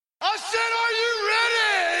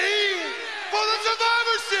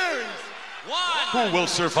Who will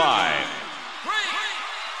survive?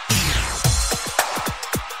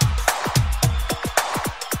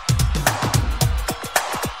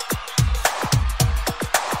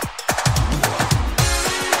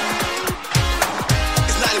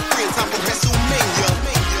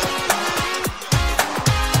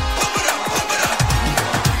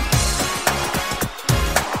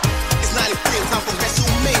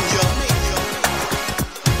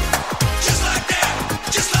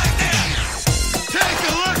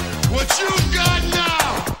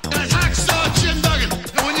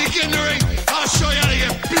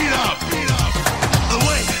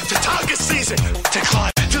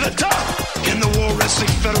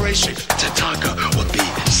 Tatanka will be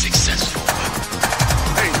successful.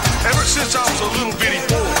 Hey, ever since I was a little bitty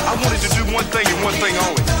boy, I wanted to do one thing and one thing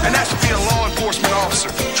only, and that's to be a law enforcement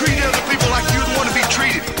officer. Treat other people like you'd want to be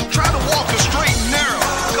treated. Try to walk the straight and narrow,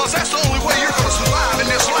 because that's the only way you're going to survive in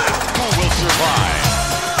this life. Who will survive?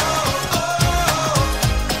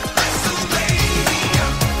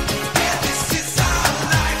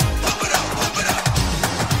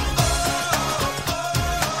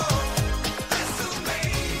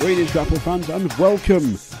 Greetings, grapple fans, and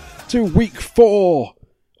welcome to week 4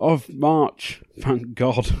 of March. Thank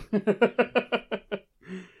God.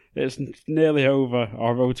 It's nearly over.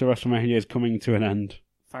 Our road to Wrestlemania is coming to an end.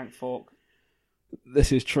 Thank fuck.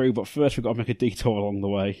 This is true, but first we've got to make a detour along the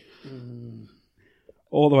way.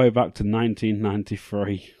 All the way back to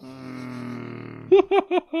 1993.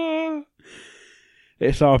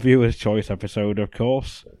 It's our viewer's choice episode, of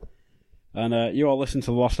course. And you all listen to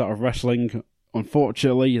the Lost Art of Wrestling.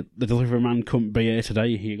 Unfortunately, the delivery man couldn't be here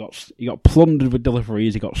today. He got plundered with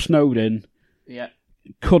deliveries. He got snowed in. Yeah.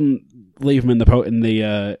 Couldn't leave him in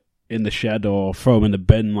the shed or throw him in the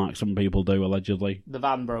bin like some people do allegedly. The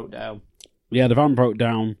van broke down. Yeah, the van broke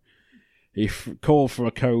down. He called for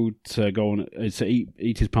a code to go on to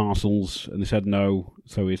eat his parcels, and they said no.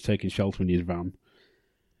 So he's taking shelter in his van.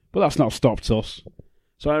 But that's not stopped us.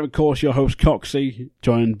 So I'm, of course, your host Coxie,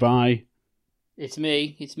 joined by. It's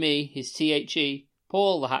me, it's THE,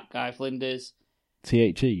 Paul the Hat Guy Flinders.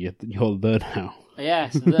 THE, you're the now.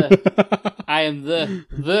 Yes, I am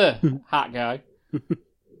the Hat Guy.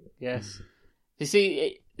 Yes. You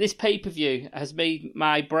see, this pay-per-view has made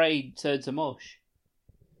my brain turn to mush.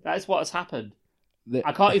 That is what has happened.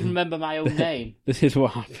 I can't even remember my own name. This is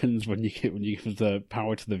what happens when you give the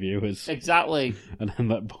power to the viewers. Exactly. And then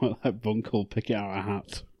let Bunkle pick it out of a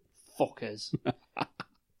hat. Fuckers.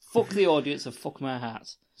 Fuck the audience and fuck my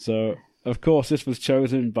hat. So, of course, this was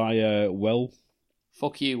chosen by Will.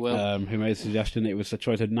 Fuck you, Will. Who made a suggestion. It was a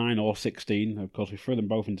choice of 9 or 16. Of course, we threw them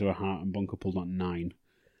both into a hat and Bunker pulled on 9.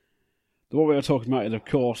 The one we were talking about is, of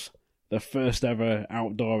course, the first ever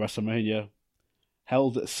outdoor WrestleMania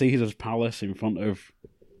held at Caesar's Palace in front of...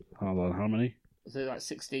 Hold on, how many? Was it like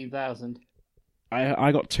 16,000?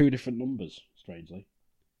 I got 2 different numbers, strangely.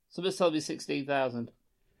 Somebody told me 16,000.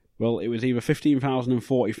 Well, it was either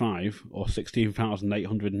 15,045 or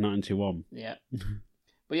 16,891. Yeah.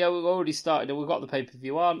 But yeah, we've already started. We've got the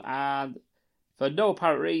pay-per-view on, and for no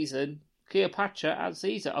apparent reason, Cleopatra and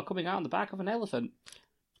Caesar are coming out on the back of an elephant.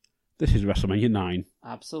 This is WrestleMania 9.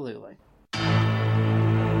 Absolutely.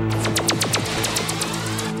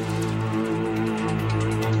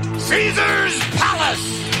 Caesar's Palace,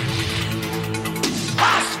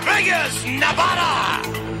 Las Vegas,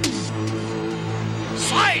 Nevada.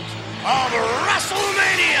 Site of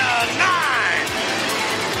WrestleMania 9.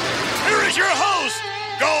 Here is your host,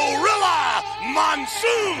 Gorilla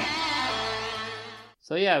Monsoon.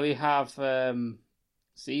 So yeah, we have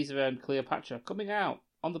Caesar and Cleopatra coming out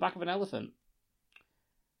on the back of an elephant.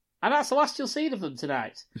 And that's the last you'll see of them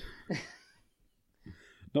tonight.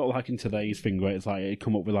 Not like in today's thing where it's like it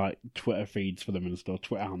come up with like Twitter feeds for them and stuff,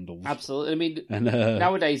 Twitter handles. Absolutely. I mean, and,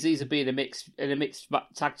 nowadays these are being in a mixed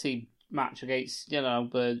tag team match against,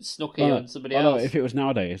 Snooki and somebody else. No, if it was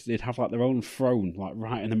nowadays, they'd have like their own throne, like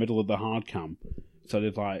right in the middle of the hard cam. So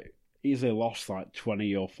they'd like easily lost like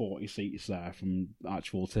 20 or 40 seats there from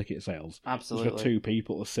actual ticket sales. Absolutely. Just for 2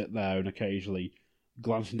 people to sit there and occasionally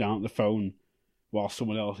glancing down at the phone while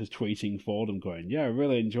someone else is tweeting for them, going, "Yeah,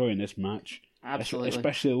 really enjoying this match." Absolutely.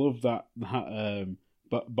 Especially love that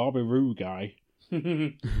Bobby Roode guy.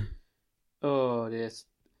 Oh dear.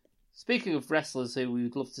 Speaking of wrestlers who we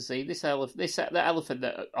would love to see, the elephant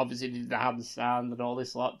that obviously did the handstand and all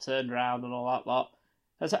this lot, turned around and all that lot,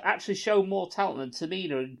 has actually shown more talent than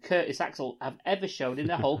Tamina and Curtis Axel have ever shown in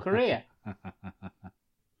their whole career.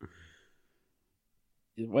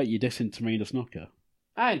 Wait, you're dissing Tamina Snuka?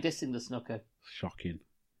 I am dissing the Snooker. Shocking.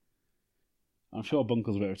 I'm sure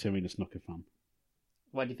Bunkle's a bit of a Tamina Snuka fan.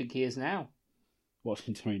 Where do you think he is now?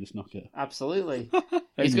 watching Tamina Snuka. Absolutely.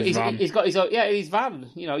 He's got his own, in his van,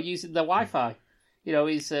 using the Wi-Fi.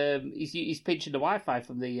 He's pinching the Wi-Fi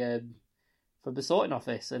from the sorting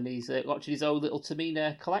office, and he's watching his own little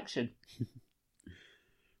Tamina collection.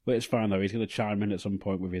 But it's fine, though. He's going to chime in at some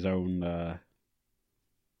point with his own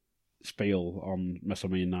spiel on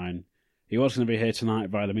Wrestlemania 9. He was going to be here tonight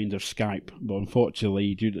via the means of Skype, but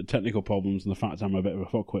unfortunately, due to technical problems and the fact I'm a bit of a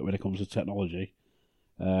fuckwit when it comes to technology,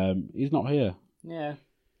 he's not here. Yeah.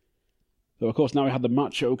 So, of course, now we had the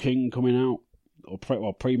Macho King coming out, or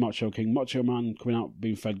pre-Macho King, Macho Man coming out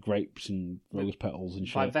being fed grapes and rose petals and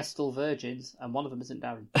shit. By Vestal Virgins, and one of them isn't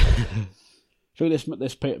Darren. So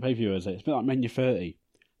this pay-per-view, is it? It's a bit like Menu 30.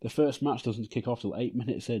 The first match doesn't kick off till 8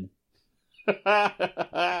 minutes in.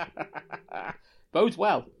 Bodes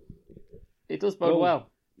well. It does bode well.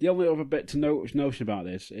 The only other bit to notion about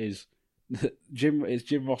this is that Jim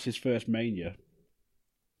Ross's first Mania.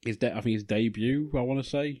 I think his debut, I want to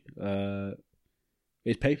say.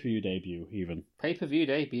 His pay-per-view debut, even. Pay-per-view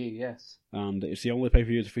debut, yes. And it's the only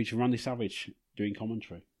pay-per-view to feature Randy Savage doing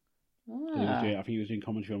commentary. Ah. I think he was doing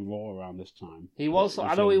commentary on Raw around this time. He was.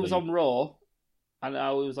 I know he was on Raw. I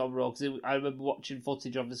know he was on Raw, because I remember watching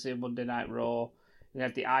footage, obviously, of Monday Night Raw. You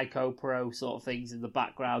had the Ico Pro sort of things in the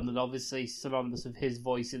background, and obviously synonymous with his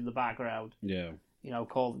voice in the background. Yeah.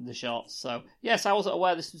 Calling the shots. So, yes, I wasn't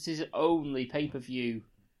aware this was his only pay-per-view.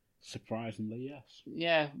 Surprisingly, yes.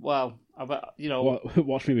 Yeah, well,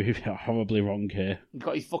 Watch me be horribly wrong here. He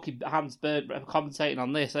got his fucking hands burnt commentating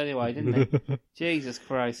on this anyway, didn't he? Jesus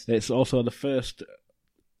Christ. It's also the first,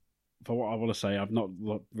 for what I want to say, I've not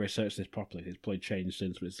researched this properly, it's probably changed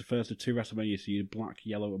since, but it's the first of 2 WrestleManias to use black,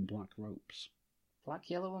 yellow, and black ropes.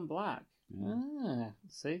 Black, yellow, and black. Yeah. Ah,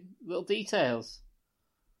 see? Little details.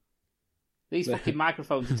 These fucking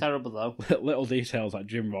microphones are terrible, though. Little details like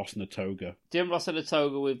Jim Ross and a toga. Jim Ross in a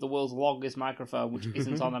toga with the world's longest microphone, which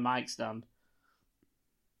isn't on a mic stand.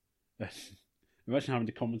 Imagine having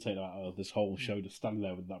to commentate about this whole show just standing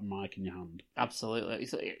there with that mic in your hand. Absolutely.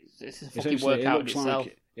 It's a fucking workout in itself.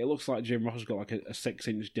 It looks like Jim Ross has got like a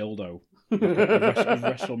 6-inch dildo. Like a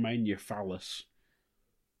WrestleMania phallus.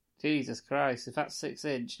 Jesus Christ. If that's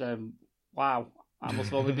 6-inch, then wow. That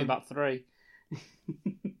must only be about 3.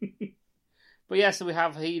 But yeah, so we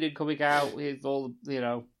have Heenan coming out with all,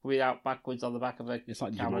 coming out backwards on the back of a It's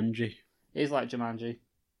like camel. Jumanji. It is like Jumanji.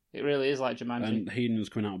 It really is like Jumanji. And Heenan's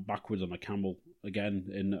coming out backwards on a camel, again,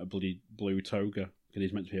 in a bloody blue toga, because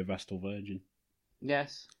he's meant to be a Vestal Virgin.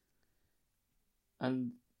 Yes.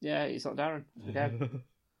 And, yeah, it's not Darren, again.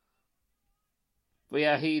 But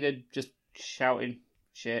yeah, Heenan just shouting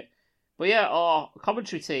shit. But yeah, our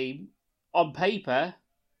commentary team, on paper,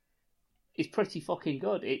 is pretty fucking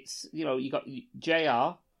good. It's, you got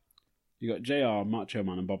JR. You got JR, Macho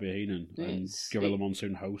Man, and Bobby Heenan, and Gorilla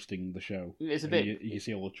Monsoon hosting the show. It's a bit. You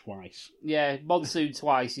see all twice. Yeah, Monsoon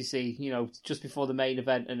twice, you see, just before the main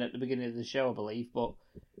event and at the beginning of the show, I believe. But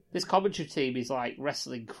this commentary team is like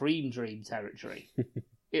wrestling cream dream territory.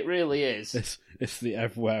 It really is. It's the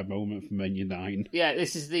everywhere moment for Mania 9. Yeah,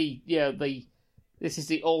 this is the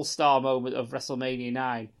all-star moment of WrestleMania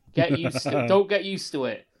 9. Don't get used to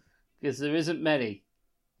it. Because there isn't many.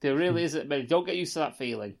 There really isn't many. Don't get used to that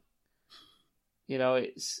feeling.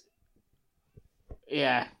 It's...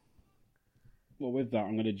 Yeah. Well, with that,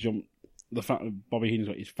 I'm going to jump... The fact that Bobby Heenan's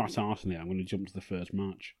got his fat arse in it, I'm going to jump to the first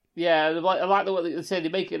match. Yeah, I like the way they say they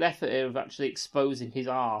make an effort here of actually exposing his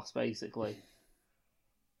arse, basically.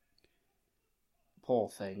 Poor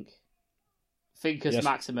Fink. Finkus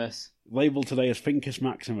Maximus. Labelled today as Finkus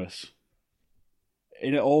Maximus.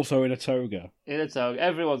 Also in a toga. In a toga.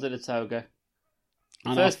 Everyone's in a toga.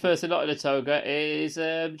 And first person not in a toga is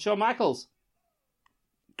Shawn Michaels.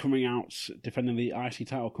 Coming out, defending the IC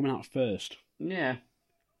title, coming out first. Yeah.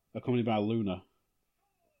 Accompanied by Luna.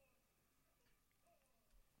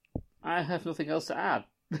 I have nothing else to add.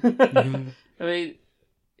 I mean,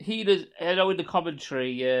 I know in the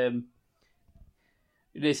commentary, in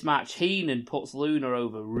this match, Heenan puts Luna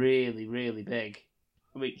over really, really big.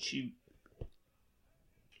 I mean,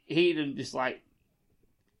 Heenan just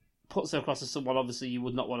puts her across as someone obviously you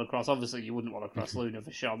would not want to cross. Obviously you wouldn't want to cross Luna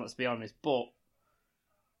for Shawn, let's be honest. But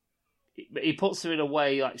he puts her in a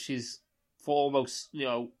way like she's almost,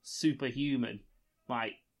 superhuman.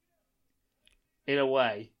 In a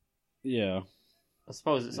way. Yeah. I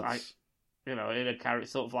suppose it's in a character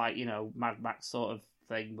sort of Mad Max sort of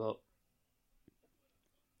thing, but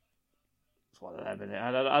it's one of them, isn't it?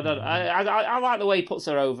 I like the way he puts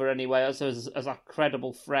her over anyway, as a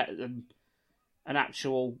credible threat and an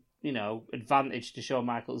actual, advantage to Shawn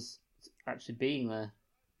Michaels actually being there.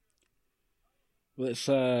 Well, it's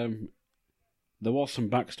There was some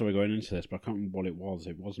backstory going into this, but I can't remember what it was.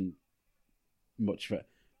 It wasn't much of it.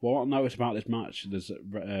 Well, what I noticed about this match, this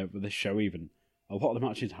show even, a lot of the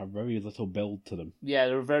matches have very little build to them. Yeah,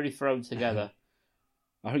 they're very thrown together.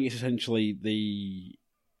 I think it's essentially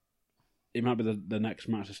it might be the next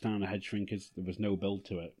match of Steiner Headshrinkers. There was no build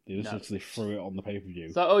to it. They just literally threw it on the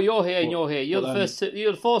pay-per-view. So, you're here and you're here. You're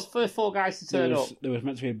the first four guys to turn up. There was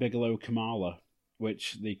meant to be a Bigelow Kamala,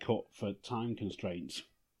 which they cut for time constraints.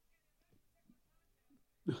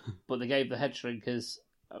 But they gave the Headshrinkers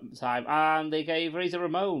time, and they gave Razor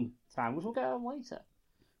Ramon time, which we'll get on later.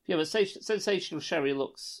 Yeah, but Sensational Sherri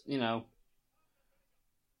looks,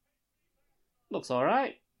 looks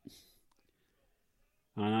alright.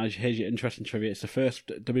 And here's your interesting trivia. It's the first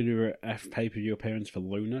WWF pay-per-view appearance for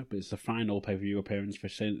Luna, but it's the final pay-per-view appearance for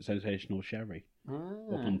Sensational Sherri.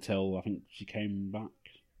 Up until, I think, she came back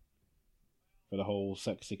for the whole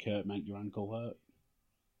sexy Kurt make your ankle hurt.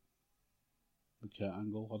 The Kurt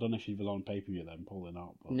Angle. I don't know if she was on pay-per-view then, probably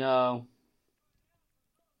not. But... No,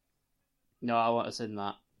 I want to see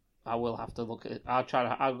that. I will have to look at it. I'll have to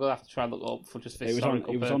try and look it up for just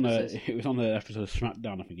historical purposes. It was on the episode of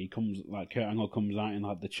SmackDown, I think. He comes, Kurt Angle comes out in,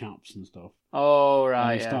 the chaps and stuff. Oh,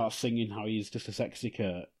 right, and he starts singing how he's just a sexy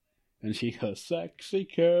Kurt. And she goes, sexy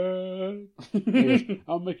Kurt. He goes,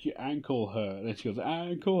 I'll make your ankle hurt. And then she goes,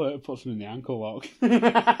 ankle hurt, puts him in the ankle lock.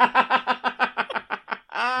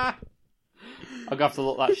 I'll have to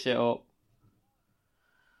look that shit up.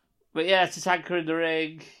 But yeah, Tatanka in the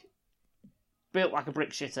ring. Built like a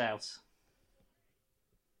brick shit house.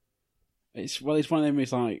 It's one of them, he's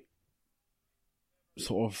sort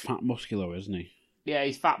of fat muscular, isn't he? Yeah,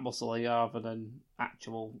 he's fat muscly rather than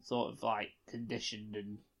actual sort of conditioned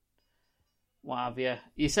and what have you.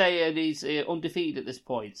 You say he's undefeated at this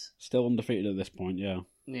point? Still undefeated at this point, yeah.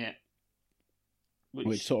 Yeah.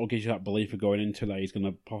 Which sort of gives you that belief of going into that he's going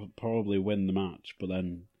to probably win the match, but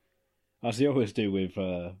then, as they always do with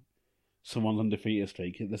someone's undefeated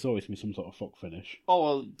streak, there's always going to be some sort of fuck finish.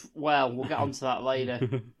 Oh, well, we'll get onto that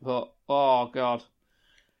later. But, oh, God.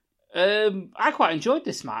 I quite enjoyed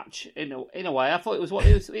this match, in a way. I thought it's one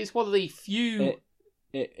of the few...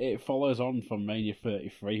 It follows on from Mania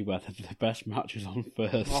 33, where the best match is on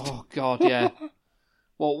first. Oh, God, yeah.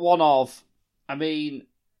 Well, one of... I mean,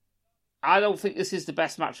 I don't think this is the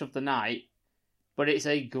best match of the night, but it's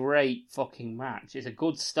a great fucking match. It's a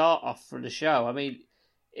good start-off for the show. I mean...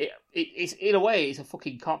 It's in a way, it's a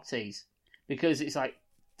fucking cock tease, because it's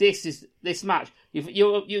this match.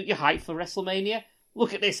 You're hyped for WrestleMania.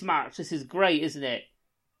 Look at this match. This is great, isn't it?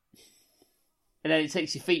 And then it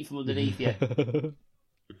takes your feet from underneath you.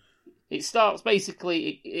 It starts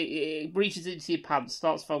basically. It reaches into your pants,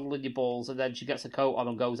 starts fondling your balls, and then she gets a coat on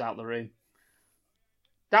and goes out the room.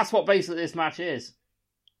 That's what basically this match is.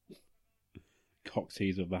 Cock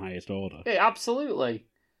tease of the highest order. Yeah, absolutely.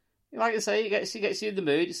 Like I say, it gets you in the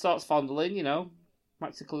mood. It starts fondling,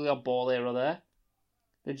 practically a ball here or there.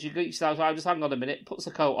 Then she starts, just hang on a minute, puts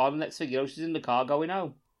a coat on, and next thing you know, she's in the car going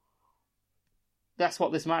home. That's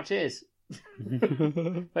what this match is.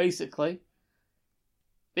 Basically.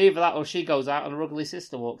 Either that or she goes out and her ugly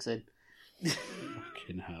sister walks in.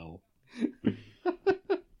 Fucking hell.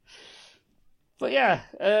 But yeah,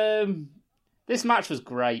 this match was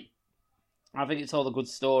great. I think it told a good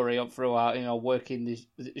story up throughout, working the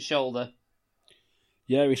shoulder.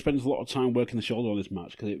 Yeah, he spends a lot of time working the shoulder on this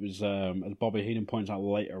match, because it was, as Bobby Heenan points out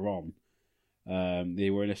later on, they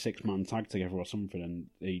were in a 6-man tag together or something,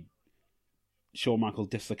 and Shawn Michaels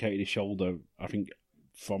dislocated his shoulder, I think,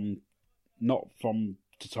 not from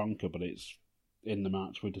Tatanka, but it's in the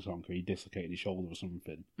match with Tatanka. He dislocated his shoulder or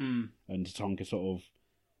something. And Tatanka sort of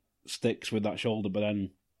sticks with that shoulder, but then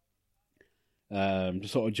to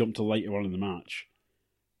sort of jump to later on in the match,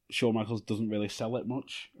 Shawn Michaels doesn't really sell it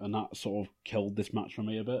much, and that sort of killed this match for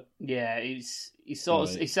me a bit. Yeah, he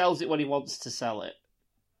sells it when he wants to sell it.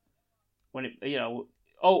 When it,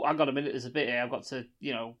 oh, hang on a minute, there's a bit here, I've got to,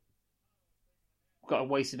 got to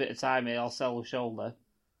waste a bit of time here, I'll sell the shoulder.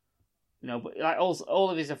 But all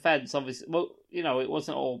of his offence, obviously, well, it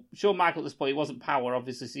wasn't all... Shawn Michaels at this point, he wasn't power,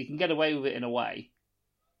 obviously, so you can get away with it in a way.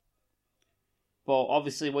 But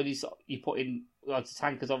obviously, when you put in...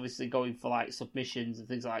 Tatanka's obviously going for, submissions and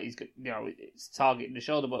things like that. He's, it's targeting the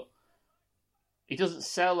shoulder, but he doesn't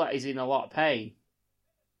sell that he's in a lot of pain.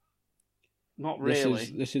 Not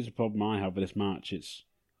really. This is the problem I have with this match.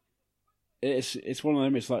 It's one of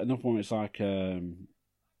them, it's like another one, it's like how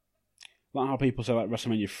people say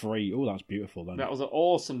WrestleMania 3, oh, that's beautiful then. That was an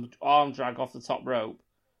awesome arm drag off the top rope.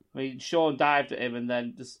 I mean, Shawn dived at him and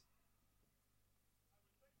then just...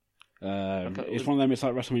 it's one of them, it's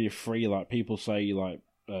like WrestleMania 3, people say,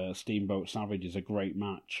 Steamboat Savage is a great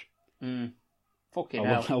match. Fucking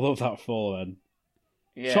hell. I love that fall then.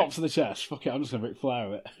 Yeah. Chop to the chest. Fuck it, I'm just going to Ric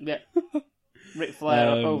Flair it. Yeah. Ric Flair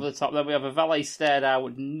over the top. Then we have a valet stare down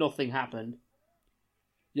with nothing happened.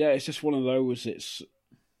 Yeah, it's just one of those. It's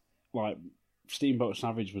like Steamboat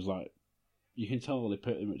Savage was like, you can tell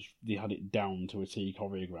they had it down to a T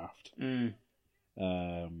choreographed. Mm.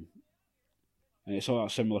 And it's all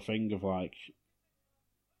that similar thing of like,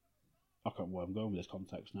 I can't where I'm going with this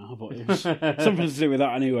context now, but it was something to do with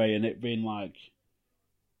that anyway, and it being like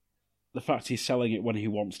the fact he's selling it when he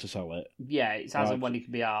wants to sell it. Yeah, it's as and when he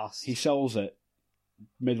can be arsed. He sells it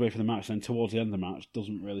midway through the match, and then towards the end of the match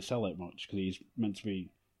doesn't really sell it much because he's meant to be.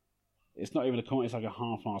 It's not even a comeback; it's like a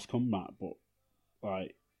half-assed comeback, but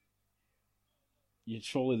like your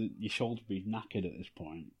shoulder be knackered at this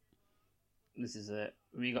point. This is it.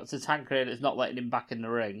 I mean, you got Tatanka that's not letting him back in the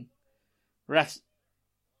ring. Refs.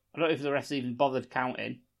 I don't know if the refs even bothered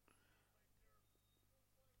counting.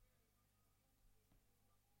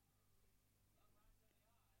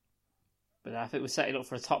 But I think we're setting up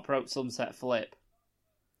for a top rope sunset flip,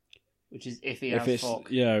 which is iffy as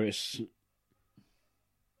fuck. Yeah, it's.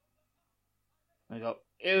 We go,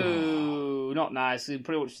 ew, not nice.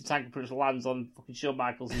 Pretty much the tank pretty much lands on fucking Shawn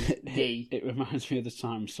Michaels' knee. It reminds me of the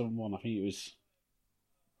time someone, I think it was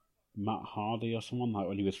Matt Hardy or someone, like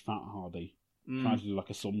when he was Fat Hardy, tried to do like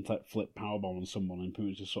a sunset flip powerbomb on someone and pretty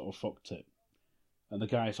much just sort of fucked it. And the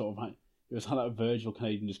guy sort of like, it was like that Virgil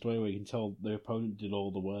Canadian Destroyer where you can tell the opponent did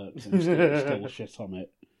all the work and still shit on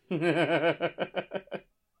it.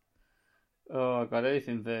 Oh god,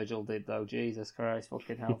 anything Virgil did though, Jesus Christ,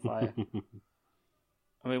 fucking hellfire.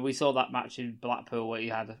 I mean, we saw that match in Blackpool where he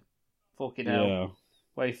had fucking hell. Yeah.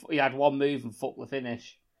 Where he had one move and fucked the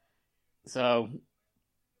finish. So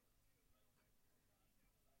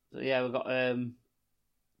yeah, we've got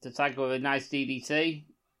Tatanka with a nice DDT.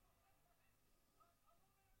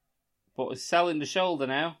 But he's selling the shoulder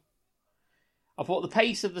now. I thought the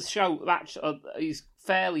pace of the match is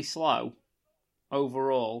fairly slow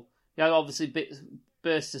overall. You had obviously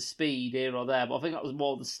bursts of speed here or there, but I think that was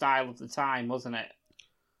more the style of the time, wasn't it?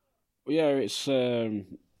 Yeah, it's. I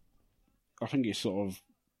think it's sort of.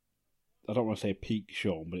 I don't want to say peak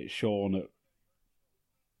Shawn, but it's Shawn at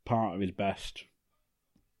part of his best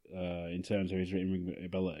in terms of his in-ring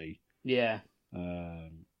ability. Yeah. Because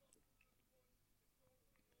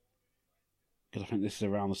I think this is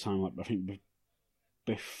around the time, like I think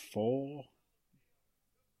before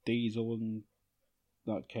Diesel and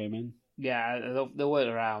that came in. Yeah, they weren't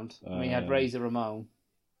around. I mean, you had Razor Ramon.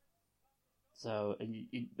 So,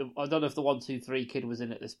 I don't know if the 1-2-3 kid was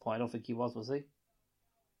in at this point. I don't think he was he?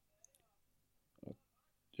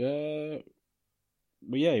 Well,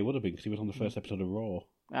 yeah, he would have been because he was on the first episode of Raw.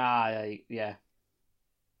 Ah, yeah.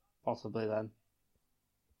 Possibly then.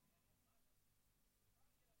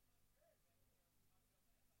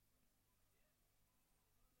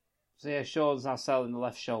 So yeah, Shawn's now selling the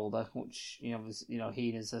left shoulder, which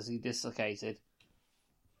Heenan says he dislocated.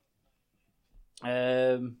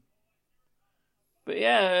 But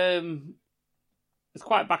yeah, it's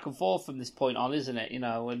quite back and forth from this point on, isn't it?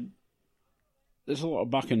 And there's a lot of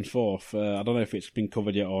back and forth. I don't know if it's been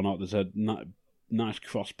covered yet or not. There's a nice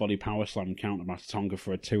crossbody power slam counter by Tatanka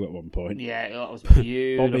for a 2 at one point. Yeah, that was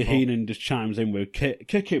beautiful. Bobby Heenan just chimes in with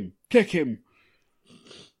kick him.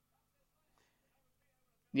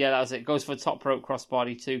 Yeah, that was it. Goes for a top rope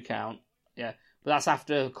crossbody 2 count. Yeah, but that's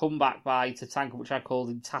after a comeback by Tatanka, which I called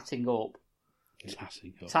him tatting up.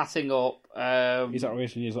 Tatting up. Is that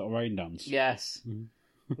recently his little rain dance? Yes.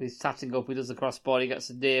 Mm-hmm. He's tatting up. He does the crossbody, gets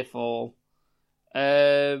a near fall.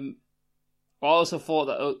 I also thought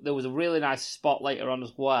that there was a really nice spot later on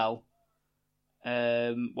as well,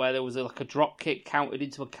 where there was a drop kick counted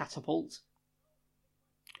into a catapult,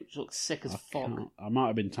 which looks sick as fuck. I might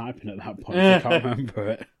have been typing at that point. I can't remember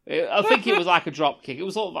it. I think it was like a drop kick. It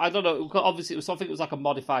was sort of, I don't know. Obviously, it was something. It was like a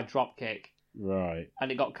modified drop kick, right?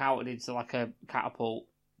 And it got counted into like a catapult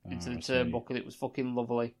into the turnbuckle, and it was fucking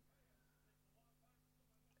lovely.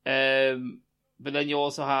 But then you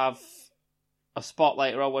also have a spot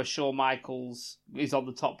later on where Shawn Michaels is on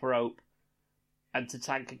the top rope and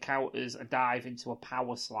Tatanka counters a dive into a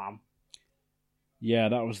power slam. Yeah,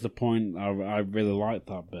 that was the point. I really liked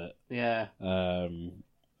that bit. Yeah. And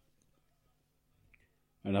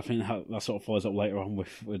I think that sort of follows up later on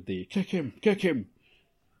with the kick him.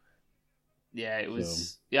 Yeah, it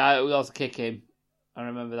was. So. Yeah, it was a kick him. I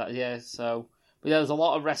remember that. Yeah, so. But yeah, there's a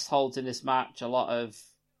lot of rest holds in this match. A lot of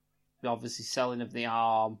obviously selling of the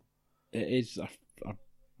arm. It is. I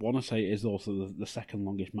want to say it is also the second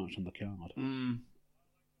longest match on the card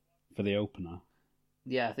for the opener.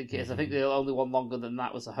 Yeah, I think it is. I think the only one longer than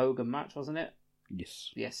that was the Hogan match, wasn't it?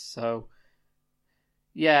 Yes. Yes. So,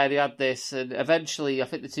 Yeah, they had this, and eventually I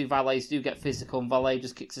think the two valets do get physical, and Valet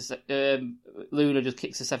just kicks Luna just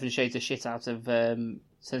kicks the 7 Shades of shit out of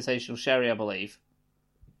Sensational Sherri, I believe.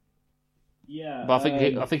 Yeah, But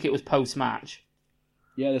I think it was post-match.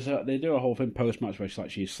 Yeah, they do a whole thing post-match where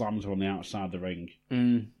she slams her on the outside of the ring.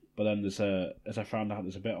 Mm. But then as I found out,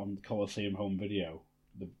 there's a bit on Coliseum home video,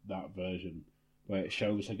 that version, where it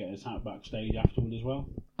shows her getting attacked backstage afterward as well.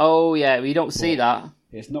 Oh, yeah, you don't see that.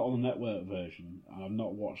 It's not on the network version, and I've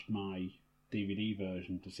not watched my DVD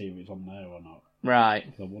version to see if it's on there or not. Right.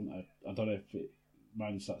 I don't know if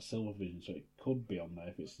mine's that silver vision, so it could be on there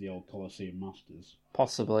if it's the old Coliseum Masters.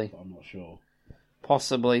 Possibly. But I'm not sure.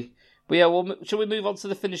 Possibly. But yeah, shall we move on to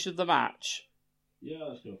the finish of the match? Yeah,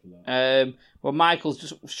 let's go for that.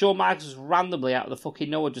 Shawn Michaels just randomly out of the fucking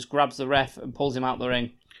nowhere just grabs the ref and pulls him out the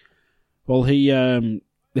ring. Well,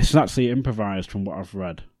 this is actually improvised from what I've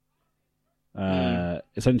read.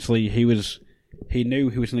 Essentially, he knew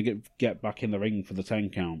he was going to get back in the ring for the 10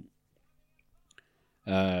 count.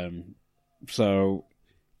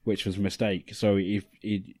 Which was a mistake. So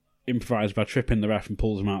he improvised by tripping the ref and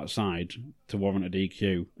pulls him outside to warrant a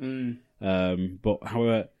DQ. But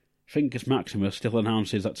however, Finkus Maximus still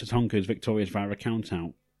announces that Tatanka is victorious via a count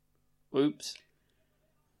out. Oops.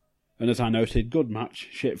 And as I noted, good match,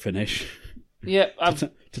 shit finish. Yep.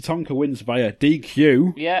 Tatanka wins via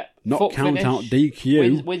DQ. Yeah. Not count finish. Out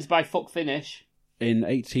DQ. Wins by fuck finish. In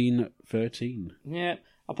 1813. Yeah.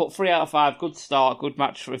 I put 3 out of 5. Good start, good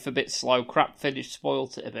match if a bit slow. Crap finish,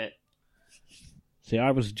 spoilt it a bit. See,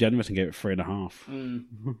 I was generous and gave it 3.5.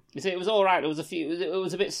 You see, it was all right. It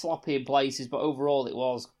was a bit sloppy in places, but overall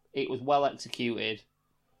it was well executed.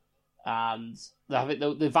 And I think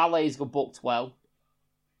the valets got booked well.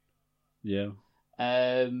 Yeah.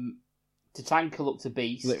 Tatanka looked a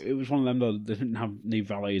beast. It was one of them though. They didn't have any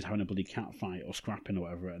valets having a bloody cat fight or scrapping or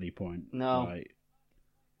whatever at any point. No. Right.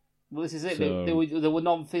 Well, this is it. So... They were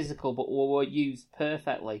non-physical, but were used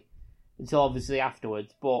perfectly until obviously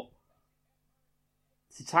afterwards. But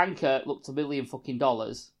Tatanka looked $1 million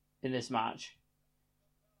in this match.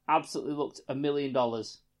 Absolutely looked $1 million.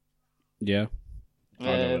 Yeah. I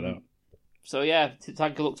know that. So yeah,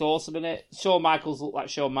 Tatanka looked awesome in it. Shawn Michaels looked like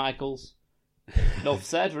Shawn Michaels. Enough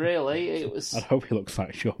said, really. It was. I hope he looks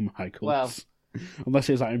like Shawn Michaels. Well, unless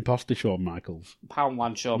it's like imposter Shawn Michaels.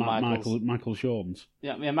 Poundland Shawn Michaels. Michael Shawns.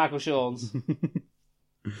 Yeah, Michael Shawns.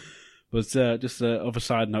 But just the other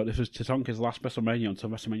side note, this was Tatanka's last WrestleMania until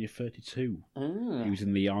WrestleMania 32. He was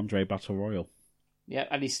in the Andre Battle Royal. Yeah,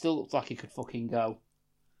 and he still looked like he could fucking go.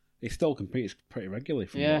 He still competes pretty regularly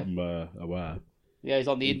from what I'm aware. Yeah, he's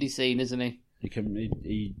on the indie scene, isn't he?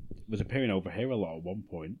 He was appearing over here a lot at one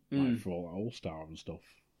point, like for All-Star and stuff.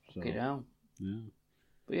 So, Yeah.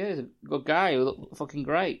 But yeah, he's a good guy who looked fucking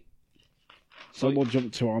great. So we'll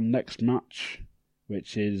jump to our next match,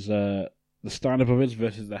 which is the Steiner brothers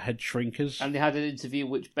versus the Headshrinkers. And they had an interview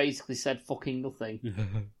which basically said fucking nothing.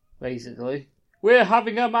 Basically. We're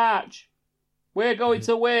having a match. We're going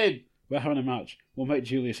to win. We're having a match. We'll make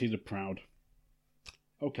Julius Caesar proud.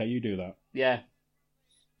 Okay, you do that. Yeah.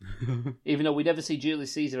 Even though we never see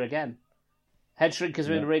Julius Caesar again. Headshrinkers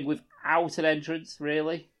are in the ring without an entrance,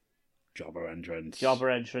 really. Jobber entrance. Jobber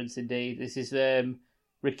entrance, indeed. This is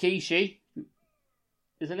Rikishi,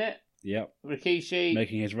 isn't it? Yep. Rikishi.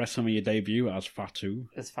 Making his WrestleMania debut as Fatu.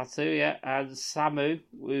 As Fatu, yeah. And Samu,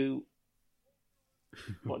 who...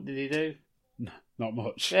 What did he do? Not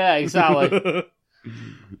much. Yeah, exactly.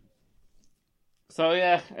 So,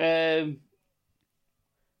 yeah.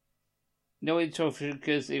 No intro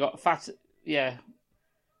because he got Fat... Yeah.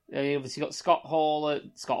 He obviously got Scott Hall... A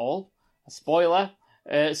spoiler.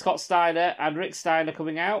 Scott Steiner and Rick Steiner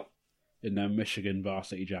coming out. In their Michigan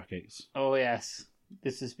varsity jackets. Oh, yes.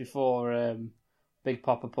 This is before Big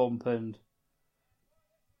Papa Pump and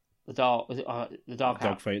the dog... the dog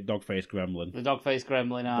Dog-faced gremlin. The dog-faced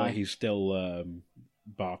gremlin, aye. But he's still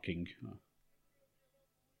barking.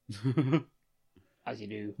 As you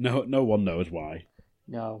do. No one knows why.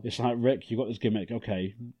 No. It's like, Rick, you got this gimmick,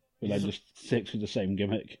 okay. But then just sticks with the same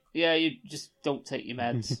gimmick. Yeah, you just don't take your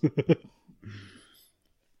meds.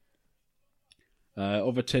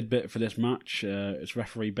 Other tidbit for this match, it's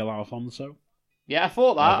referee Bill Alfonso. Yeah, I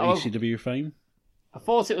thought that. ECW fame. I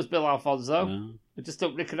thought it was Bill Alfonso. Yeah. I just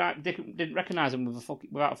didn't recognise him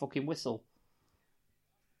without a fucking whistle.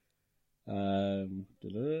 What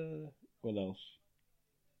else?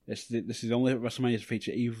 This is the only WrestleMania to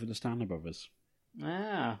feature either of the Steiner brothers.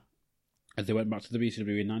 Ah. As they went back to the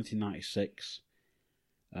WCW in 1996.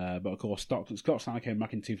 But of course, Scott Steiner came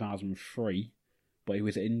back in 2003, but he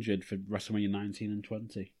was injured for WrestleMania 19 and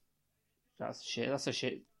 20. That's a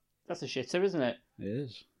shitter, isn't it? It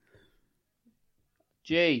is.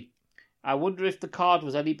 Gee, I wonder if the card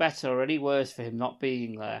was any better or any worse for him not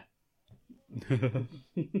being there.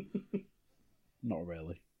 Not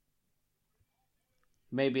really.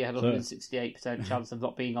 Maybe he had 168% chance of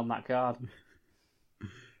not being on that card.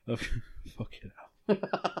 Fucking hell.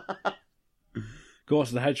 Of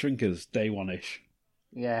course, the Headshrinkers, day one-ish.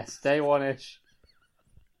 Yes, day one-ish.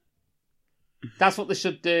 That's what they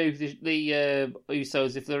should do. The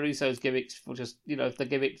Usos, if the Usos gimmicks will just, if the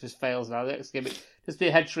gimmick just fails now, let's gimmick just be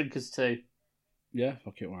a Headshrinkers too. Yeah,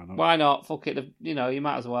 fuck it, why not? Why not? Fuck it, you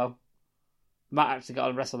might as well. Matt actually got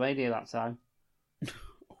on WrestleMania that time.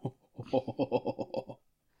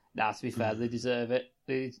 Nah, to be fair, they deserve it.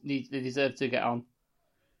 They deserve to get on.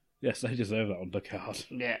 Yes, they deserve that undercard.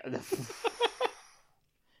 Yeah.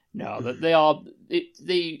 No, they are.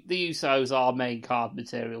 The Usos are main card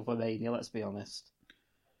material for Mania. Let's be honest.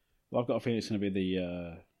 Well, I've got a feeling it's going to be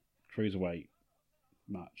the cruiserweight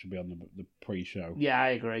match. Will be on the pre-show. Yeah, I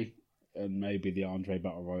agree. And maybe the Andre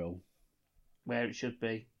Battle Royal, where it should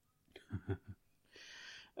be.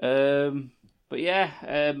 But yeah,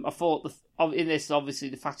 I thought in this, obviously,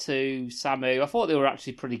 the Fatu, Samu, I thought they were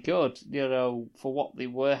actually pretty good, for what they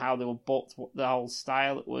were, how they were booked, the whole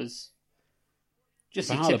style. It was just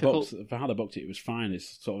for a how typical... For how they booked it was fine.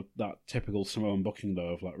 It's sort of that typical Samoan booking,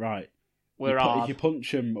 though, of like, right, if you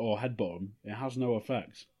punch him or headbutt him, it has no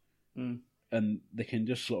effect. Mm. And they can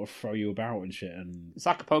just sort of throw you about and shit. And it's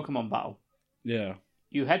like a Pokemon battle. Yeah.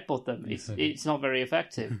 You headbutt them. It's not very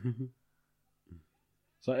effective.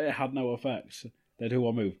 So it had no effects. They do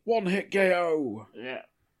one move. One hit KO! Yeah.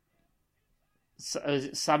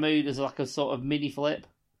 Samu does like a sort of mini flip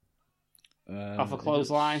off a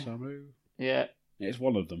clothesline. Samu? Yeah. It's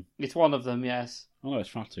one of them. It's one of them, yes. Oh no, it's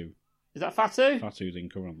Fatu. Is that Fatu? Fatu's in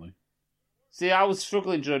currently. See, I was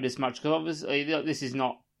struggling during this match because obviously this is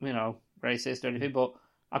not, racist or anything, but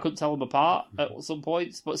I couldn't tell them apart at some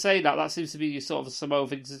points. But saying that seems to be sort of a Samoan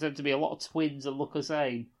thing. There tend to be a lot of twins that look the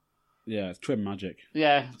same. Yeah, it's twin magic.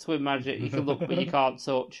 Yeah, twin magic. You can look, but you can't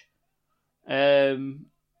touch. But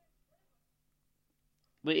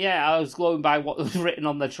yeah, I was going by what was written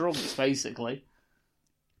on their trunks, basically.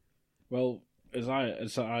 Well, as I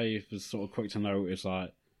was sort of quick to note, is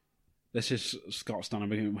like this is Scott Steiner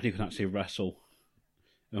when he could actually wrestle,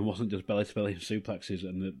 and wasn't just belly to belly suplexes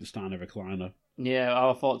and the Steiner recliner. Yeah,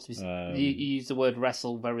 I thought to be, you used the word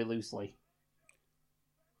wrestle very loosely.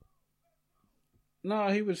 No,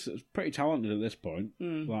 he was pretty talented at this point.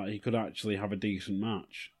 Mm. Like he could actually have a decent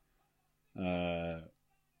match. That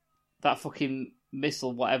fucking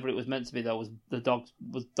missile, whatever it was meant to be, though, was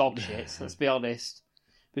dog shit. Let's be honest,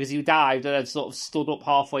 because he dived and then sort of stood up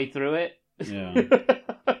halfway through it. Yeah.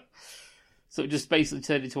 So it just basically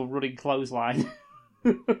turned into a running clothesline.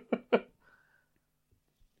 And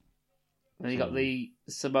you got the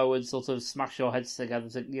Samoan sort of smash your heads together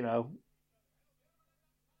to,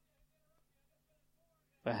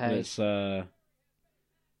 But hey. It's,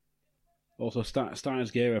 also,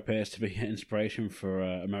 Steiner's gear appears to be inspiration for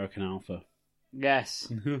American Alpha.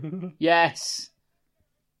 Yes. Yes.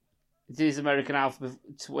 It is American Alpha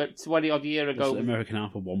 20-odd year ago. It's American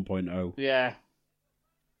Alpha 1.0. Yeah.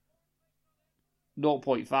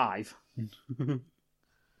 0.5.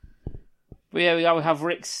 But yeah, we have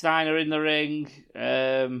Rick Steiner in the ring.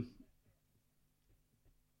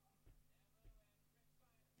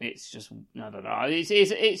 It's just, I don't know.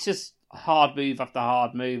 It's just hard move after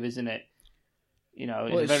hard move, isn't it?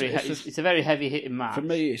 It's a very heavy hitting match. For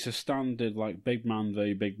me, it's a standard like big man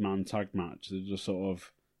v big man tag match. They're just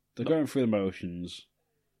they're going through the motions,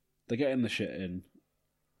 they're getting the shit in,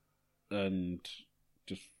 and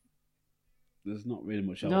just there's not really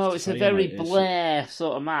much else. No, it's a very Blair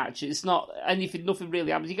sort of match. It's not nothing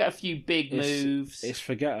really happens. You get a few big moves. It's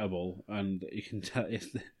forgettable, and you can tell you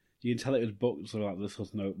can tell it was booked so like this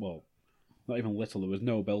was not even little. There was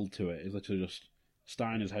no build to it. It's literally just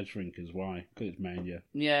Steiner's Headshrinkers. Why? Because it's Mania.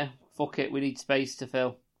 Yeah, fuck it. We need space to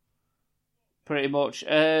fill. Pretty much.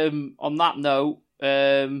 On that note,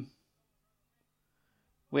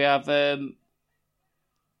 we have we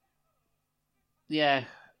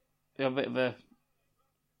have a bit of a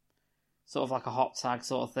sort of like a hot tag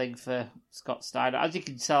sort of thing for Scott Steiner. As you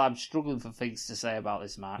can tell, I'm struggling for things to say about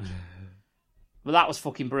this match. But that was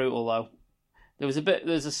fucking brutal, though. There's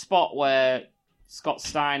a spot where Scott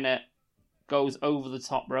Steiner goes over the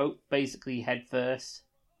top rope, basically head first.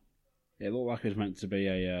 It looked like it was meant to be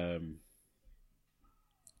a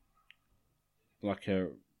like a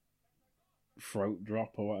throat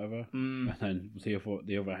drop or whatever, and then the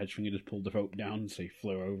other headshringer just pulled the rope down, so he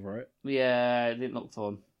flew over it. Yeah, it didn't look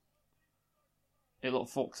fun. It looked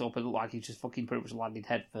fucked up. It looked like he just fucking pretty much landed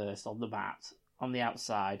head first on the mat on the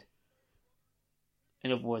outside.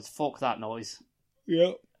 In other words, fuck that noise.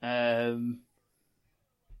 Yep. Then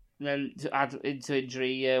to add into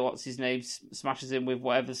injury, what's his name? Smashes him with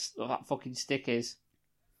whatever that fucking stick is.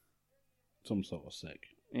 Some sort of stick.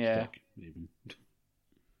 Yeah. Stick, even.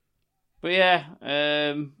 But yeah,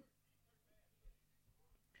 there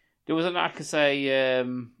wasn't, I could say,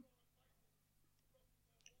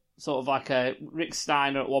 sort of like a Rick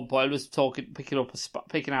Steiner at one point was picking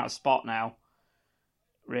out a spot now,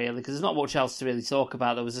 really, because there's not much else to really talk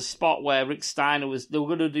about. There was a spot where Rick Steiner they were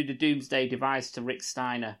going to do the Doomsday Device to Rick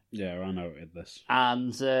Steiner. Yeah, I noted this.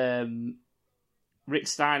 And Rick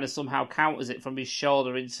Steiner somehow counters it from his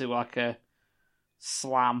shoulder into like a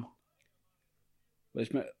slam.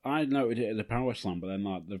 I noted it as a power slam, but then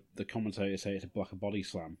like the commentators say it's like a body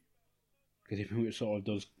slam because he sort of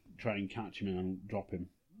does try and catch him and then drop him.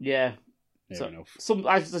 Yeah. Fair enough.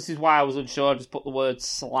 This is why I was unsure. I just put the word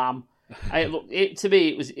slam. To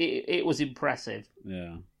me, it was impressive.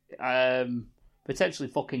 Yeah. Potentially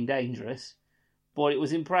fucking dangerous, but it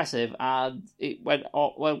was impressive and it went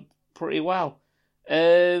pretty well.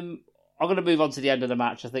 I'm going to move on to the end of the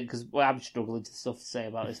match, I think, because I'm struggling to stuff to say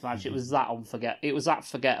about this match. It was that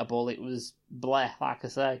forgettable. It was bleh, like I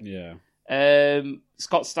say. Yeah.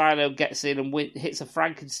 Scott Steiner gets in and hits a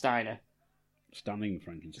Frankensteiner. Standing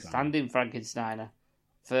Frankensteiner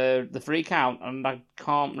for the 3 count, and I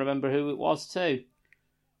can't remember who it was too.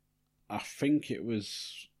 I think it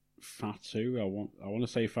was Fatu. I want to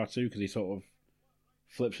say Fatu because he sort of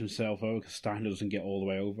flips himself over because Steiner doesn't get all the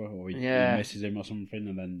way over, or he misses him or something,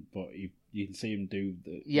 and then you can see him do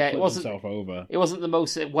it wasn't himself over. It wasn't the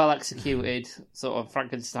most well executed sort of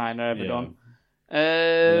Frankensteiner ever done.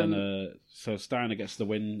 So Steiner gets the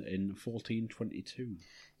win in 14:22.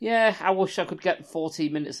 Yeah, I wish I could get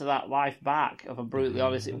 14 minutes of that life back, if I'm brutally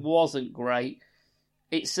honest. It wasn't great.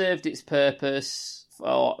 It served its purpose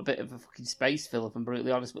for a bit of a fucking space fill, if I'm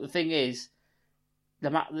brutally honest. But the thing is,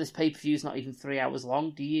 this pay-per-view is not even 3 hours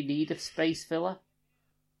long. Do you need a space filler?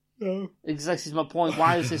 No. Because this is my point.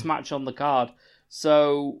 Why is this match on the card?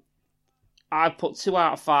 So, I put 2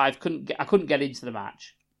 out of 5. I couldn't get into the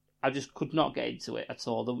match. I just could not get into it at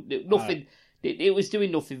all. Nothing. It was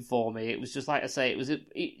doing nothing for me. It was just like I say.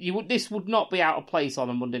 This would not be out of place on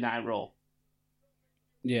a Monday Night Raw.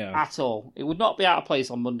 Yeah. At all. It would not be out of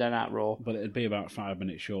place on Monday Night Raw. But it'd be about 5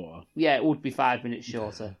 minutes shorter. Yeah, it would be 5 minutes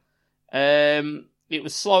shorter. It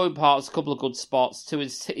was slow in parts, a couple of good spots, 2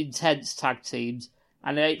 intense tag teams,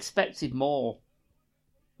 and I expected more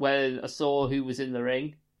when I saw who was in the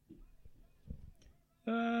ring.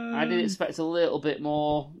 I did expect a little bit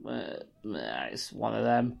more. It's one of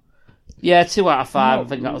them. Yeah, 2 out of 5. I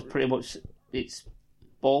think that was pretty much its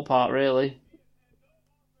ballpark, really.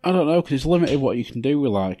 I don't know, because it's limited what you can do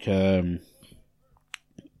with, like,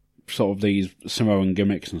 sort of these Samoan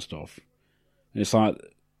gimmicks and stuff. And it's like,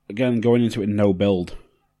 again, going into it in no build.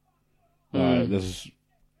 Like,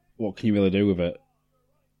 what can you really do with it?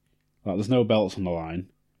 Like, there's no belts on the line.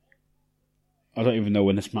 I don't even know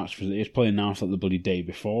when this match was. It's probably announced like the bloody day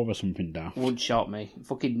before or something daft. Wouldn't shock me.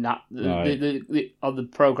 Fucking on the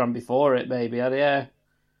programme before it, maybe. Yeah.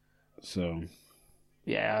 So.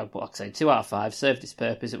 Yeah, but like I say, 2 out of 5 served its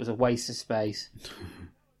purpose. It was a waste of space.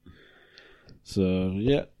 So,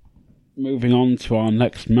 yeah. Moving on to our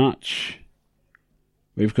next match.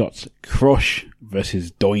 We've got Crush versus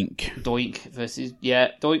Doink. Doink versus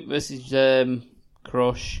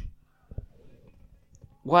Crush.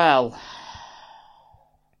 Well,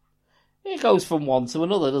 it goes from one to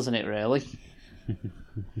another, doesn't it, really?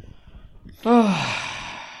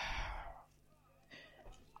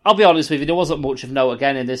 I'll be honest with you, there wasn't much of note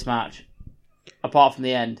again in this match, apart from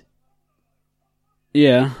the end.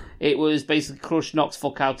 Yeah. It was basically Crush knocks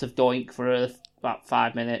fuck out of Doink for about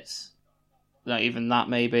 5 minutes. Not even that,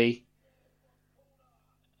 maybe.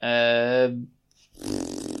 Pretty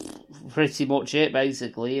much it,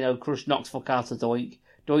 basically. You know, Crush knocks fuck out of Doink.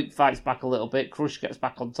 Doink fights back a little bit. Crush gets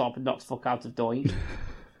back on top and knocks fuck out of Doink.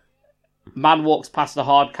 Man walks past the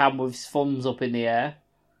hard cam with his thumbs up in the air.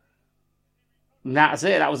 And that's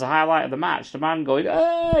it. That was the highlight of the match. The man going,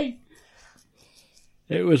 hey!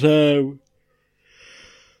 It was,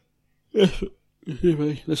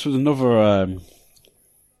 this was another,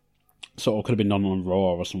 sort of could have been done on Raw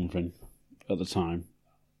or something at the time.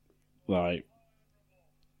 Like,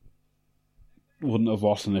 wouldn't have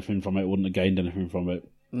lost anything from it, wouldn't have gained anything from it.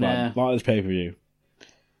 Nah. Like this pay-per-view.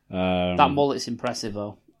 That mullet's impressive,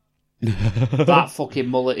 though. That fucking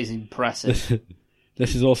mullet is impressive.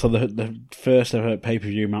 This is also the first ever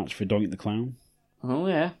pay-per-view match for Doink the Clown. Oh,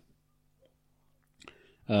 yeah.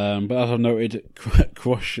 But as I've noted,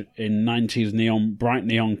 Crush in 90s bright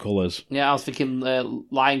neon colours. Yeah, I was thinking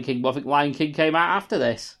Lion King, but I think Lion King came out after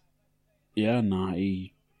this. Yeah,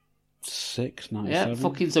 96, 97. Yeah,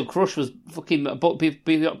 fucking so Crush was fucking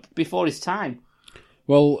before his time.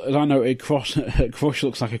 Well, as I noted, Crush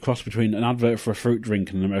looks like a cross between an advert for a fruit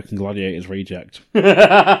drink and an American Gladiators reject.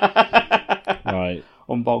 Right.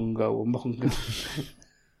 Umbongo.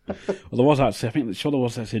 Well, there was actually, there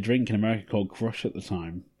was actually a drink in America called Crush at the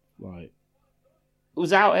time. Like, it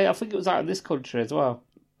was out. I think it was out in this country as well.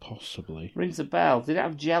 Possibly. Rings a bell. Did it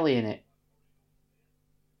have jelly in it?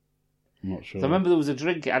 I'm not sure. So I remember there was a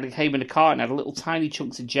drink and it came in a carton and had little tiny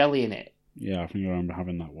chunks of jelly in it. Yeah, I think I remember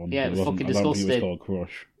having that one. Yeah, it was fucking disgusting. I don't think it was called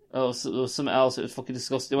Crush. Oh, so there was something else that was fucking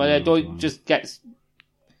disgusting. Well, Doink just gets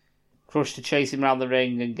Crush to chase him around the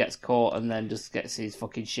ring and gets caught and then just gets his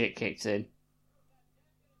fucking shit kicked in.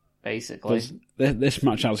 Basically. This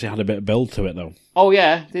match actually had a bit of build to it, though. Oh,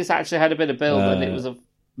 yeah. This actually had a bit of build and it was a...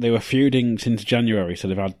 They were feuding since January, so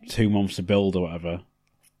they've had 2 months to build or whatever.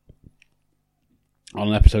 On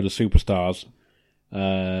an episode of Superstars.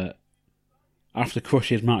 After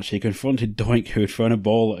Crush's match, he confronted Doink, who had thrown a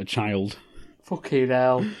ball at a child. Fucking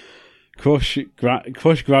hell. Crush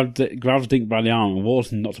grabbed Dink by the arm and warned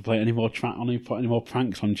him not to play any more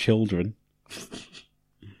pranks on children.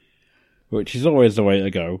 Which is always the way to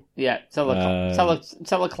go. Yeah, tell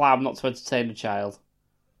a clown not to entertain a child.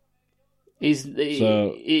 He's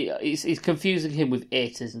confusing him with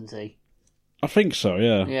it, isn't he? I think so,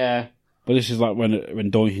 yeah. Yeah. But this is like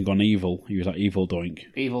when Doink had gone evil. He was like evil Doink.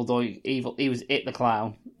 Evil Doink. Evil. He was it, the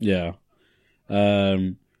clown. Yeah.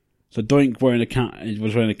 So Doink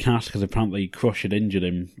was wearing a cast because apparently Crush had injured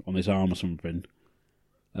him on his arm or something.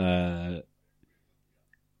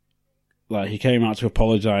 Like he came out to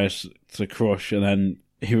apologise to Crush, and then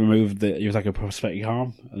he was like a prosthetic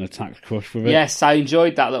arm and attacked Crush with it. Yes, I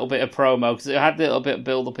enjoyed that little bit of promo because it had a little bit of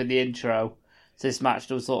build up in the intro. So this match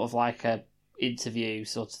was sort of like a interview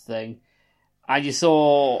sort of thing, and you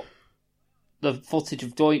saw the footage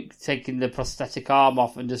of Doink taking the prosthetic arm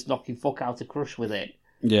off and just knocking fuck out of Crush with it.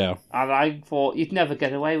 Yeah, and I thought you'd never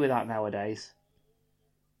get away with that nowadays.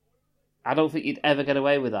 I don't think you'd ever get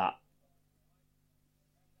away with that.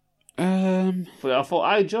 But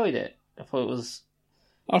I enjoyed it. I thought it was.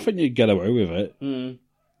 I think you'd get away with it.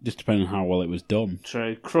 Just depending on how well it was done.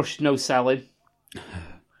 True. Crush, no selling.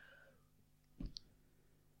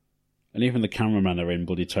 And even the cameramen are in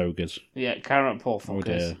bloody togas. Yeah, poor fuckers. Oh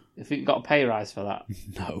dear. You think got a pay rise for that?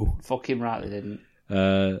 No. Fucking right, they didn't.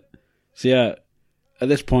 So yeah, at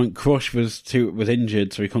this point, Crush was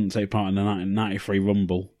injured, so he couldn't take part in the 1993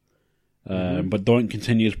 Rumble. But Doink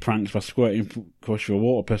continues pranks by squirting Crush with a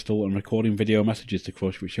water pistol and recording video messages to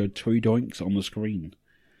Crush, which showed 2 Doinks on the screen.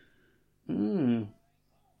 So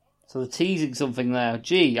they're teasing something there.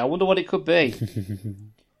 Gee, I wonder what it could be.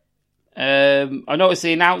 I noticed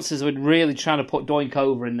the announcers were really trying to put Doink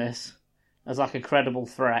over in this as like a credible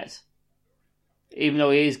threat. Even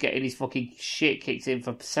though he is getting his fucking shit kicked in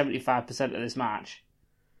for 75% of this match.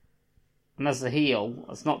 And as the heel,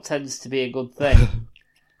 that's not tends to be a good thing.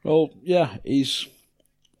 Well, yeah, he's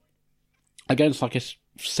against like a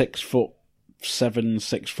 6'7",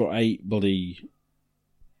 6'8" bloody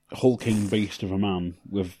hulking beast of a man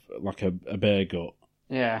with like a bear gut.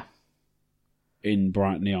 Yeah. In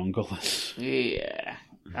bright neon colours. Yeah.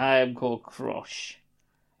 I am called Crush.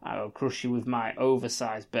 I will crush you with my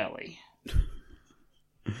oversized belly.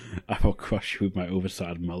 I will crush you with my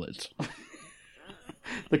oversized mullet.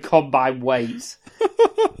 The combined weight.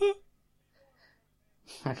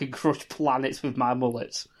 I can crush planets with my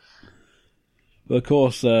mullet. Well, of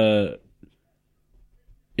course,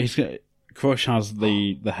 Crush has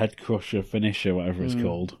the head crusher finisher, whatever it's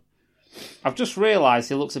called. I've just realised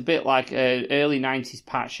he looks a bit like early 90s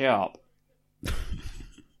Pat Sharp.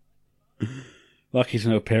 Like he's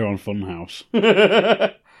going to appear on Funhouse.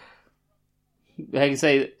 I can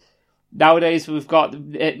say, nowadays we've got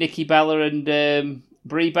Nikki Bella and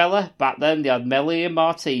Brie Bella. Back then they had Melly and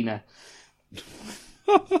Martina.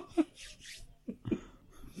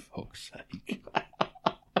 Fuck's sake.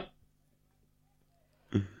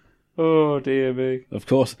 Oh dear me. Of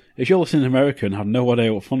course, if you're listening to America and have no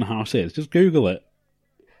idea what Funhouse is, just Google it.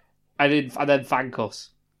 And then thank us.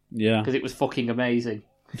 Yeah. Because it was fucking amazing.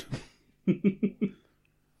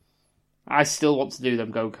 I still want to do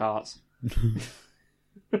them go-karts.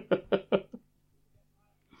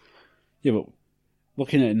 Yeah, but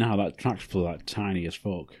looking at it now, that track's probably like tiny as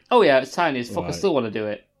fuck. Oh yeah, it's tiny as fuck. Right. I still want to do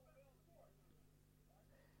it.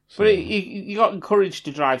 So, But you got encouraged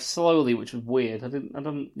to drive slowly, which was weird. I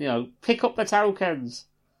don't, pick up the tokens.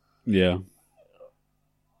 yeah.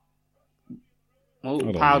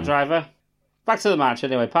 Oh, power driver. Back to the match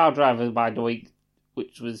anyway. Power driver by Doink,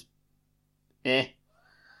 which was But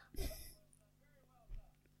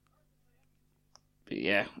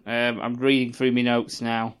yeah, I'm reading through my notes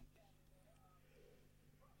now.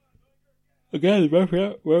 Again,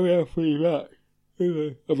 very average match.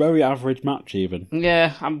 A very average match, even.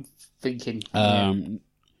 Yeah, I'm thinking. The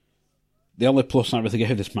only plus I really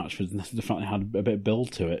gave this match was the fact it had a bit of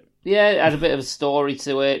build to it. Yeah, it had a bit of a story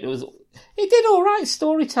to it. It did all right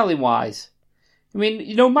storytelling wise. I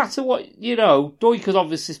mean, no matter what, Doink was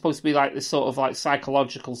obviously supposed to be like this sort of like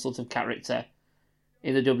psychological sort of character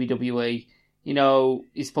in the WWE.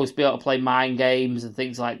 He's supposed to be able to play mind games and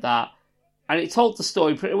things like that. And it told the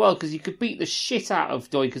story pretty well because you could beat the shit out of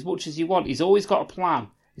Doink as much as you want. He's always got a plan.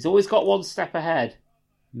 He's always got one step ahead.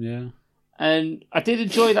 Yeah. And I did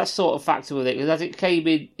enjoy that sort of factor with it because as it came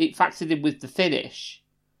in, it factored in with the finish.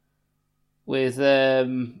 With,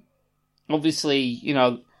 obviously,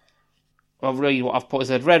 I'll read what I've put. It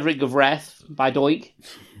said, Red Ring of Ref by Doink.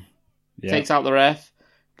 Yeah. Takes out the ref.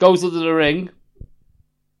 Goes under the ring.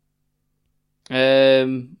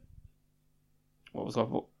 What was I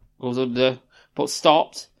put? Goes under, but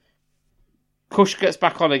stopped. Crush gets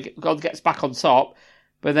back on top,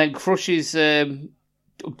 but then crushes,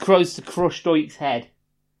 goes to crush Doink's head.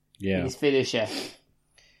 Yeah. In his finisher.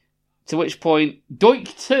 To which point,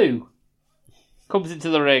 Doink 2 comes into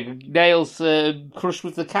the ring, nails Crush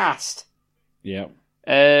with the cast. Yeah.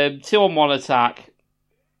 2-on-1 attack.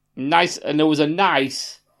 Nice, and there was a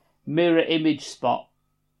nice mirror image spot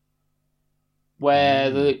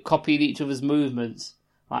where they copied each other's movements,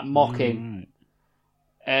 like mocking.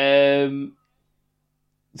 Right.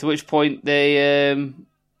 To which point they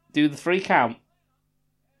do the 3 count.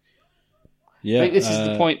 Yeah. I think this is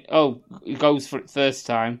the point. Oh, he goes for it first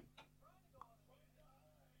time.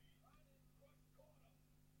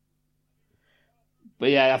 But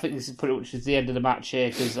yeah, I think this is pretty much the end of the match here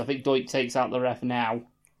because I think Doink takes out the ref now.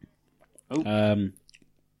 Oh.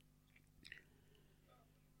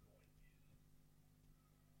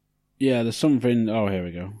 Yeah, there's something. Oh, here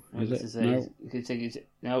we go. Is it? No. You can take it.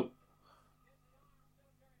 No.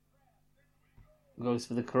 Goes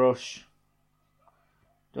for the crush.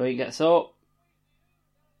 Doink gets up.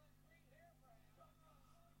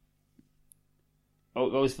 Oh,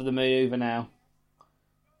 it goes for the maneuver now.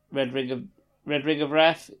 Red ring of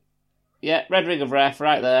ref. Yeah, red ring of ref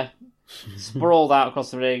right there. Sprawled out across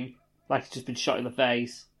the ring like he's just been shot in the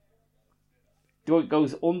face. Doink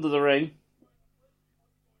goes under the ring.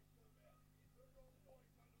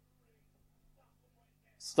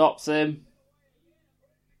 Stops him.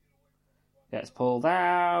 Gets pulled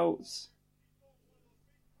out.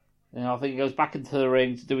 Then I think he goes back into the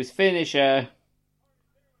ring to do his finisher.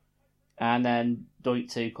 And then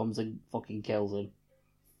Doink 2 comes and fucking kills him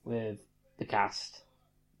with the cast.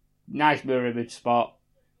 Nice mirror image spot.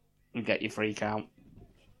 And get your 3 count.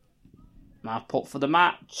 And I've put for the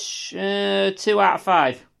match 2 out of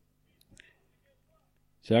 5.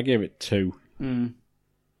 So I gave it 2.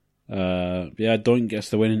 Yeah, Doink gets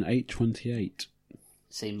the win in 8:28.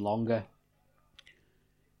 Seemed longer.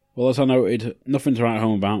 Well, as I noted, nothing to write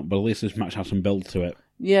home about, but at least this match has some build to it.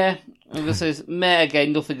 Yeah, and this is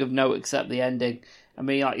again nothing of note except the ending. I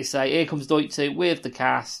mean, like you say, here comes Doink 2 with the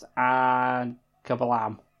cast and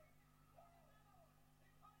kablam.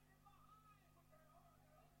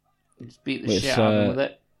 Just beat the shit out of him with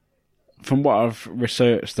it. From what I've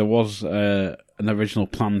researched, there was an original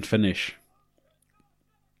planned finish,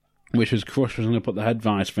 which was Crush was going to put the head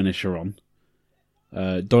vice finisher on.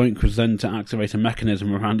 Doink was then to activate a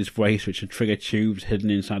mechanism around his waist which would trigger tubes hidden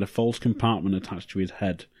inside a false compartment attached to his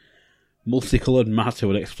head. Multicoloured matter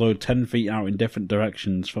would explode 10 feet out in different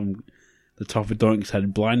directions from the top of Doink's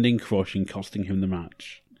head, blinding Crush and costing him the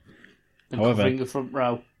match. However, the front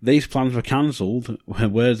row. These plans were cancelled.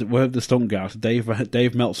 Word of the stunt guy,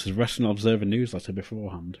 Dave Meltzer's Wrestling Observer newsletter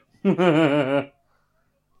beforehand. So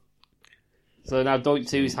now Doink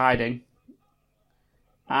 2 is hiding.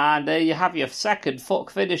 And there you have your second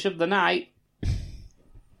fuck finish of the night.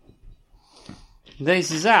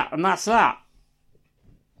 This is that, and that's that.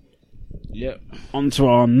 Yep. Straight on to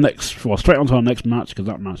our next match, because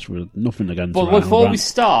that match was nothing against. But before we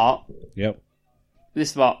start, yep.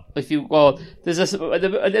 This spot, there's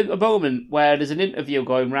a moment where there's an interview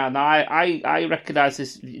going around. Now, I recognise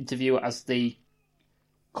this interview as the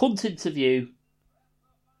cunt interview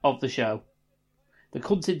of the show. The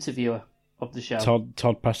cunt interviewer of the show.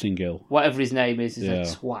 Todd Passingill. Whatever his name is a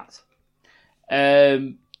twat.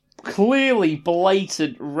 Clearly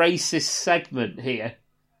blatant racist segment here.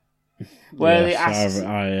 Where they ask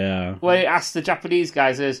where he asks the Japanese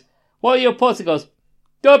guy, says, what are your parts? He goes,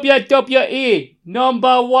 WWE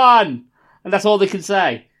number 1. And that's all they can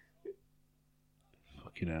say.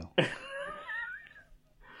 Fucking hell.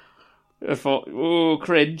 I thought, ooh,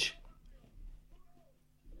 cringe.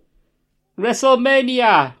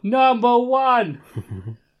 Wrestlemania number 1.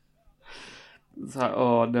 It's like,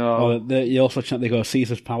 oh no. Oh, you also they go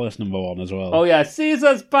Caesar's Palace number 1 as well. Oh yeah,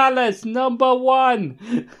 Caesar's Palace number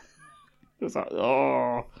 1. It's like,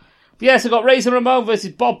 oh. But yes, I got Razor Ramon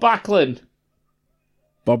versus Bob Backlund.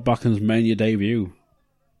 Bob Backlund's Mania debut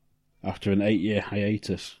after an 8-year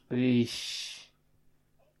hiatus. Eesh.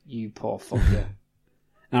 You poor fucker.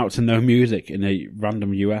 Out to no music in a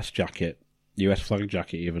random US jacket. US flag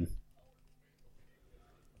jacket, even.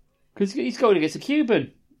 Because he's going against a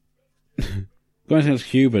Cuban. Going against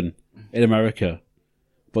Cuban in America.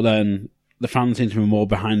 But then the fans seem to be more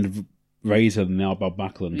behind Razor than they are Bob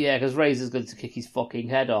Backlund. Yeah, because Razor's going to kick his fucking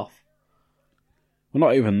head off. Well,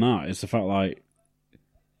 not even that. It's the fact, like,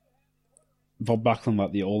 Bob Backlund,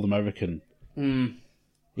 like the old American,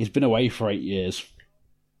 he's been away for 8 years.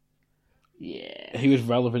 Yeah. He was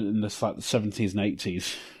relevant in this, like, the 70s and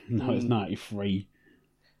 80s. Now it's 93.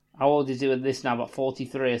 How old is he with this now? About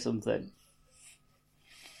 43 or something?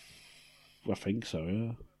 I think so,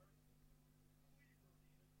 yeah.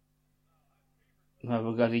 Well,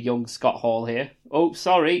 we've got a young Scott Hall here. Oh,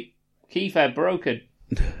 sorry. Keyfed broken.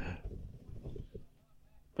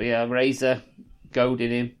 But yeah, Razor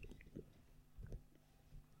goaded him.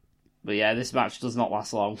 But yeah, this match does not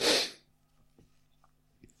last long.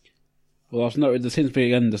 Well, I've noted there seems to be,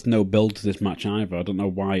 again, there's no build to this match either. I don't know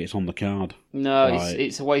why it's on the card. No, Like,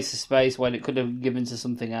 it's a waste of space when it could have given to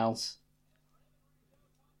something else.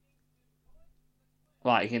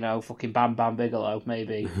 Like, you know, fucking Bam Bam Bigelow,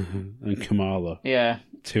 maybe. And Kamala. Yeah.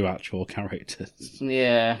 2 actual characters.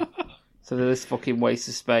 Yeah. So there's fucking waste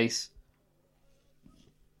of space.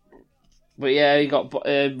 But yeah, you got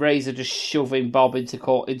Razor just shoving Bob into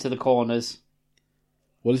the corners.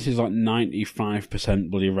 Well, this is like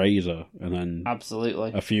 95% bloody Razor, and then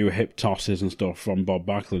Absolutely. a few hip tosses and stuff from Bob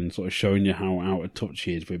Backlund, sort of showing you how out of touch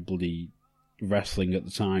he is with bloody wrestling at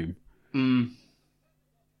the time.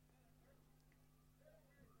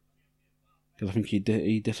 Because I think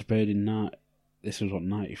he disappeared in that. This was,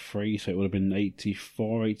 93, so it would have been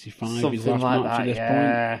 84, 85, Something his last like match that, at this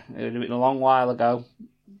yeah. point. It would have been a long while ago.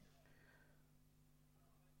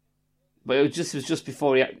 But it was just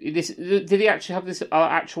before did he actually have this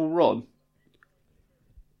actual run?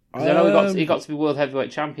 'Cause I know he got to be World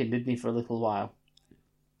Heavyweight Champion, didn't he, for a little while?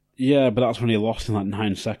 Yeah, but that's when he lost in like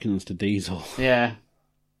 9 seconds to Diesel. Yeah.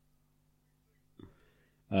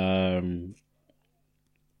 But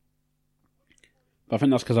I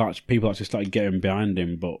think that's because people actually started getting behind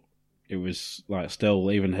him, but it was like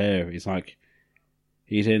still, even here,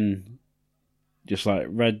 he's in just like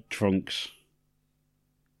red trunks.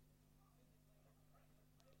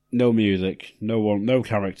 No music, no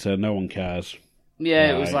character, no one cares.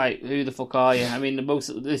 Yeah, it was like, who the fuck are you? I mean,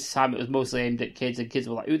 this time it was mostly aimed at kids, and kids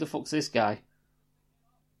were like, who the fuck's this guy?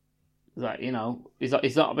 It's like, you know,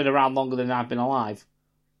 he's not been around longer than I've been alive.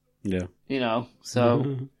 Yeah. You know,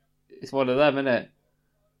 so it's one of them, isn't it?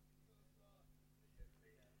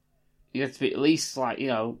 You have to be at least, like, you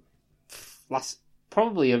know,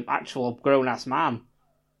 probably an actual grown-ass man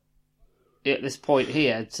at this point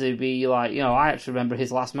here to be like, you know, I actually remember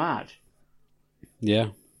his last match. Yeah.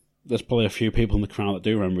 There's probably a few people in the crowd that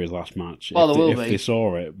do remember his last match. Well, if they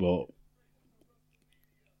saw it, but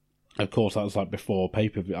of course that was like before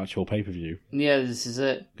actual pay-per-view. Yeah, this is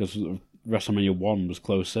it. Because WrestleMania 1 was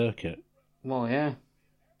closed circuit. Well, yeah.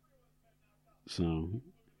 So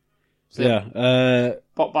yeah.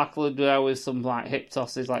 Bob Backlund with some like hip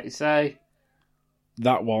tosses, like you say.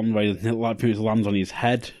 That one where like pretty much lands on his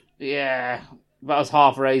head. Yeah, that was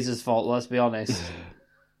half Razor's fault, let's be honest.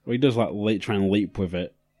 Well, he does like try and leap with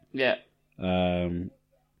it. Yeah.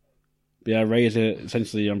 Yeah, Razor,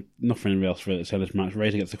 essentially, nothing else for it to say this match.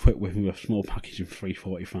 Razor gets a quick whip with a small package in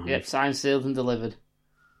 345. Yep, signed, sealed, and delivered.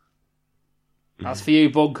 That's for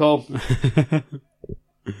you, Bunko.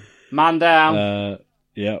 Man down.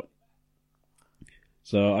 Yep.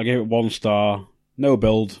 So I gave it 1 star. No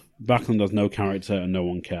build. Backlund has no character, and no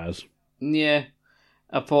one cares. Yeah.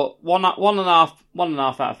 I put one and a half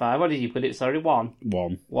out of 5. What did you put it? Sorry, 1?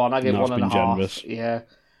 1. I give 1.5. Generous. Yeah.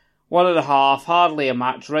 1.5. Hardly a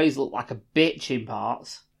match. Ray's looked like a bitch in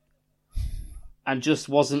parts. And just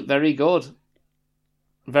wasn't very good.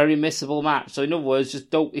 Very missable match. So in other words, just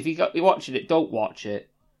don't. If you're watching it, don't watch it.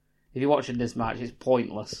 If you're watching this match, it's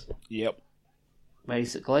pointless. Yep.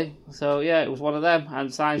 Basically. So yeah, it was one of them.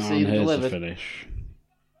 And signed, sealed, and delivered. Here's the finish.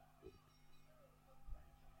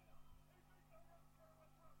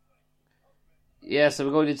 Yeah, so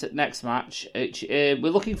we're going into the next match. We're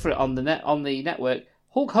looking for it on the network.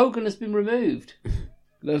 Hulk Hogan has been removed.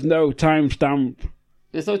 There's no timestamp.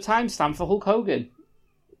 There's no timestamp for Hulk Hogan.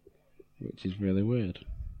 Which is really weird.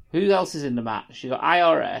 Who else is in the match? You've got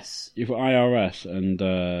IRS. You've got IRS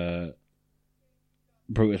and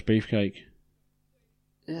Brutus Beefcake.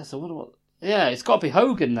 Yeah, so I wonder what... Yeah, it's got to be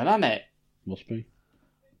Hogan then, hasn't it? Must be.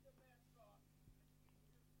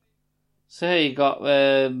 So here you got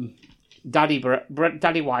Daddy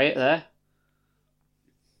Wyatt there.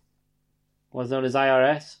 Was known as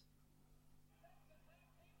IRS.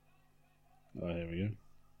 Oh, here we go.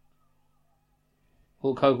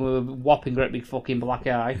 Hulk Hogan with a whopping great big fucking black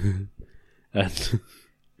eye. And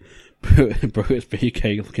Brutus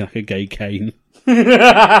Beefcake looking like a gay cane.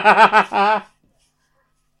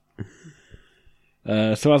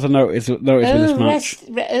 So as I noticed with this match...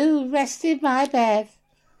 Rest in my bed.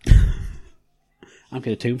 I'm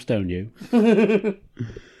going to tombstone you.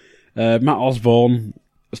 Matt Osborne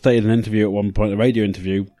stated in an interview at one point, a radio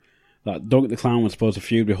interview, that Doink the Clown was supposed to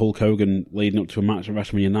feud with Hulk Hogan leading up to a match at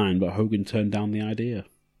WrestleMania 9, but Hogan turned down the idea.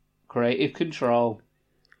 Creative control.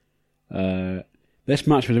 This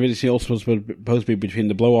match was originally also supposed to be between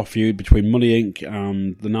the blow-off feud between Money Inc.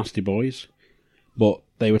 and the Nasty Boys, but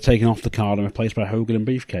they were taken off the card and replaced by Hogan and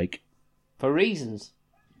Beefcake. For reasons.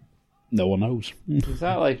 No one knows.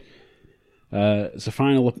 Exactly. It's the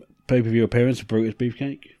final pay-per-view appearance of Brutus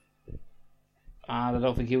Beefcake. And I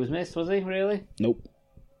don't think he was missed, was he, really? Nope.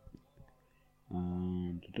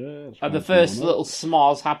 And the first little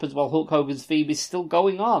s'mores happens while Hulk Hogan's theme is still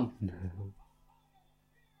going on.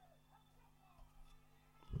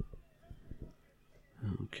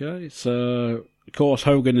 Okay, so, of course,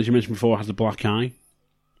 Hogan, as you mentioned before, has a black eye.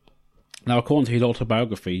 Now, according to his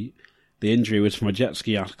autobiography, the injury was from a jet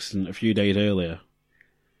ski accident a few days earlier.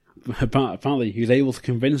 Apparently, he was able to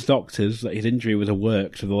convince doctors that his injury was a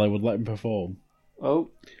work so they would let him perform.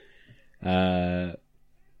 Oh.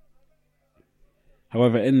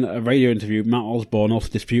 However, in a radio interview, Matt Osborne also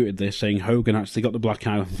disputed this, saying Hogan actually got the black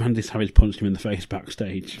eye when Randy Savage punched him in the face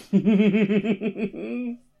backstage.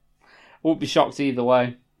 Won't be shocked either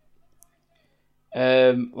way.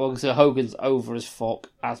 Well, so Hogan's over as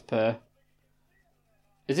fuck, as per.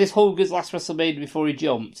 Is this Hogan's last WrestleMania before he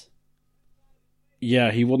jumped?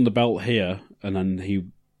 Yeah, he won the belt here, and then he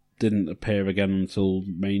didn't appear again until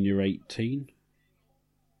Mania 18.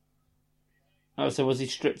 Oh, so was he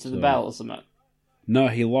stripped of the belt or something? No,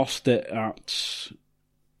 he lost it at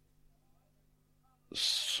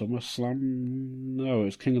SummerSlam. No, it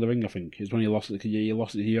was King of the Ring, I think. It's when he lost it. He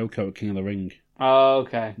lost it to Yoko at King of the Ring. Oh,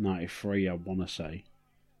 okay. 93, I want to say.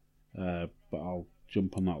 But I'll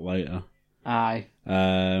jump on that later. Aye.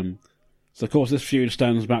 So, of course, this feud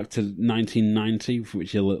stems back to 1990,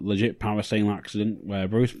 which is a legit parasailing accident, where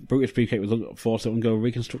Brutus Beefcake was forced to undergo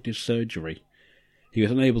reconstructive surgery. He was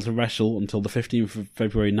unable to wrestle until the 15th of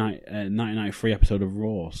February 1993 episode of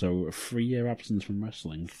Raw, so a 3-year absence from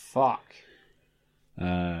wrestling. Fuck.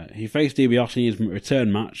 He faced DiBiase in his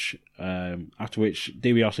return match, after which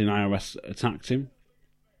DiBiase and IRS attacked him.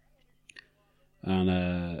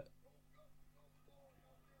 And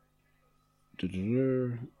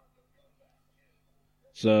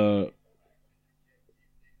so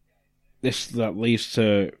that leads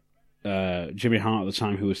to Jimmy Hart at the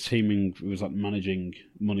time, who was managing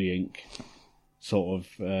Money Inc., sort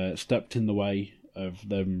of stepped in the way of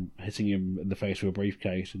them hitting him in the face with a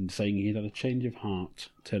briefcase and saying he had a change of heart,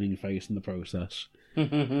 turning face in the process. As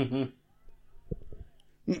you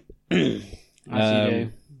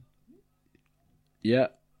do. Yeah.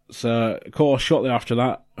 So, of course, shortly after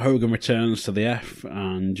that, Hogan returns to the F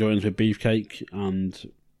and joins with Beefcake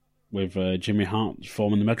and with Jimmy Hart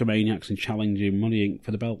forming the Mega Maniacs and challenging Money Inc.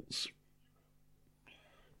 for the belts.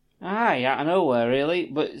 Yeah, I know where, really.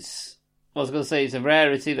 But I was going to say, it's a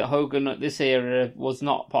rarity that Hogan at this era was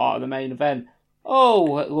not part of the main event. Oh,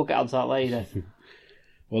 we'll get onto that later.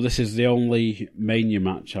 Well, this is the only Mania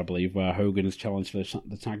match, I believe, where Hogan is challenged for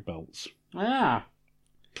the tag belts. Ah.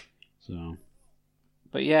 So...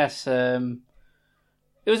 But yes, it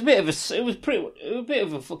was a bit of a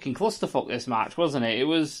fucking clusterfuck, this match, wasn't it? It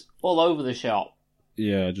was all over the shop.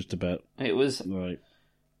 Yeah, just a bit. It was right.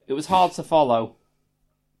 It was hard to follow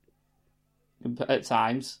at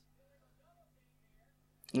times.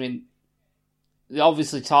 I mean, they're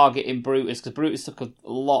obviously targeting Brutus because Brutus took a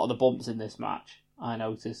lot of the bumps in this match. I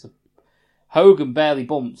noticed. Hogan barely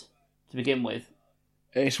bumped to begin with.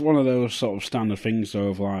 It's one of those sort of standard things, though,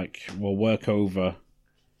 of like, we'll work over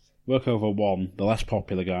one, the less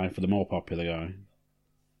popular guy, for the more popular guy.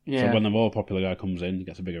 Yeah. So when the more popular guy comes in, he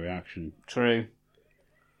gets a bigger reaction. True.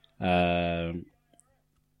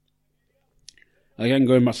 Again,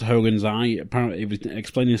 going back to Hogan's eye, apparently he was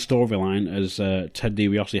explaining the storyline as Ted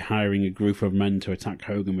DiBiase hiring a group of men to attack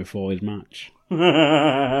Hogan before his match.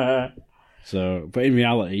 So, but in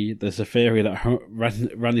reality, there's a theory that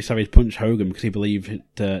Randy Savage punched Hogan because he believed he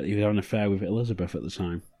was having an affair with Elizabeth at the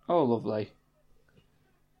time. Oh, lovely.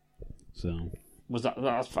 So, was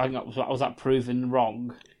that proven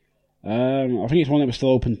wrong? I think it's one that was still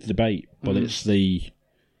open to debate, but it's the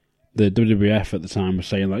WWF at the time was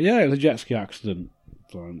saying like, yeah, it was a jet ski accident.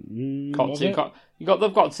 So, they've got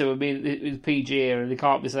to. I mean, it was PG era, and they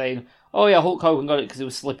can't be saying, "Oh yeah, Hulk Hogan got it because he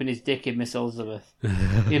was slipping his dick in Miss Elizabeth."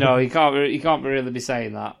 You know, you can't really be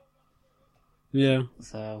saying that. Yeah.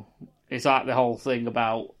 So it's like the whole thing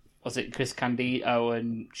about, was it Chris Candido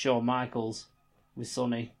and Shawn Michaels with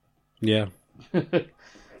Sonny? Yeah.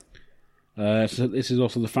 So this is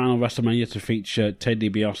also the final WrestleMania to feature Ted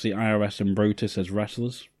DiBiase, IRS, and Brutus as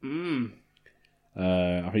wrestlers. I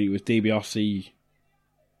think it was DiBiase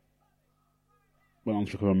went on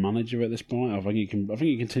to become a manager at this point. I think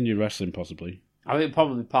he continued wrestling possibly. I think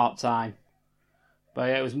probably part time, but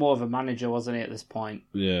yeah, it was more of a manager, wasn't he, at this point?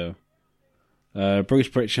 Yeah. Bruce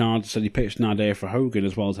Pritchard said he pitched an idea for Hogan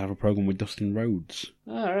as well as have a program with Dustin Rhodes.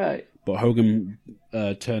 All right. But Hogan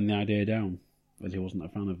turned the idea down as he wasn't a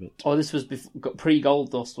fan of it. Oh, this was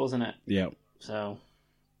pre-Goldust, wasn't it? Yeah. So.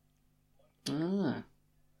 But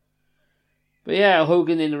yeah,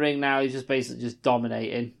 Hogan in the ring now, he's just basically just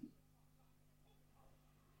dominating.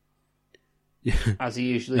 Yeah. As he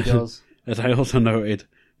usually does. As I also noted,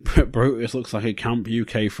 Brutus looks like a camp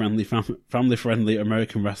UK family-friendly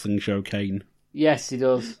American wrestling show Kane. Yes, he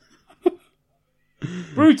does.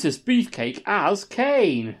 Brutus Beefcake as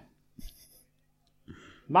Kane.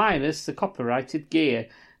 Minus the copyrighted gear.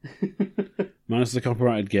 Minus the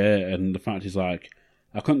copyrighted gear, and the fact is like,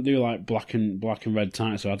 I couldn't do like black and red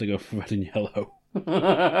tights, so I had to go for red and yellow.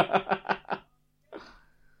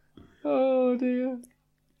 Oh dear.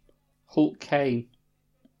 Hulk Kane.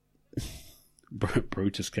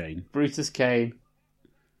 Brutus Kane. Brutus Kane.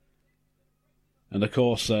 And of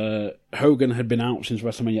course, Hogan had been out since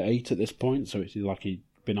WrestleMania 8 at this point, so it's like he'd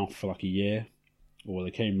been off for like a year. Or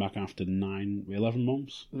they came back after 11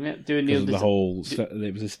 months. Yeah, doing it was a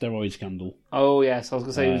steroid scandal. Oh yes, I was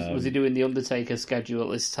going to say, was he doing the Undertaker schedule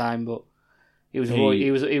at this time? But he was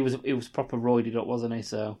proper roided up, wasn't he?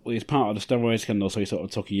 So he's part of the steroid scandal, so he sort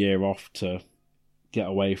of took a year off to get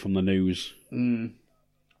away from the news. And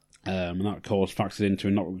that, of course, factored into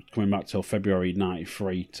him not coming back till February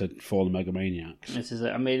 '93 for the Mega Maniacs. This is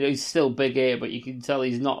it. I mean, he's still big here, but you can tell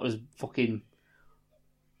he's not as fucking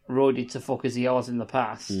roided to fuck as he was in the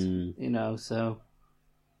past. You know, so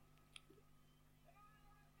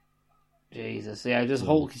Jesus, yeah, just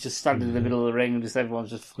Hulk is just standing in the middle of the ring and just everyone's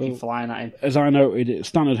just fucking flying at him. As I noted, it's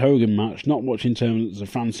standard Hogan match, not much in terms of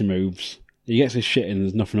fancy moves. He gets his shit in,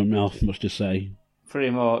 there's nothing else much to say. Pretty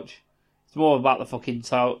much. It's more about the fucking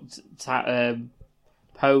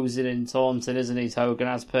posing and taunting, isn't it, Hogan,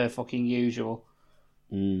 as per fucking usual.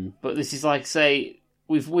 But this is like, say,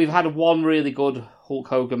 we've had one really good Hulk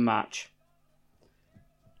Hogan match.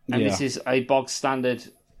 And this is a bog standard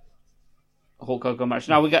Hulk Hogan match.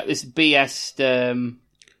 Now we got this BS...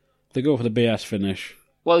 They go for the BS finish.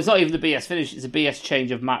 Well, it's not even the BS finish, it's a BS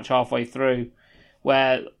change of match halfway through,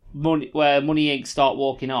 where Money Inc. start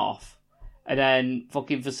walking off. And then,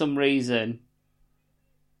 fucking for some reason,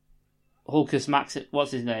 Hulkus Maximus,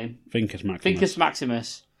 what's his name? Finkus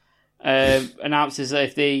Maximus announces that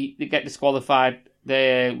if they get disqualified,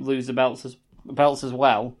 they lose the belts as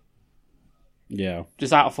well. Yeah.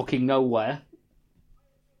 Just out of fucking nowhere.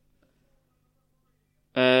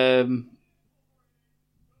 But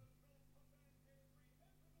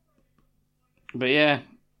yeah.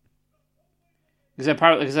 Because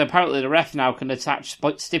apparently the ref now can attach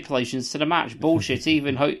stipulations to the match. Bullshit.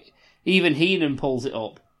 Even Heenan pulls it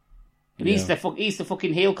up, and he's the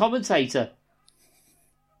fucking heel commentator.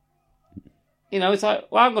 You know, it's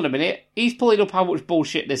like, well, hang on a minute. He's pulling up how much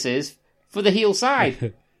bullshit this is for the heel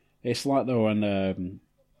side. It's like though when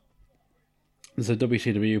there's a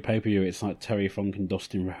WCW pay-per-view. It's like Terry Funk and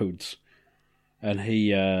Dustin Rhodes, and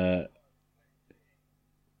he.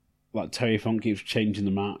 Like, Terry Funk keeps changing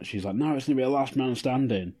the match. He's like, no, it's going to be a last man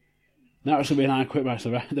standing. Now it's going to be an I Quit match.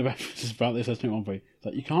 The ref is about this. It's like,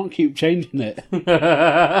 you can't keep changing it.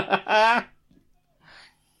 I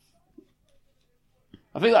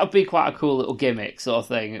think that would be quite a cool little gimmick sort of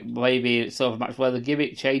thing. Maybe it's sort of a match where the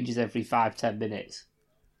gimmick changes every 5-10 minutes.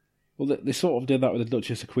 Well, they sort of did that with the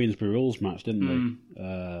Duchess of Queensberry Rules match, didn't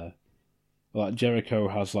they? Like, Jericho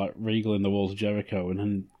has, like, Regal in the Walls of Jericho, and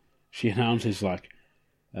then she announces, like,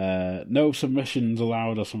 no submissions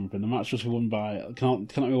allowed or something. The match was won by cannot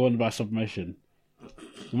be won by submission.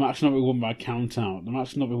 The match not be won by count out. The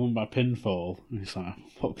match not be won by pinfall. And it's like,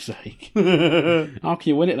 for fuck's sake. How can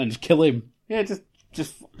you win it then? Just kill him. Yeah, just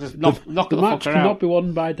knock the fucker out. The match cannot be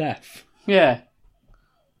won by death. Yeah.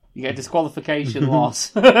 You get a disqualification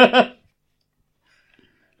loss. But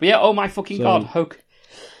yeah, oh my fucking god,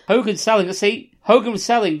 Hogan selling. See, Hogan was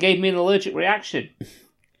selling gave me an allergic reaction.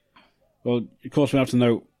 Well, of course we have to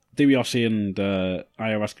note, DiBiase and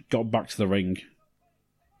IRS got back to the ring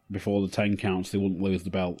before the 10 counts. They wouldn't lose the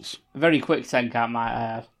belts. A very quick 10 count, might I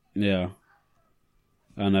add. Yeah.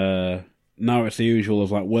 And now it's the usual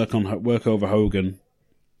of like work over Hogan,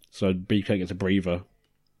 so Beefcake gets a breather.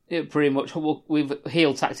 It pretty much with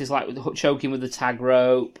heel tactics like with choking with the tag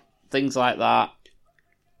rope, things like that.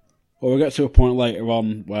 Well, we get to a point later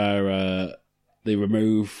on where they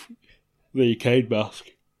remove the Cade mask.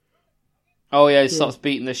 Oh yeah, he starts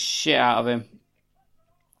beating the shit out of him.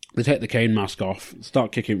 They take the cane mask off,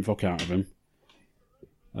 start kicking the fuck out of him.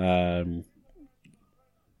 And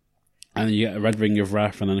then you get a red ring of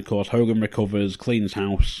ref, and then of course Hogan recovers, cleans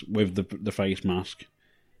house with the face mask.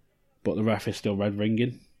 But the ref is still red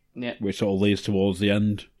ringing. Yeah. Which sort of leads towards the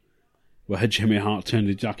end, where Jimmy Hart turned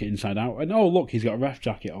his jacket inside out. And oh look, he's got a ref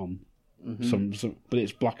jacket on. Mm-hmm. But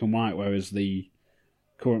it's black and white, whereas the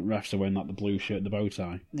current refs are wearing like the blue shirt and the bow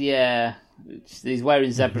tie. Yeah. He's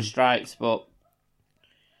wearing zebra stripes, but...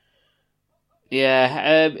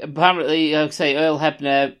 Yeah, apparently, like I say, Earl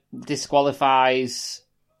Hebner disqualifies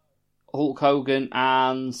Hulk Hogan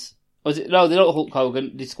and... No, they don't Hulk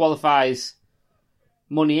Hogan. Disqualifies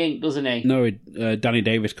Money Inc., doesn't he? No, Danny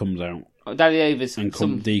Davis comes out. Oh, Danny Davis. And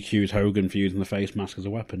DQs Hogan for using the face mask as a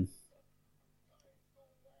weapon.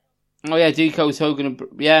 Oh yeah, DQs Hogan,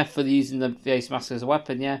 for using the face mask as a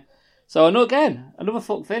weapon, yeah. So, another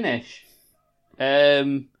fuck finish.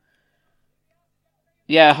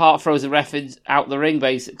 Yeah, Hart throws the ref out the ring,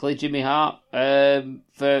 basically, Jimmy Hart,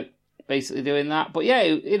 for basically doing that. But yeah,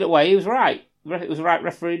 in a way, he was right. It was a right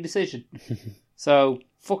referee decision. So,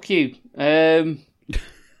 fuck you. Well,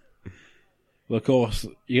 of course,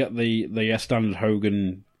 you get the standard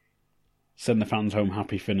Hogan send the fans home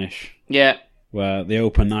happy finish. Yeah. Where they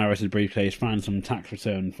open Iris' briefcase, find some tax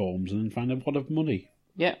return forms, and then find a pot of money.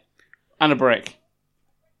 Yeah. And a brick.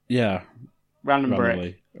 Yeah. Random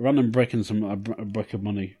brick. A random brick and a brick of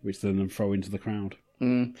money, which they then throw into the crowd.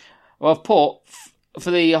 Mm. Well, I've put, for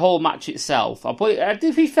the whole match itself,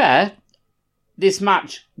 to be fair, this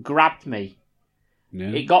match grabbed me.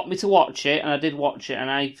 Yeah. It got me to watch it, and I did watch it, and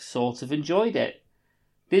I sort of enjoyed it.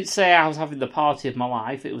 Didn't say I was having the party of my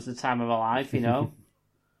life, it was the time of my life, you know.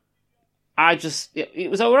 It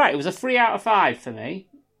was alright, it was a 3 out of 5 for me.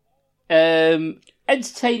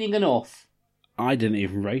 Entertaining enough. I didn't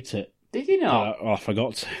even rate it. Did you not? I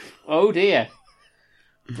forgot to. Oh dear.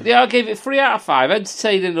 But yeah, I gave it 3 out of 5.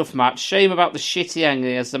 Entertaining enough match. Shame about the shitty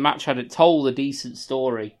ending, as the match had told a decent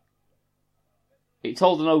story. It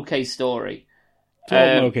told an okay story.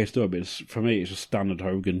 An okay story, but for me, it's just standard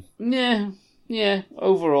Hogan. Yeah,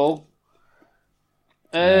 overall.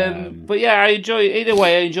 But yeah, I enjoyed it. Either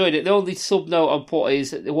way, I enjoyed it. The only sub note I'll put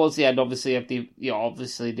is towards the end, obviously, of the the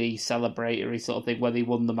celebratory sort of thing where they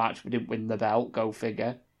won the match, but didn't win the belt. Go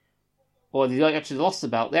figure. Or they actually lost the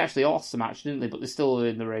belt. They actually lost the match, didn't they? But they're still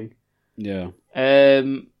in the ring. Yeah.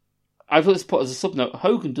 I've just put as a sub note: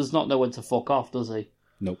 Hogan does not know when to fuck off, does he?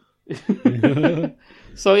 Nope.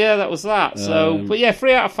 So yeah, that was that. So, but yeah,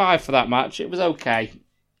 3 out of 5 for that match. It was okay.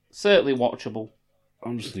 Certainly watchable.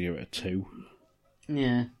 I'm just gonna give it a 2.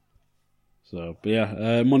 Yeah. So, but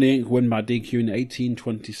yeah, Money Inc. win by DQ in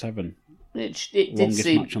 1827. It did longest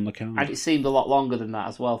seem, match on the card. And it seemed a lot longer than that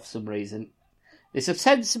as well for some reason. There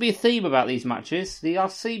tends to be a theme about these matches. They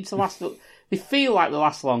seem to last. They feel like they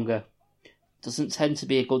last longer. Doesn't tend to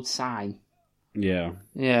be a good sign. Yeah.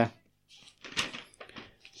 Yeah.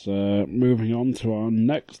 So, moving on to our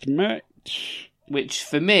next match. Which,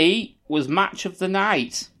 for me, was match of the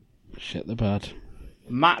night. Shit the bed.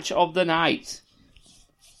 Match of the night.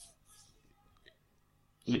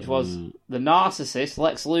 Which was the narcissist,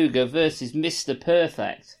 Lex Luger, versus Mr.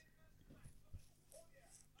 Perfect.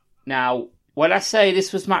 Now, when I say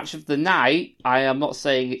this was match of the night, I am not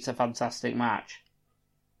saying it's a fantastic match.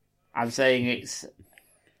 I'm saying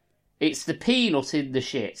it's the peanut in the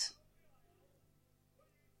shit.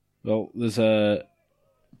 Well, there's a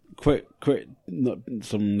quick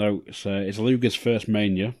some notes. It's Luger's first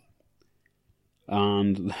Mania,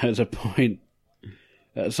 and there's a point.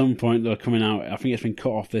 At some point, they're coming out. I think it's been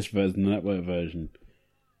cut off this version, the network version,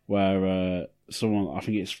 where someone, I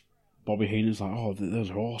think it's Bobby Heenan's like, "Oh,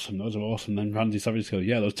 those are awesome. Those are awesome." Then Randy Savage goes,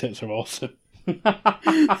 "Yeah, those tits are awesome."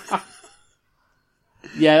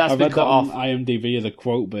 Yeah, that's I been read cut that off. on IMDb as a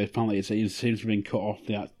quote, but apparently it seems to have been cut off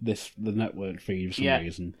the network feed for some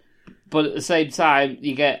reason. But at the same time,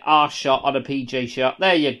 you get R shot on a PJ shot.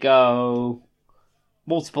 There you go.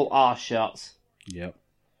 Multiple R shots. Yep.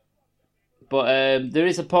 But there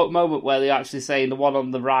is a moment where they're actually saying the one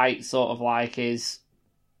on the right sort of like is,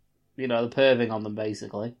 the perving on them,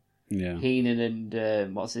 basically. Yeah. Heenan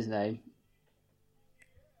and, what's his name?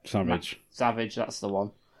 Savage. Savage, that's the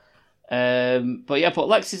one. But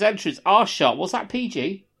Lex's entrance, R shot, was that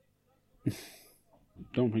PG?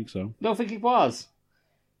 Don't think so. Don't think it was.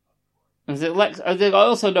 And I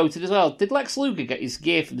also noted as well, did Lex Luger get his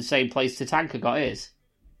gear from the same place Tatanka got his?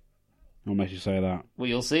 What makes you say that? Well,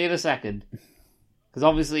 you'll see in a second. Because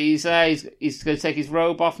obviously he's going to take his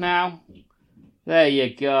robe off now. There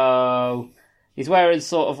you go. He's wearing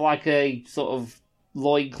sort of like a sort of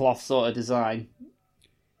loincloth sort of design.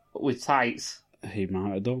 But with tights. He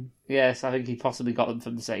might have done. Yes, I think he possibly got them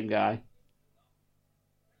from the same guy.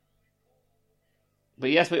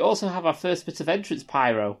 But yes, we also have our first bit of entrance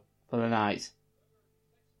pyro for the night.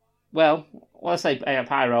 Well, when I say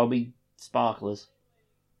pyro, I mean sparklers.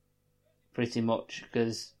 Pretty much,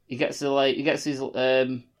 because he gets his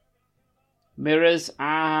mirrors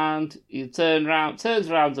and he turns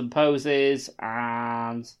around and poses,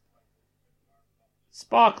 and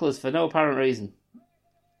sparklers for no apparent reason.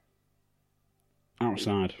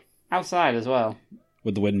 Outside as well,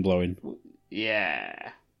 with the wind blowing.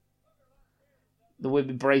 Yeah, the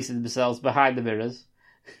women bracing themselves behind the mirrors.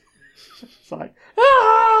 It's like,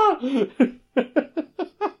 ah!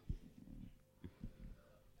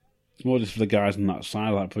 It's more just for the guys on that side,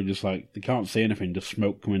 like, but just like they can't see anything, just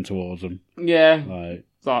smoke coming towards them. Yeah, like,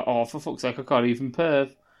 it's like, oh, for fuck's sake, I can't even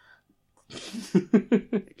perv.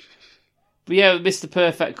 But yeah, Mr.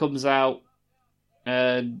 Perfect comes out,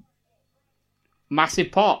 and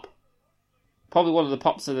massive pop. Probably one of the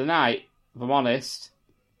pops of the night, if I'm honest.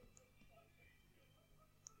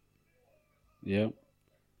 Yep.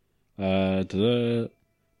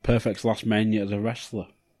 Perfect's last Mania as a wrestler.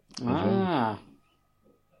 Ah.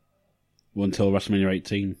 Well, until WrestleMania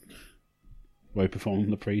 18, where he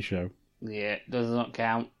performed the pre-show. Yeah, does not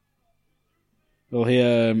count. Well,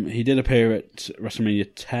 he did appear at WrestleMania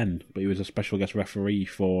 10, but he was a special guest referee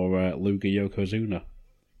for Luger Yokozuna.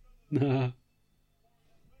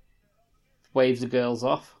 Waves the girls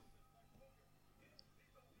off.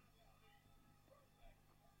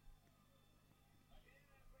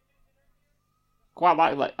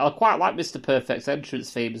 I quite like Mr. Perfect's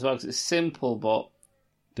entrance theme as well, because it's simple, but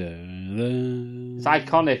it's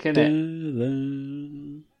iconic, isn't it?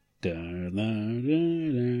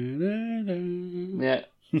 Yeah.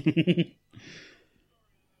 It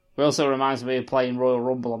also reminds me of playing Royal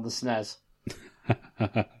Rumble on the SNES.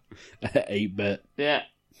 8-bit. Yeah.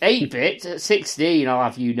 8-bit at 16, I'll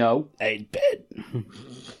have you know. 8-bit.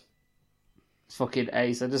 It's fucking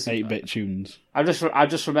ace. 8-bit tunes. I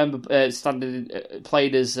just remember standing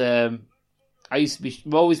playing as. I used to be.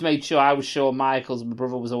 Always made sure I was Shawn Michaels, and my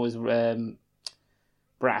brother was always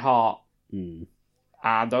Bret Hart. Mm.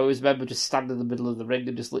 And I always remember just standing in the middle of the ring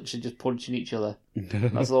and just literally just punching each other.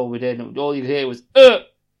 That's all we did. And all you could hear was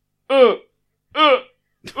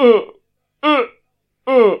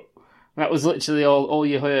That was literally all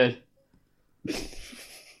you heard.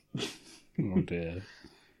 Oh dear.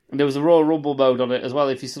 And there was a Royal Rumble mode on it as well.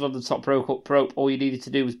 If you stood on the top rope, all you needed to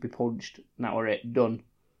do was be punched. And that were it. Done.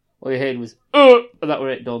 All you heard was, and that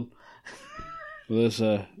were it. Done. Well, there's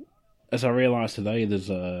as I realised today,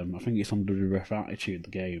 there's I think it's on WWF Attitude, the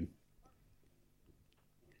game.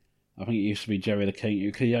 I think it used to be Jerry the King.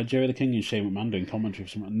 You had Jerry the King and Shane McMahon doing commentary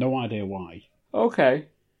for something. No idea why. Okay.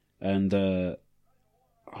 And I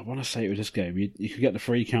want to say it was this game. You could get the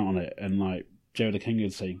free count on it, and like Jerry the King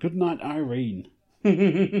would say, "Good night, Irene."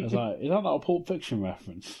 I was like, is that not a Pulp Fiction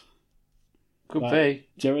reference? Could be.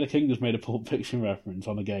 Jerry the King just made a Pulp Fiction reference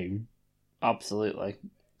on a game. Absolutely.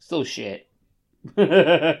 Still shit.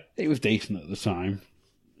 It was decent at the time.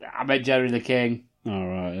 I meant Jerry the King.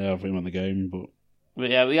 Alright, yeah, I think on the game,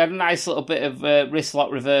 but yeah, we had a nice little bit of wrist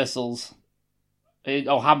lock reversals.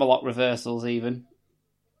 Or hammerlock reversals, even.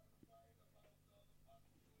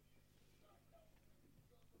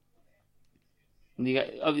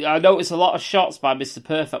 I noticed a lot of shots by Mr.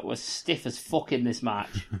 Perfect were stiff as fuck in this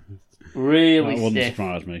match. Really that wouldn't stiff.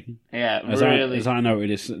 surprise me. Yeah, as really. As I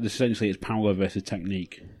noted, it's essentially it's power versus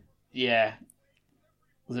technique. Yeah.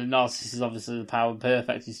 The Narcissist is obviously the power,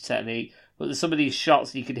 Perfect is technique. But there's some of these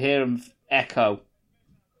shots you could hear them echo.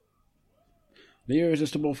 The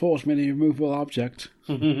irresistible force made a removable object.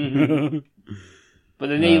 But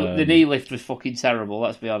the knee lift was fucking terrible,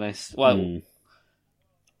 let's be honest. Well,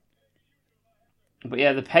 But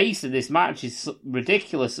yeah, the pace of this match is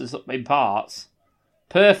ridiculous in parts.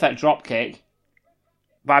 Perfect dropkick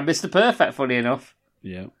by Mr. Perfect, funny enough.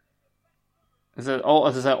 Yeah. It's an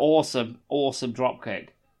awesome dropkick.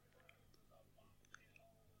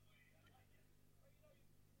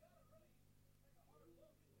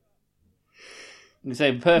 You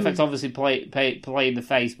say Perfect's obviously playing the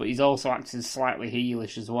face, but he's also acting slightly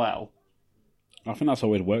heelish as well. I think that's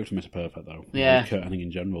always worked for Mr. Perfect, though. Yeah. Kurt Hennig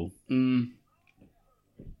in general.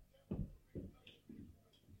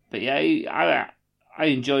 But yeah, I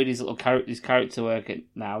enjoyed his character work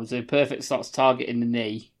now. So Perfect starts targeting the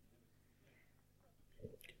knee.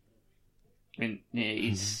 And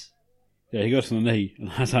he's... Yeah, he goes to the knee,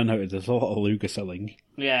 and as I noted, there's a lot of Luger selling.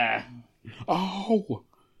 Yeah. Oh!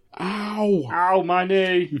 Ow! Ow, my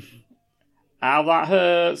knee! Ow, that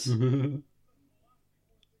hurts!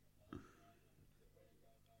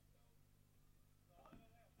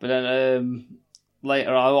 But then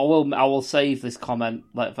later, I will save this comment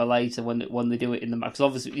for later when they do it in the match. Because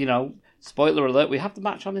obviously, spoiler alert, we have the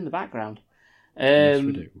match on in the background. Yes,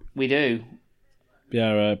 we do. We do.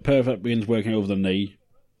 Yeah, Perfect begins working over the knee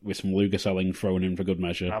with some Luger selling thrown in for good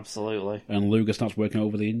measure. Absolutely. And Luger starts working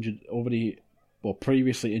over the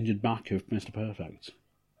previously injured back of Mr. Perfect.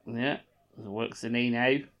 Yeah, works the knee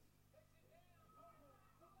now.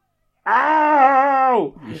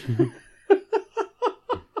 Ow!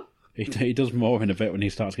 He does more in a bit when he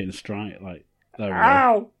starts getting strike. Like, there we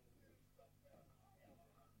Ow!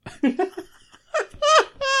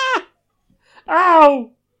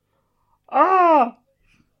 Ow! Ah!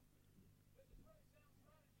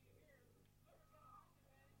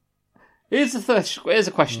 Here's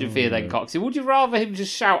a question for you then, Coxie. Would you rather him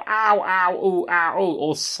just shout "ow, ow, ooh, ow,"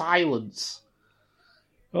 or silence?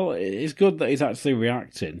 Well, it's good that he's actually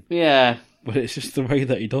reacting. Yeah, but it's just the way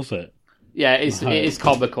that he does it. Yeah, it is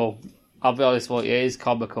comical. I'll be honest with you, it is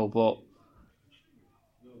comical, but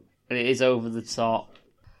it is over the top.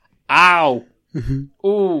 Ow!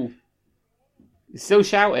 Ooh! He's still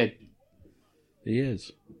shouting. He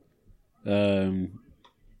is.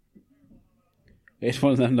 It's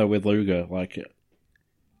one of them though with Luger. Like,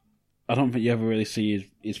 I don't think you ever really see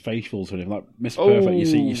his facials with him. Like Mr. Perfect,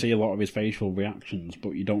 you see a lot of his facial reactions,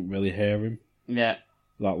 but you don't really hear him. Yeah.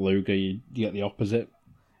 Like Luger, you get the opposite.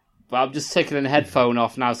 But I'm just taking the headphone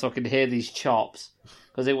off now so I can hear these chops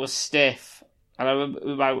because it was stiff. And I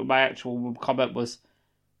remember my actual comment was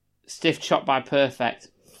stiff chop by Perfect.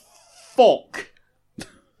 Fuck.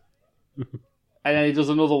 And then he does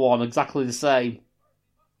another one exactly the same.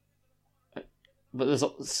 But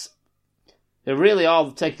they really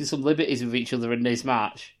are taking some liberties with each other in this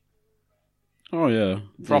match. Oh yeah,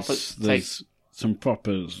 there's some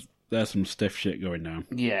stiff shit going down.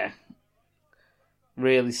 Yeah,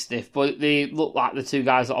 really stiff. But they look like the two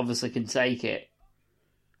guys that obviously can take it.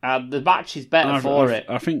 The match is better for it.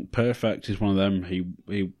 I think Perfect is one of them. He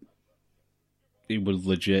would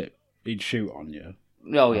legit. He'd shoot on you.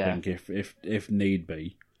 Oh yeah. I think if need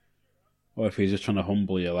be. Or if he's just trying to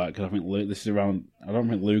humble you, because I think this is around. I don't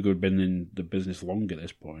think Luger had been in the business long at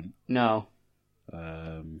this point. No.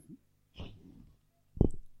 I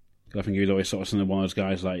think he was always sort of one of those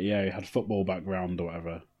guys he had football background or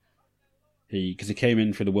whatever. Because he came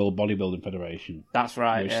in for the World Bodybuilding Federation. That's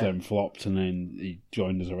right. Which then flopped, and then he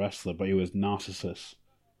joined as a wrestler. But he was Narcissus,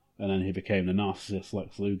 and then he became the Narcissus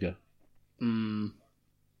Lex Luger. Then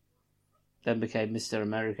became Mr.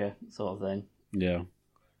 America, sort of thing. Yeah.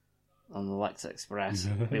 On the Lex Express.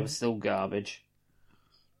 It was still garbage.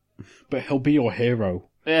 But he'll be your hero.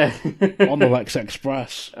 Yeah. On the Lex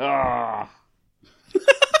Express. Oh.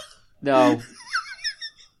 No.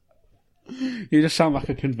 You just sound like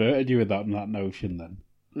I converted you with that notion then.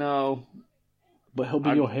 No. But he'll be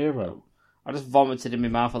your hero. I just vomited in my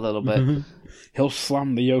mouth a little bit. He'll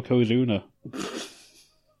slam the Yokozuna.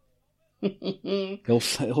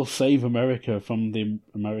 He'll save America from the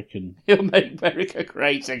American. He'll make America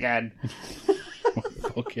great again.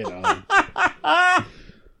 Fucking hell.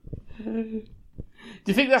 Do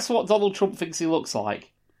you think that's what Donald Trump thinks he looks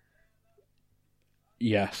like?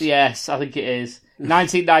 Yes. Yes, I think it is.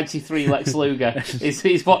 1993 Lex Luger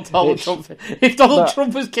is what Donald Trump... If Donald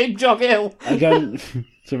Trump was Kim Jong-il... Again,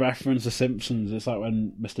 to reference The Simpsons, it's like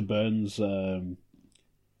when Mr. Burns...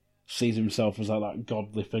 sees himself as that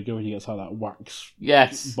godly figure when he gets that wax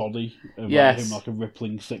body of him like a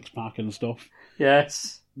rippling six-pack and stuff.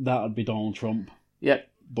 Yes. That would be Donald Trump. Yep.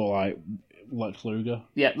 But Lex Luger.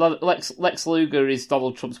 Yeah, Lex Luger is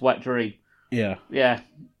Donald Trump's wet dream. Yeah. Yeah.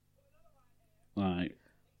 Right.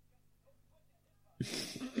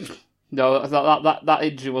 No, that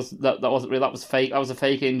injury was that wasn't real. That was fake. That was a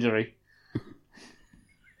fake injury.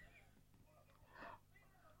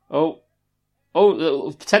 Oh,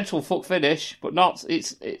 the potential fuck finish, but not.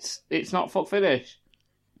 It's not fuck finish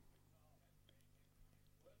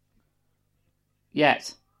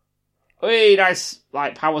yet. Hey, nice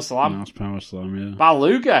power slam. Nice power slam, yeah. By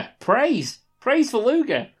Luger. Praise for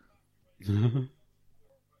Luger.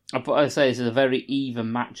 I say this is a very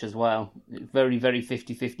even match as well. Very, very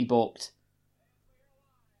 50-50 booked.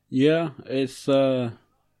 Yeah, it's oh,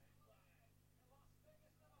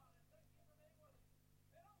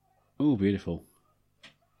 beautiful.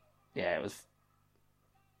 Yeah, it was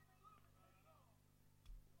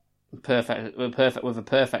perfect with a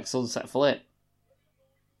perfect sunset flip.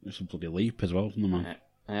 It's a bloody leap as well from the man.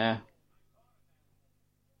 Yeah.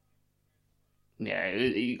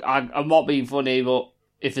 I'm not being funny, but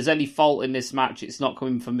if there's any fault in this match, it's not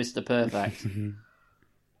coming from Mr. Perfect.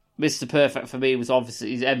 Mr. Perfect for me was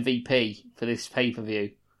obviously his MVP for this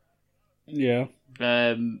pay-per-view. Yeah.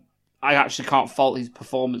 I actually can't fault his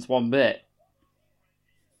performance one bit.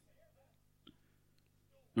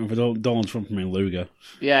 And for Donald Trump, I mean Luger.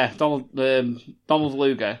 Yeah, Donald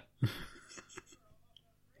Luger.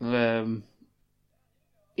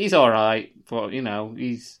 He's all right, but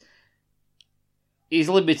he's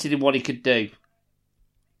limited in what he could do.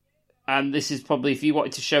 And this is probably, if you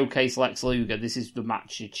wanted to showcase Lex Luger, this is the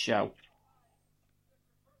match you'd show.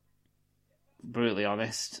 Brutally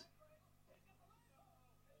honest.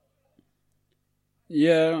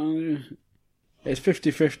 Yeah, it's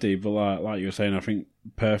 50-50, but like you were saying, I think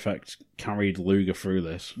Perfect carried Luger through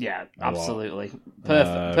this. Yeah, absolutely.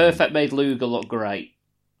 Perfect made Luger look great.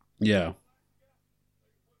 Yeah.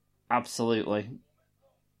 Absolutely.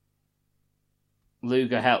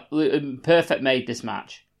 Perfect made this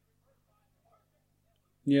match.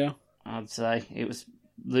 Yeah. I'd say it was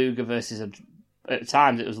Luger versus at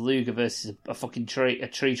times it was Luger versus a fucking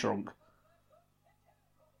tree trunk.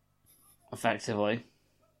 Effectively.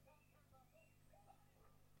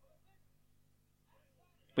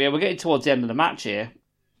 But yeah, we're getting towards the end of the match here.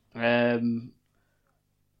 We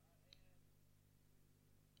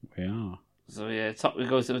are. So yeah, we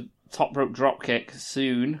go to the top rope drop kick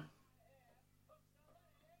soon.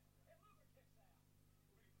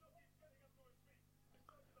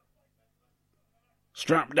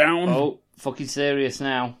 Strap down. Oh, fucking serious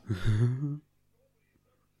now.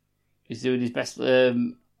 He's doing his best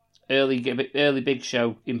early Big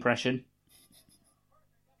Show impression.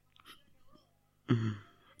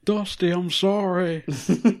 Dusty, I'm sorry.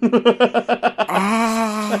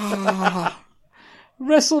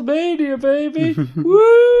 Wrestlemania, baby!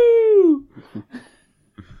 Woo!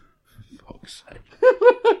 Fuck's sake.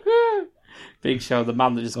 Big Show, the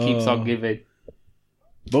man that just keeps on giving.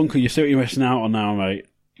 Bunker, you see what you're missing out on now, mate.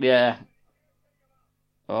 Yeah.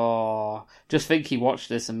 Oh, just think he watched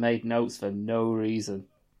this and made notes for no reason.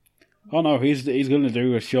 Oh no, he's going to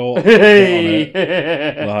do a short bit on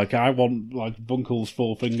it. Like, I want Bunkle's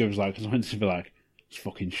full fingers, because I want to be like, it's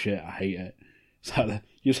fucking shit, I hate it. It's like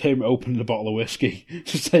you just hear him opening a bottle of whiskey,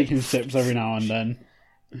 just taking sips every now and then.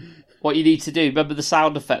 What you need to do, remember the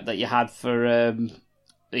sound effect that you had for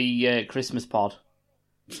the Christmas pod?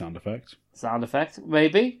 Sound effect? Sound effect,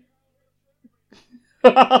 maybe?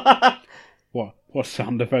 What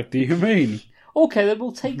sound effect do you mean? Okay, then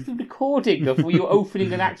we'll take the recording of you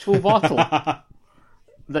opening an actual bottle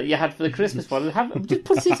that you had for the Christmas one and just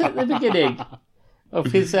put it at the beginning of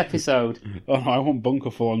his episode. Oh no, I want Bunker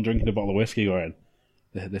full on drinking a bottle of whiskey going,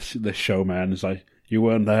 this showman is like, you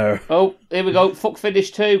weren't there. Oh, here we go. Fuck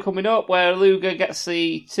finish 2 coming up, where Luger gets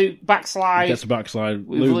the backslide. Gets a backslide.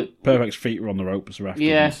 Perfect's feet were on the rope, so the ref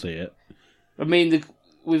doesn't see it. I mean,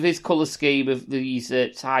 with his colour scheme of these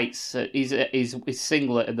tights, his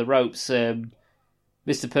singlet and the ropes,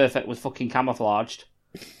 Mr. Perfect was fucking camouflaged.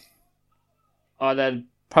 And then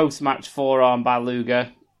post-match forearm by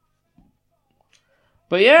Luger.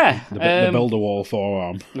 But yeah. The Build-A-Wall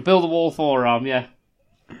forearm. The Build-A-Wall forearm, yeah.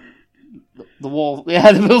 The wall...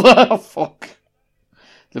 Yeah, the Build-A-Wall... Oh, fuck.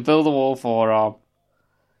 The Build-A-Wall forearm.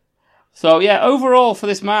 So yeah, overall for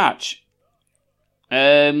this match... 3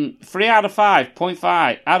 out of 5.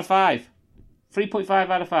 0.5 out of 5. 3.5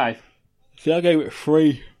 out of 5. See, I gave it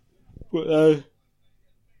 3. But,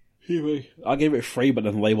 I gave it 3, but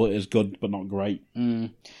then label it as good, but not great.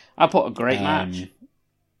 I put a great match.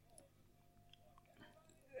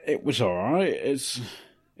 It was alright. It's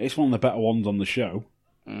one of the better ones on the show.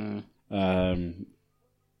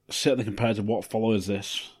 Certainly compared to what follows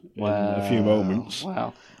this in a few moments.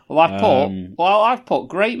 Well, I've put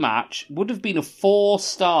great match. Would have been a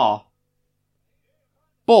 4-star,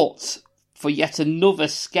 but for yet another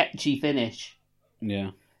sketchy finish.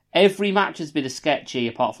 Yeah. Every match has been a sketchy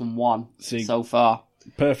apart from one so far.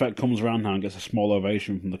 Perfect comes around now and gets a small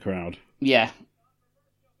ovation from the crowd. Yeah.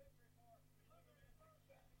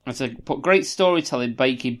 It's a great storytelling,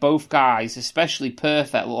 making both guys, especially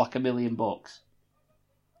Perfect, look like $1 million. But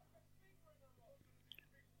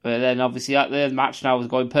then, obviously, at the match now is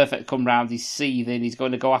going Perfect to come round. He's seething. He's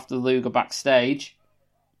going to go after Luger backstage.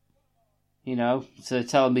 You know, to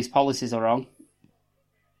tell him his policies are wrong.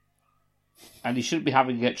 And he shouldn't be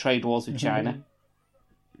having to get trade wars with China.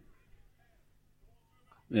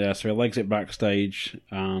 Yeah, so he legs it backstage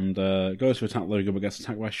and goes to attack Luger, but gets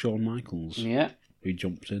attacked by Shawn Michaels. Yeah. Who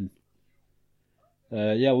jumps in.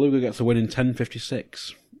 Luger gets a win in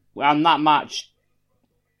 10:56. And that match,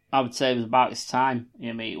 I would say, was about its time. You know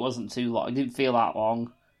what I mean? It wasn't too long. It didn't feel that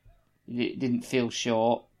long. It didn't feel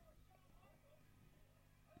short.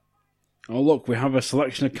 Oh, look, we have a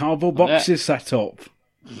selection of cardboard boxes set up.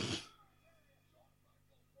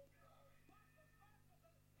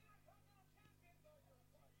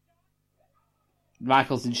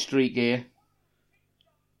 Michael's in street gear.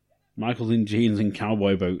 Michael's in jeans and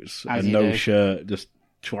cowboy boots As and no shirt, just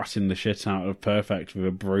twatting the shit out of Perfect with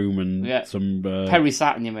a broom and some... Perry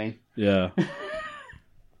Saturn, you mean? Yeah.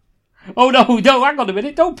 Oh, no, hang on a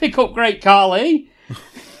minute. Don't pick up Great Carly.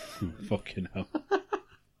 Fucking hell.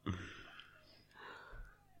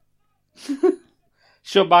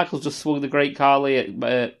 Shawn Michaels just swung the Great Carly at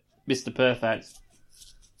Mr. Perfect.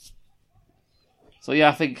 So, yeah,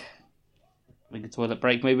 I think a toilet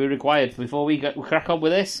break may be required before we crack on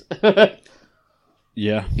with this.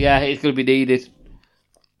 Yeah. Yeah, it's going to be needed.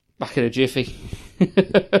 Back in a jiffy.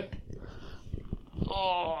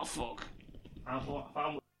 Oh, fuck.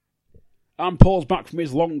 And Paul's back from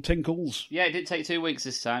his long tinkles. Yeah, it did take 2 weeks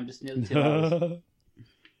this time, just nearly 2 hours.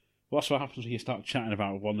 Well, that's what happens when you start chatting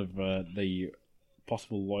about one of the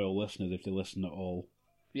possible loyal listeners, if they listen at all.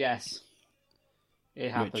 Yes. It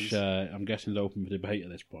happens. Which I'm guessing is open for debate at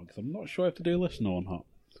this point, because I'm not sure if they do listen or not.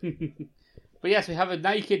 But yes, we have a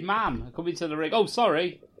naked man coming to the ring. Oh,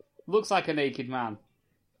 sorry. Looks like a naked man.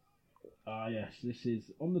 Yes, this is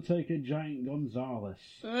Undertaker Giant Gonzalez.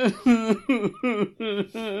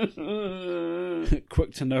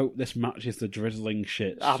 Quick to note, this match is the drizzling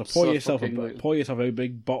shit. So pour yourself a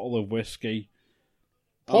big bottle of whiskey.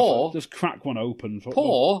 Pour? Just crack one open.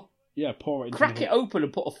 Pour? Yeah, pour it. Crack it open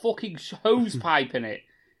and put a fucking hose pipe in it.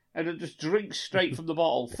 And then just drink straight from the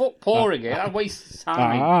bottle. Fuck pouring it. That wastes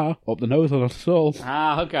time. Up the nose on a soul.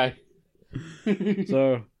 Okay.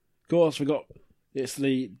 So, of course, it's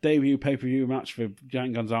the debut pay-per-view match for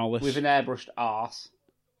Giant Gonzalez. With an airbrushed arse.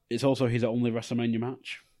 It's also his only WrestleMania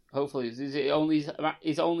match. Hopefully. Is it only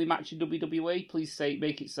his only match in WWE? Please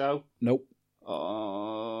make it so. Nope.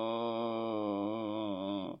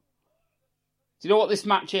 Do you know what this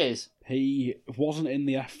match is? He wasn't in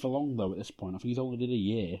the F for long, though, at this point. I think he's only did a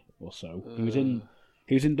year or so. He was in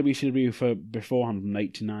WCW for beforehand from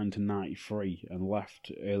 89 to 93 and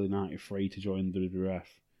left early 93 to join the WWF.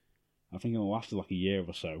 I think it lasted like a year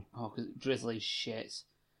or so. Oh, because drizzly shit.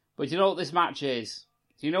 But do you know what this match is?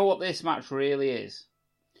 Do you know what this match really is?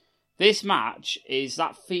 This match is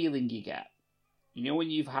that feeling you get. You know when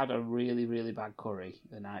you've had a really, really bad curry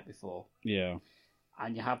the night before? Yeah.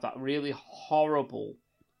 And you have that really horrible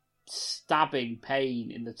stabbing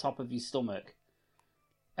pain in the top of your stomach.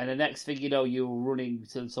 And the next thing you know, you're running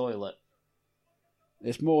to the toilet.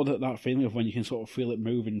 It's more that feeling of when you can sort of feel it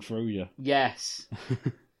moving through you. Yes.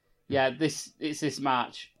 Yeah, it's this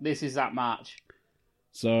match. This is that match.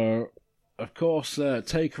 So, of course,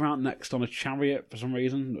 Taker out next on a chariot for some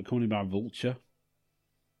reason, accompanied by Vulture.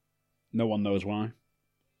 No one knows why.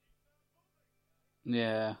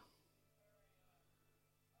 Yeah.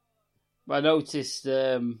 But I noticed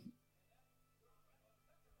there's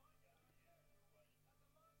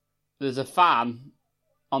a fan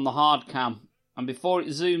on the hard cam, and before it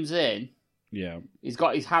zooms in, he's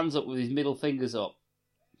got his hands up with his middle fingers up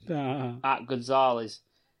at Gonzalez.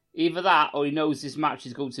 Either that, or he knows this match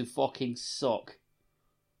is going to fucking suck.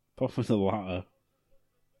 Probably the latter.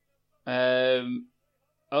 I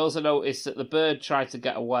also noticed that the bird tried to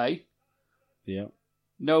get away. Yeah.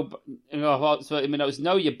 No, no,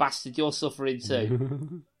 you bastard, you're suffering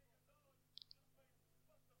too.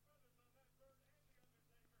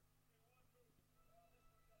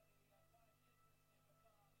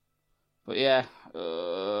 But yeah,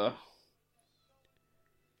 but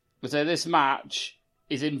so this match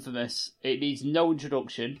is infamous. It needs no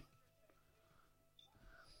introduction.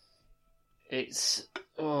 It's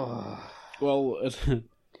well, as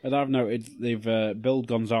I've noted, they've built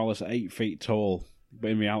Gonzalez at 8 feet tall,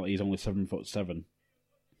 but in reality he's only 7'7".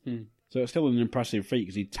 So it's still an impressive feat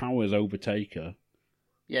because he towers over Taker.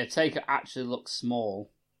 Yeah, Taker actually looks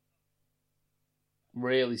small.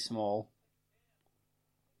 really small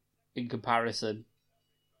in comparison.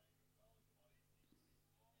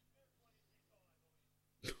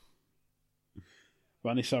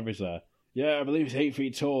 Randy Savage there. Yeah, I believe he's 8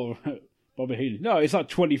 feet tall. Bobby Heenan. No, he's like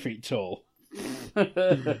 20 feet tall.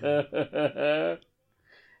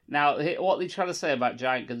 Now, what they're trying to say about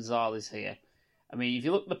Giant Gonzalez here, I mean, if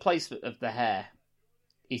you look at the placement of the hair,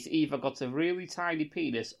 he's either got a really tiny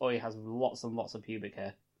penis or he has lots and lots of pubic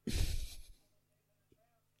hair.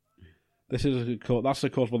 That's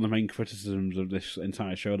of course one of the main criticisms of this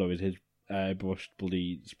entire show, though, is his airbrushed,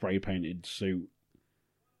 bloody spray painted suit.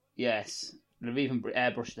 Yes, they've even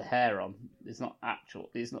airbrushed the hair on. It's not actual.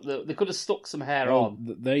 It's not. They could have stuck some hair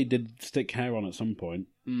on. They did stick hair on at some point.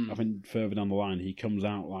 I think further down the line, he comes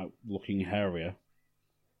out like looking hairier.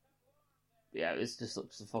 Yeah, it just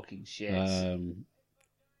looks fucking shit.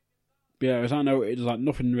 But yeah, as I know, it's like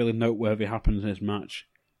nothing really noteworthy happens in this match.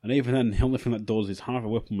 And even then, the only thing that does is Harvey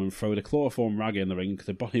Wippleman throw the chloroform rag in the ring because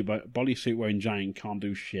the bodysuit wearing giant can't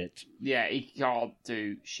do shit. Yeah, he can't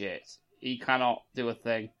do shit. He cannot do a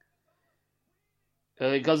thing.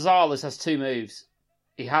 Gonzalez has 2 moves.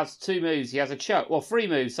 He has 2 moves. He has a choke. Well, 3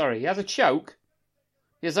 moves, sorry. He has a choke,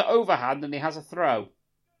 he has an overhand, and he has a throw.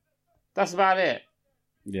 That's about it.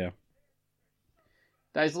 Yeah.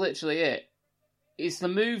 That is literally it. It's the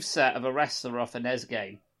moveset of a wrestler off a NES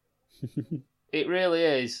game. It really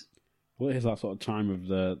is. Well, it is that sort of time of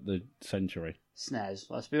the century. SNES,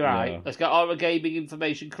 let's be right. Yeah. Let's get our gaming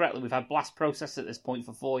information correctly. We've had blast process at this point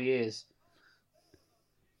for 4 years.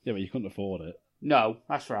 Yeah, but you couldn't afford it. No,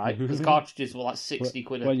 that's right. Because cartridges were like 60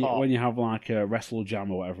 quid a pop. When you have like a Wrestle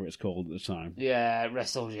Jam or whatever it's called at the time. Yeah,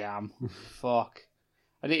 Wrestle Jam. Fuck.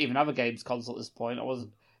 I didn't even have a games console at this point. I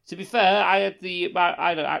wasn't. To be fair, I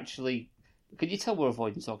had actually. Can you tell we're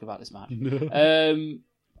avoiding talking about this match?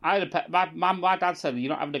 I had my dad said you're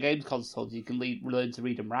not having a games console, you can learn to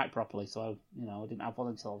read and write properly. So I didn't have one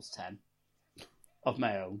until I was 10, of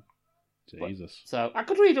my own. Jesus. But, so I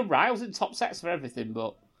could read and write. I was in top sets for everything,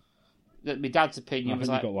 but my dad's opinion was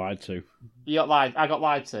like, you got lied to. You got lied. I got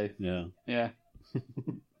lied to. Yeah. Yeah.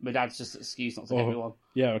 My dad's just an excuse not to get me one.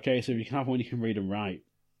 Yeah. Okay. So you can have one you can read and write,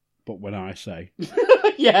 but when I say.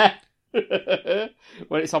 Yeah.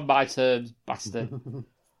 When it's on my terms, bastard.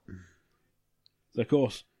 So of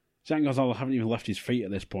course, Giant Gonzalez haven't even left his feet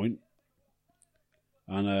at this point.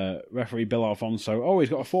 And referee Bill Alfonso, he's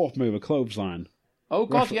got a 4th move, a clothesline. Oh,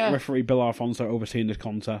 God, yeah. Referee Bill Alfonso overseeing this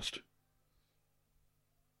contest.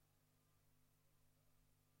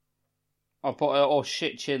 I've put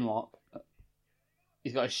shit chin lock.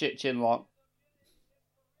 He's got a shit chin lock.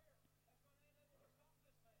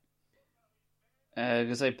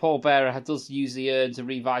 Because Paul Bearer does use the urn to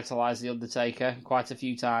revitalise The Undertaker quite a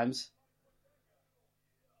few times.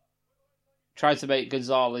 Trying to make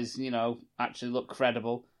Gonzalez, actually look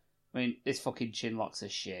credible. I mean, this fucking chin lock's a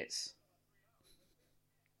shit.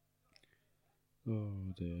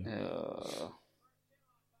 Oh, dear.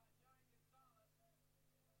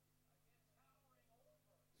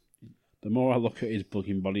 The more I look at his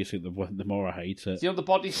fucking bodysuit, the more I hate it. The other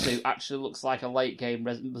bodysuit actually looks like a late-game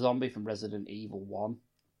zombie from Resident Evil 1.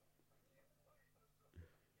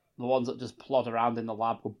 The ones that just plod around in the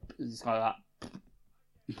lab. It's kind of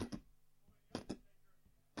that.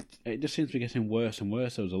 It just seems to be getting worse and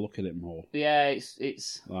worse as I look at it more. Yeah,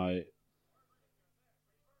 it's... Like...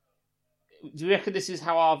 Do you reckon this is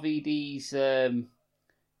how RVD's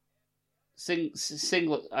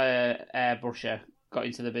singlet airbrusher got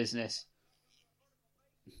into the business?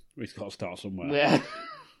 He's got to start somewhere. Yeah.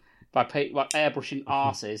 by airbrushing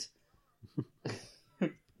arses.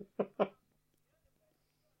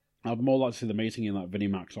 I'd more like to see the meeting in like Vinnie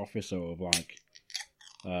Mac's office, or of like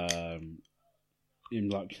him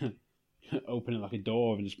like opening like a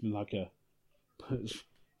door and just like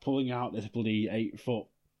pulling out this bloody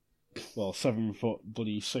 7 foot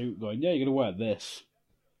bloody suit, going, yeah, you're gonna wear this.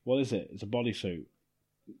 What is it? It's a bodysuit.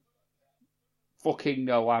 Fucking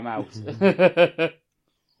no, I'm out.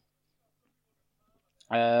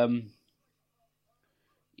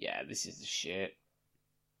 Yeah, this is the shit.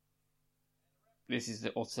 This is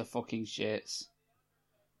the utter fucking shits.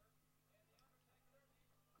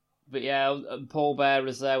 But yeah, Paul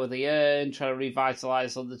Bearer's there with the urn, trying to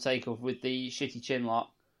revitalise Undertaker with the shitty chin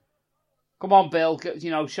lock. Come on, Bill,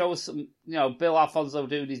 show us some, Bill Alfonso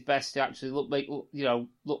doing his best to actually look like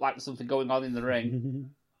there's something going on in the ring.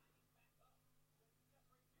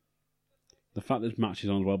 The fact this match is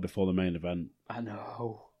on well before the main event. I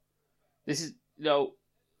know. This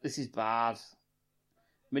is bad.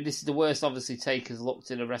 I mean, this is the worst, obviously, Taker's looked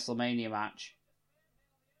in a WrestleMania match.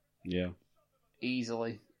 Yeah.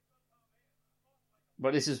 Easily.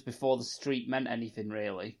 But this was before the streak meant anything,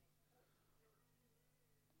 really.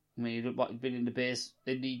 I mean, he'd been in the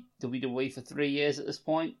WWE for 3 years at this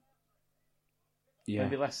point. Yeah.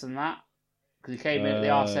 Maybe less than that. Because he came in at the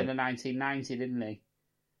arse end of 1990, didn't he?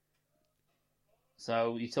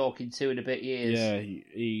 So you're talking 2 and a bit years. Yeah,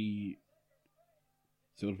 he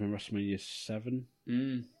so it would have been WrestleMania 7.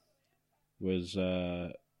 Was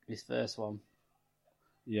his first one.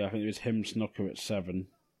 Yeah, I think it was him, Snooker at 7.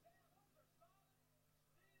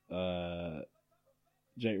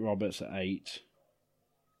 Jake Roberts at 8.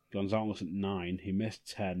 Gonzalez at 9. He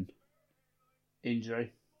missed 10.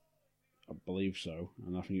 Injury. I believe so.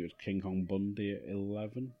 And I think it was King Kong Bundy at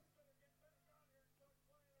 11.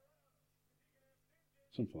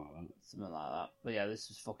 Something like that. Something like that. But yeah, this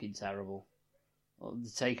was fucking terrible.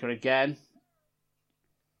 Undertaker again.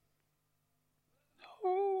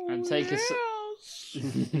 Oh, and take yes.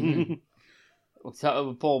 when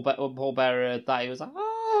Paul Bearer heard that, he was like,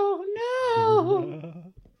 "Oh no!"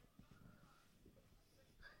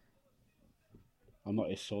 I'm not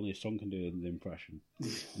his son. His son can do the impression.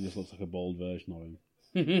 He just looks like a bald version of him.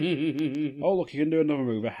 Oh, look, he can do another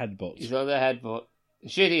move, a headbutt. He's got a headbutt. A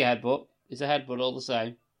shitty headbutt. It's a headbutt all the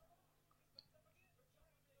same.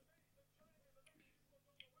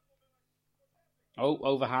 Oh,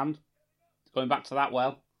 overhand. Going back to that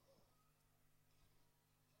well.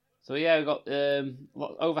 So yeah, we've got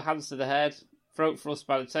overhands to the head, throat thrust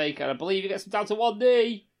by the Taker, and I believe he gets him down to one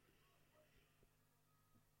knee.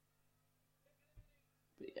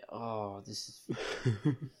 Oh, this is...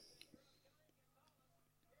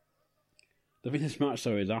 The thing this match,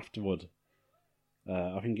 though, is afterward.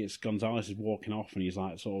 I think it's Gonzalez is walking off and he's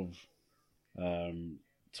like sort of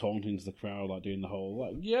taunting to the crowd, like doing the whole,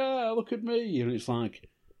 like, yeah, look at me. And it's like,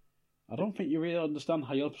 I don't think you really understand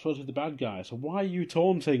how you're supposed to be the bad guy, so why are you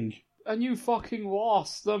taunting? And you fucking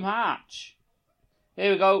lost the match.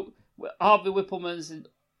 Here we go. Harvey Wippleman's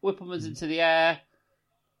into the air.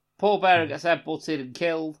 Paul Bearer gets headbutted and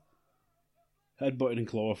killed. Headbutted and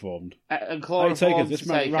chloroformed. And chloroformed. Hey, Taker, this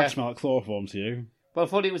rat smell like chloroform to you. But I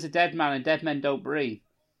thought he was a dead man, and dead men don't breathe.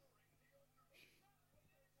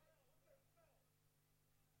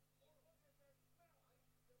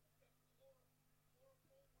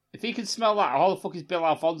 If he can smell that, how the fuck is Bill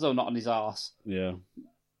Alfonso not on his arse? Yeah. You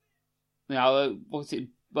know, what's it?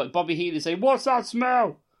 Like Bobby Heenan saying, "What's that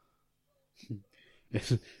smell?"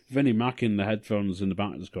 It's Vinnie Mac in the headphones in the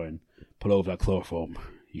back just going, "Pull over that chloroform,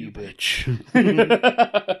 you bitch."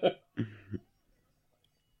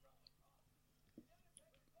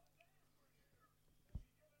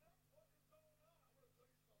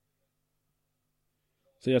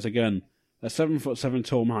 So yes, again, a 7'7"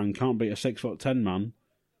 tall man can't beat a 6'10" man,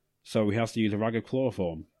 so he has to use a rag of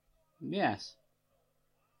chloroform. Yes.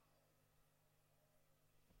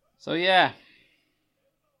 So yeah.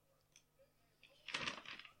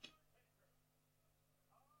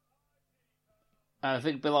 I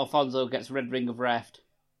think Bill Alfonso gets red ring of reft.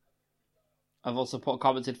 I've also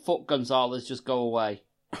commented, "Fuck Gonzalez, just go away.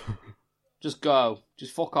 Just go.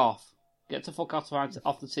 Just fuck off. Get to fuck off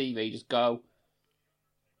the TV, just go."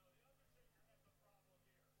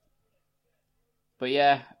 But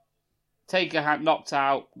yeah, Taker had knocked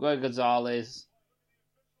out, Gonzalez,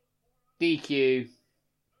 DQ.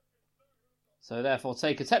 So therefore,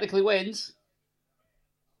 Taker technically wins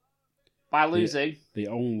by losing. The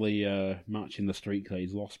only match in the streak that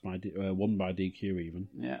he's won by DQ even.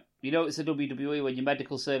 Yeah, you know it's a WWE when your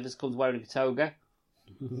medical service comes wearing a toga.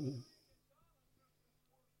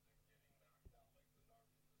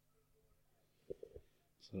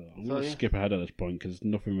 So I'm going to skip ahead at this point because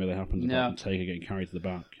nothing really happens about Taker getting carried to the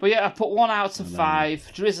back. But yeah, I put 1 out of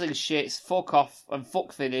 5. Drizzling shits, fuck off, and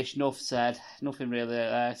fuck finish. Enough said. Nothing really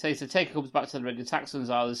there. So Taker comes back to the ring, attacks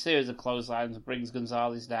Gonzalez, series of clotheslines, and brings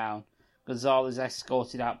Gonzalez down. Gonzalez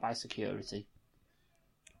escorted out by security.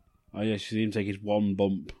 Oh yeah, she didn't take his one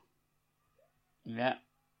bump. Yeah.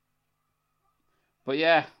 But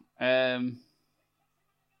yeah,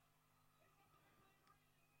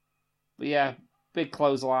 big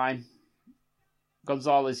clothesline.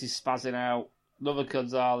 Gonzalez is spazzing out. Another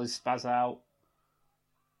Gonzalez spaz out.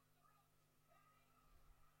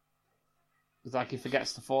 It's like he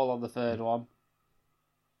forgets to fall on the third one.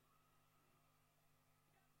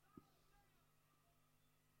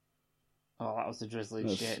 Oh, that was the drizzling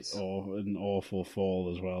shits. An awful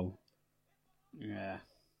fall as well. Yeah.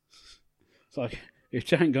 It's like, if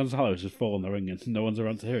Giant Gonzalez has fallen in the ring and no one's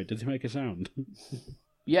around to hear it, does he make a sound?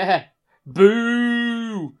 Yeah.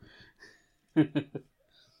 Boo!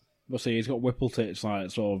 But see, he's got Whipple tits, like,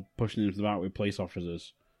 sort of pushing him to the back with police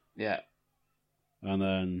officers. Yeah. And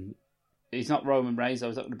then... He's not Roman Reigns, though.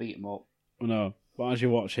 He's not going to beat him up. Oh, no. But as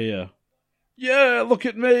you watch here, yeah, look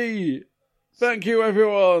at me! Thank you,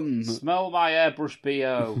 everyone! Smell my airbrush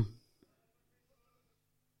BO.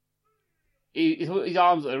 His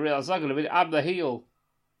arms are real. It's not going to be. I'm the heel.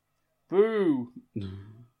 Boo.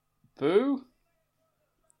 Boo?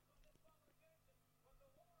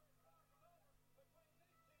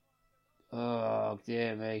 Oh,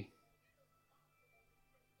 dear me.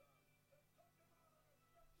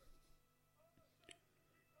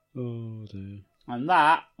 Oh, dear. And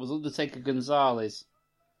that was Undertaker Gonzalez.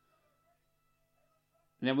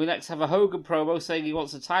 And then we next have a Hogan promo saying he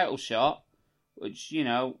wants a title shot, which, you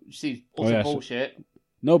know, seems utter bullshit.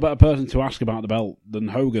 No better person to ask about the belt than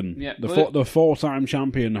Hogan. Yeah, the four-time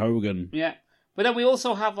champion Hogan. Yeah. But then we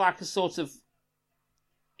also have like a sort of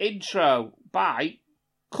intro by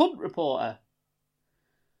Cunt Reporter.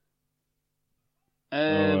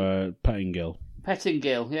 Pettingill.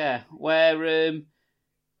 Pettingill, yeah. Where,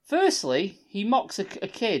 firstly, he mocks a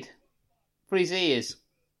kid for his ears.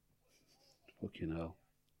 Fucking hell.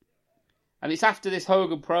 And it's after this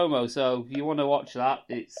Hogan promo, so if you want to watch that,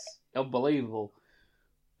 it's unbelievable.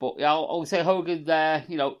 But yeah, I'll say Hogan there,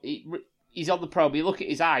 you know, he's on the promo, you look at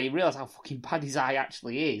his eye, you realise how fucking bad his eye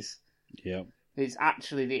actually is. Yeah. It's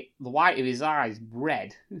actually the white of his eye is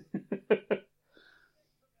red.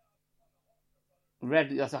 Red,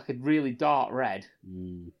 that's like a really dark red.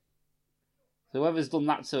 Mm. So whoever's done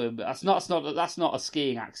that to him, that's not a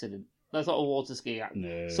skiing accident. That's not a water skiing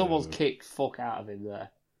accident. No. Someone's kicked fuck out of him there.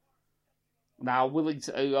 Now, willing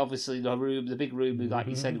to, obviously, the big rumour, like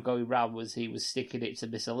you said, going round was he was sticking it to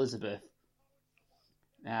Miss Elizabeth.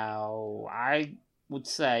 Now, I would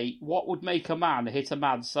say, what would make a man hit a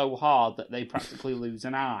man so hard that they practically lose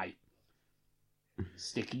an eye?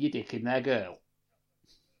 Sticking your dick in their girl.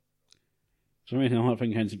 So the only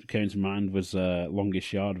thing that came to mind was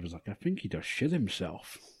Longest Yard was like, I think he does shit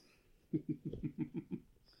himself.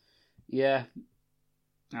 Yeah,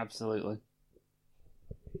 absolutely.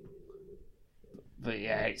 But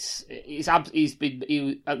yeah, he's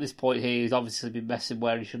been at this point here. He's obviously been messing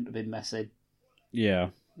where he shouldn't have been messing. Yeah,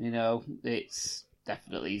 you know, it's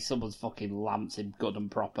definitely someone's fucking lamped him good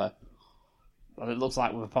and proper. And it looks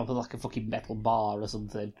like with probably like a fucking metal bar or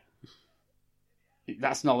something.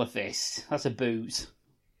 That's not a fist. That's a boot.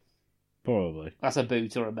 probably. That's a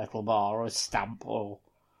boot or a metal bar or a stamp or.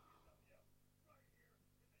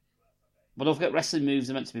 But don't forget, wrestling moves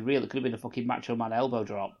are meant to be real. It could have been a fucking Macho Man elbow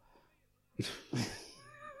drop.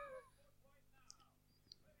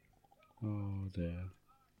 Oh dear.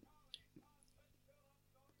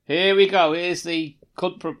 Here we go. Here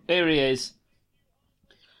he is.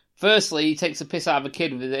 Firstly, he takes a piss out of a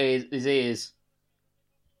kid with his ears.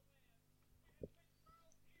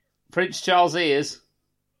 Prince Charles' ears.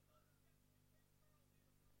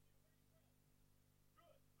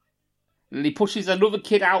 And he pushes another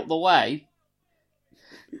kid out the way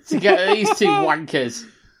to get these two wankers.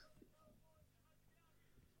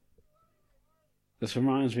 This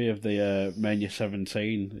reminds me of the Mania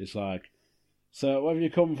 17. It's like, so where have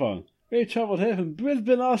you come from? We travelled here from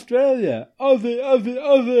Brisbane, Australia. Aussie.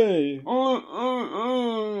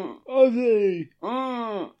 Aussie.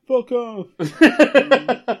 Fuck off.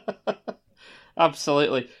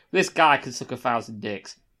 Absolutely. This guy can suck 1,000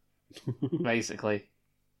 dicks. Basically.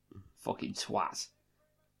 Fucking twat.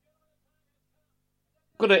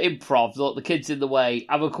 Good at improv. Look, the kid's in the way.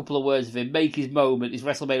 Have a couple of words with him. Make his moment. His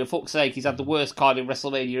WrestleMania. Fuck's sake, he's had the worst card in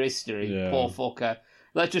WrestleMania history. Yeah. Poor fucker.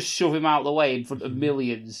 Let's just shove him out of the way in front of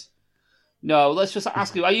millions. No, let's just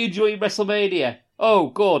ask him, are you enjoying WrestleMania? Oh,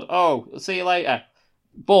 good. Oh, I'll see you later.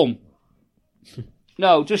 Boom.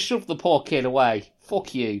 No, just shove the poor kid away.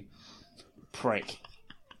 Fuck you. Prick.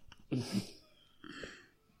 It's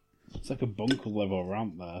like a Bunkle level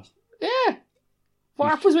rant there. Yeah. What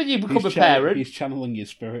happens when you become a parent? He's channeling your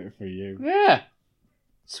spirit for you. Yeah.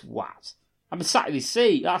 Swat. I'm sat in his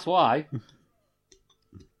seat, that's why.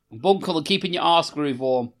 Bunkle and keeping your arse groove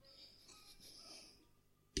warm.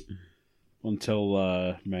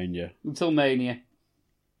 Until Mania. Until Mania.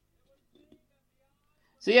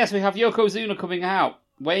 So yes, we have Yokozuna coming out,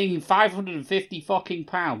 weighing 550 fucking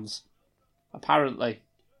pounds. Apparently.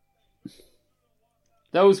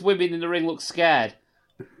 Those women in the ring look scared.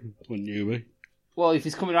 Wouldn't you be? Well, if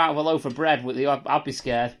he's coming out of a loaf of bread with you, I'd be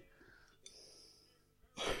scared.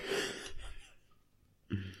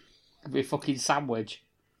 It'd be a fucking sandwich.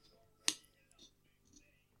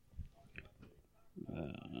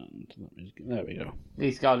 There we go.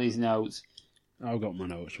 He's got his notes. I've got my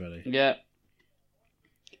notes ready. Yeah.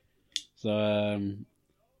 So, of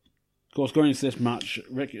course, going into this match,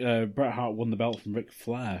 Bret Hart won the belt from Ric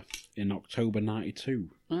Flair. in October 92.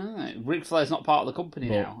 Right. Ric Flair's not part of the company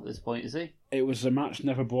now at this point, is he? It was a match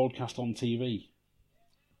never broadcast on TV.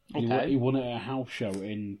 Okay. He won it at a house show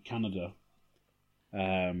in Canada.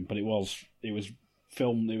 But it was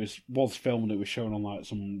filmed. It was filmed. It was shown on like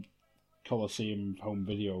some Coliseum home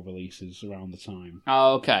video releases around the time.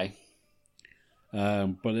 Oh, okay.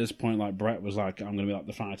 But at this point, like Bret was like, "I'm going to be like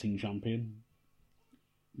the fighting champion."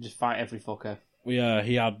 Just fight every fucker.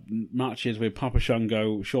 He had matches with Papa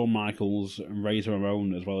Shango, Shawn Michaels, and Razor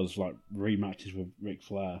Ramon, as well as like rematches with Ric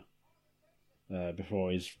Flair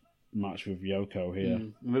before his match with Yoko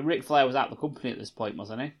here. Ric Flair was out of the company at this point,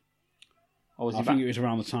 wasn't he? Or was I think it was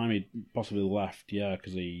around the time he possibly left,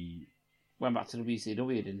 because he went back to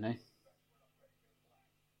WCW, didn't he?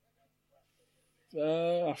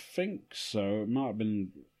 I think so. It might have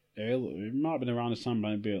been early. It might have been around this time,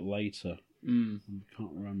 maybe a bit later. I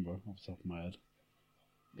can't remember off the top of my head.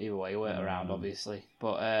 Either way, he went around, obviously.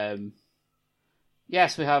 But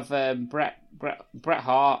yes, we have Bret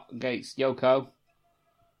Hart against Yoko,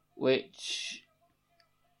 which,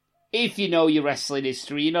 if you know your wrestling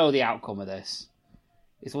history, you know the outcome of this.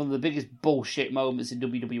 It's one of the biggest bullshit moments in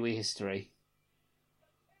WWE history.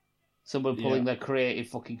 Someone pulling their creative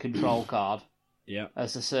fucking control card. Yeah.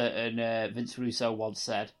 As a certain Vince Russo once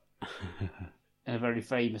said. In a very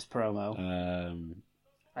famous promo.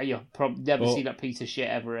 You'll probably never see that piece of shit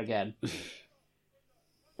ever again.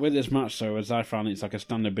 With this match, though, as I found, it's like a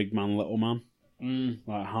standard big man, little man.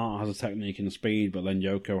 Like Hart has a technique and speed, but then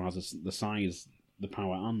Yoko has the size, the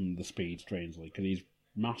power, and the speed, strangely. Because he's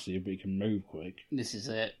massive, but he can move quick. This is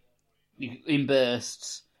it. In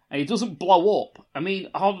bursts. And he doesn't blow up. I mean,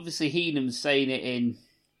 obviously Heenan's saying it in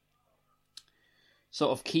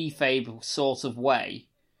sort of kayfabe sort of way.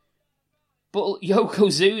 But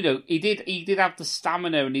Yokozuna, he did have the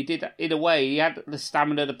stamina, and he did, in a way, he had the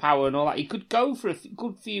stamina, the power, and all that. He could go for a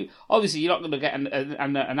good few. Obviously, you're not going to get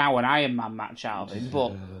an hour Iron Man match out of him,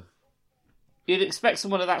 but you'd expect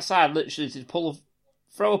someone of that side literally to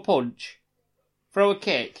throw a punch, throw a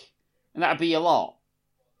kick, and that'd be a lot.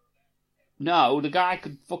 No, the guy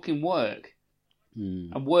could fucking work,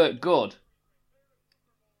 and work good,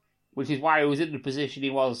 which is why he was in the position he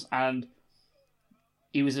was, and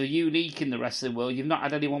he was a unique in the wrestling world. You've not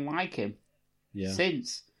had anyone like him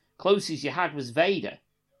since. Closest you had was Vader.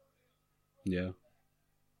 Yeah.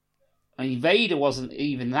 I mean, Vader wasn't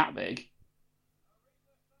even that big.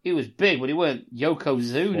 He was big, but he weren't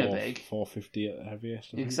Yokozuna big. 450 at the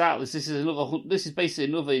heaviest. Exactly. This is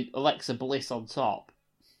basically another Alexa Bliss on top.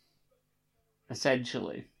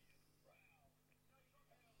 Essentially.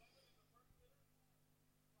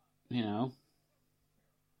 You know.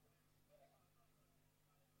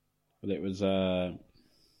 But it was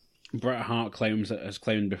Bret Hart has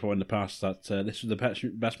claimed before in the past that this was the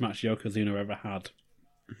best match Yokozuna ever had.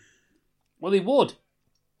 Well, he would.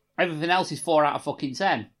 Everything else is 4 out of fucking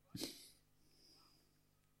 10.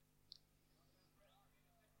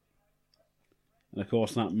 And of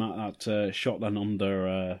course, that shot then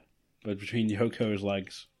under between Yoko's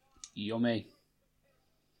legs. Yummy.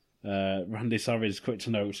 Randy Savage, quick to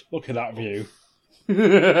note, look at that view.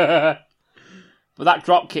 But that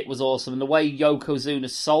drop kick was awesome, and the way Yokozuna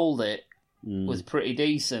sold it was pretty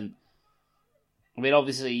decent. I mean,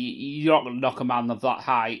 obviously, you're not going to knock a man of that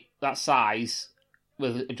height, that size,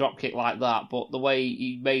 with a drop kick like that, but the way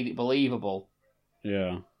he made it believable.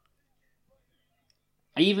 Yeah.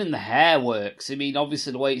 Even the hair works. I mean,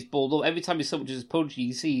 obviously, the way it's pulled up, every time he punches you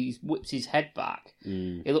can see he whips his head back.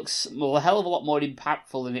 It looks a hell of a lot more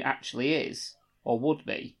impactful than it actually is, or would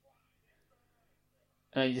be.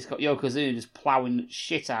 And you just got Yokozuna just ploughing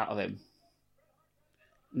shit out of him.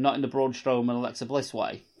 Not in the Braun Strowman and Alexa Bliss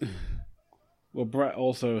way. Well, Bret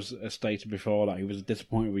also has stated before that he was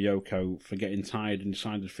disappointed with Yoko for getting tired and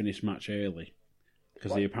decided to finish the match early.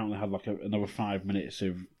 Because he apparently had like another 5 minutes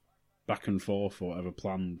of back and forth or whatever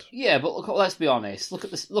planned. Yeah, but let's be honest. Look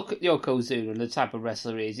at Yokozuna and the type of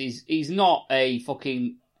wrestler he is. He's not a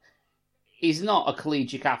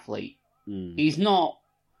collegiate athlete. He's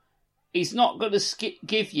not going to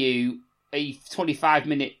give you a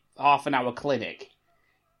 25-minute, half an hour clinic.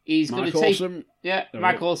 He's going to take Awesome.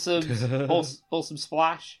 Mike Awesome's awesome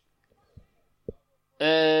splash.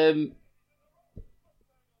 You're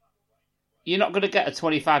not going to get a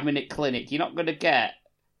 25-minute clinic. You're not going to get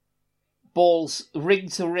balls ring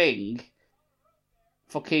to ring,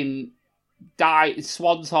 fucking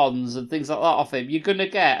swantons and things like that off him. You're going to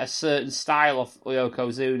get a certain style of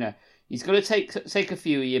Yokozuna. He's going to take a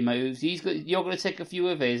few of your moves. You're going to take a few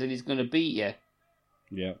of his, and he's going to beat you.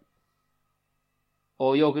 Yeah.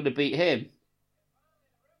 Or you're going to beat him.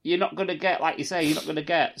 you're not going to get, like you say, you're not going to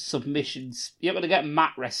get submissions. You're not going to get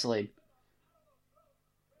mat wrestling.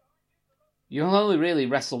 You'll only really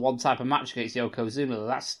wrestle one type of match against Yokozuna.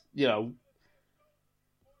 That's, because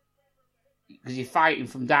you're fighting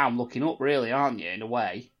from down looking up, really, aren't you, in a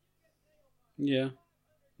way? Yeah.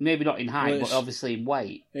 Maybe not in height, but obviously in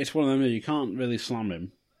weight. It's one of them, you can't really slam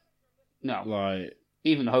him. No. Like,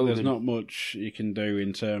 even Hogan. There's not much you can do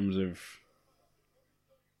in terms of...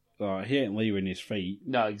 Like, he ain't leaving his feet.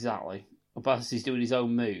 No, exactly. Unless he's doing his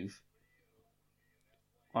own move.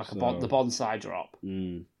 Like the bonsai drop.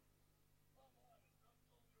 Mm.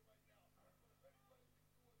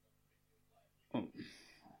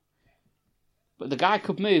 But the guy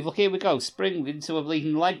could move. Look, here we go. Spring into a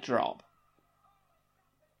bleeding leg drop.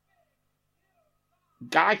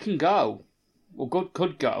 Guy can go. Well,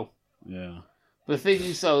 could go. Yeah. But the thing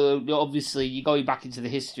is, though, obviously, you're going back into the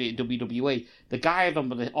history of WWE. The guy had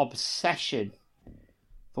an obsession,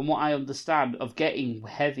 from what I understand, of getting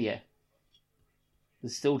heavier. They're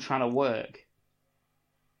still trying to work.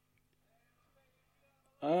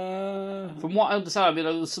 From what I understand, I mean,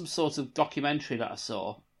 there was some sort of documentary that I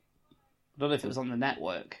saw. I don't know if it was on the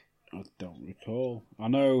network. I don't recall. I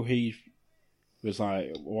know he was like,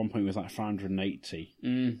 at one point, he was like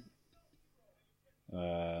 580.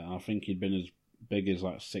 I think he'd been as big as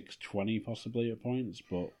like 620 possibly at points,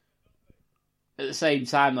 but... At the same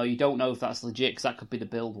time, though, you don't know if that's legit, because that could be the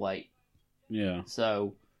build weight. Yeah.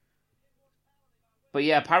 So... But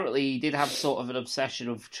yeah, apparently he did have sort of an obsession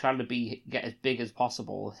of trying to get as big as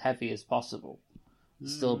possible, as heavy as possible,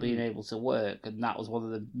 still being able to work, and that was one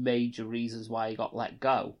of the major reasons why he got let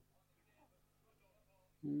go.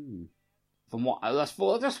 From what I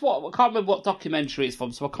can't remember what documentary it's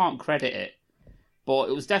from, so I can't credit it. But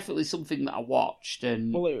it was definitely something that I watched,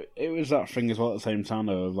 and it was that thing as well at the same time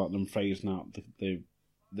though, of like them phasing out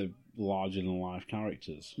the larger than life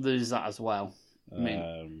characters. There's that as well. I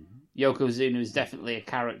mean, Yokozuna is definitely a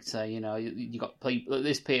character. You got people at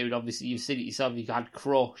this period. Obviously, you've seen it yourself. You've had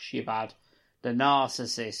Crush, you've had the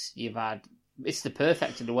Narcissist, you've had Mr.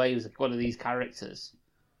 Perfect in a way. He was one of these characters.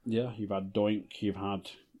 Yeah, you've had Doink, you've had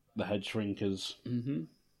the Headshrinkers. Mm-hmm.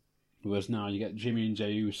 Whereas now you get Jimmy and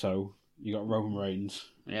Jey Uso, you got Roman Reigns.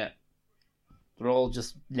 Yeah, they're all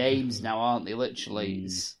just names now, aren't they? Literally.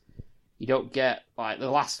 You don't get, like,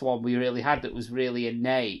 the last one we really had that was really a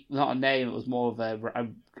name. Not a name, it was more of a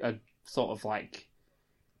sort of, like,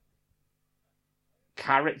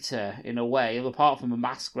 character, in a way. Apart from the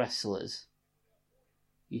mask wrestlers,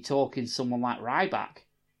 you're talking someone like Ryback.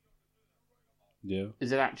 Yeah.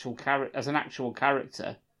 As an actual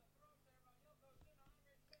character.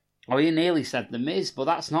 Oh, you nearly said The Miz, but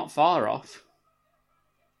that's not far off.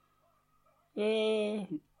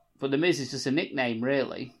 But The Miz is just a nickname,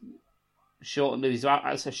 really.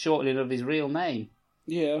 That's a shortening of his real name.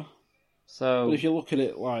 Yeah. So, but if you look at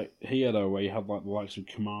it like here, though, where you have like the likes of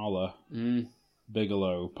Kamala,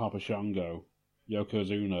 Bigelow, Papa Shango,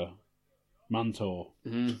 Yokozuna, Mantor,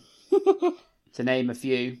 to name a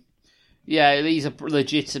few. Yeah, these are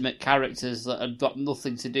legitimate characters that have got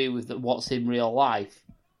nothing to do with what's in real life.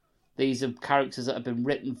 These are characters that have been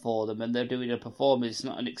written for them, and they're doing a performance,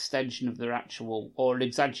 not an extension of their actual, or an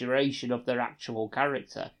exaggeration of their actual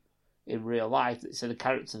character. In real life, it's a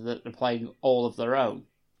character that they're playing all of their own.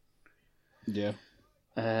 Yeah.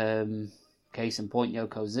 Case in point,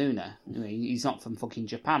 Yokozuna. I mean, he's not from fucking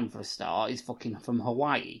Japan for a start. He's fucking from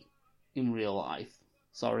Hawaii in real life.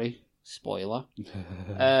 Sorry, spoiler.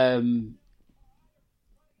 So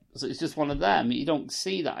it's just one of them. You don't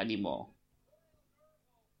see that anymore.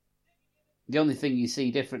 The only thing you see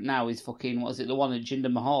different now is fucking, what is it, the one at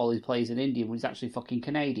Jinder Mahal who plays an Indian when he's actually fucking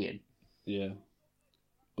Canadian. Yeah.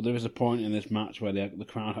 But there is a point in this match where the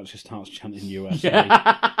crowd actually starts chanting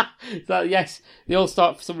USA. So, yes, they all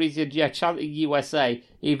start, for some reason, chanting USA,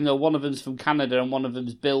 even though one of them's from Canada and one of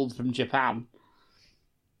them's billed from Japan.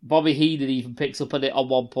 Bobby Heenan even picks up on it at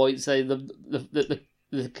one point, saying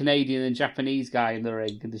the Canadian and Japanese guy in the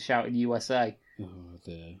ring, and they're shouting USA. Oh,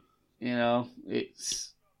 dear.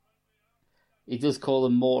 He does call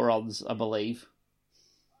them morons, I believe.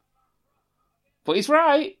 But he's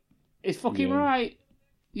right. He's fucking right.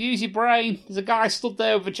 Use your brain. There's a guy stood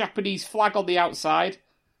there with a Japanese flag on the outside.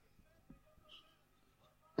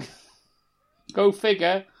 Go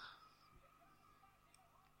figure.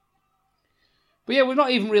 But yeah, we've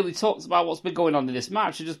not even really talked about what's been going on in this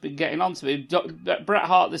match. We've just been getting onto it. Bret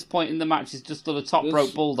Hart at this point in the match has just done a top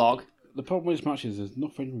rope bulldog. The problem with this match is there's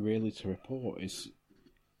nothing really to report. It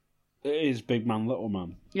is big man, little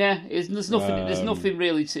man. Yeah, there's nothing. There's nothing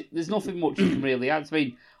really. There's nothing much you can really add. I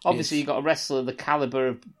mean, obviously you got a wrestler the caliber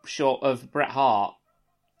of Bret Hart.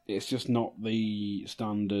 it's just not the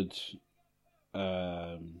standard,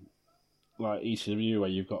 like ECW where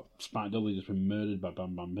you've got Spike Dudley just been murdered by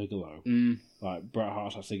Bam Bam Bigelow. Like Bret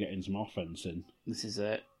Hart's actually getting some offense in. This is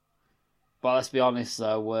it. But let's be honest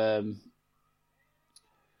though,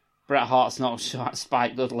 Bret Hart's not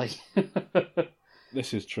Spike Dudley.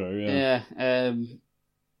 This is true, yeah. Yeah.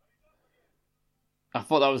 I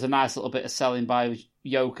thought that was a nice little bit of selling by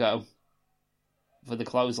Yoko for the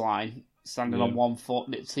clothesline, standing on one foot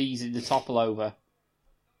and teasing the topple over.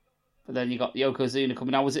 But then you got Yokozuna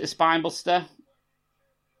coming out. Was it a spine buster?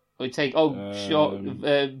 Or you take broken the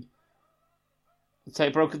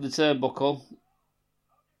turnbuckle.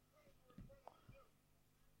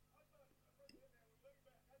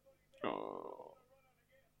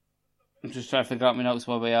 I'm just trying to figure out my notes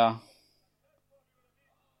where we are.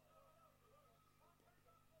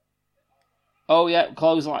 Oh yeah,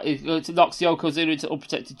 clothesline. It knocks Yokozuna into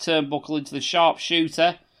unprotected turnbuckle into the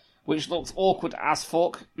sharpshooter, which looks awkward as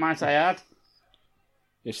fuck, might I add.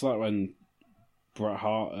 It's like when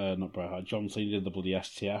John Cena did the bloody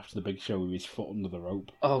STF to the Big Show with his foot under the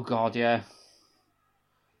rope. Oh god, yeah.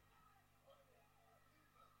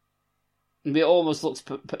 It almost looks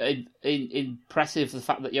impressive, the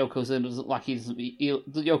fact that Yokozuna doesn't look like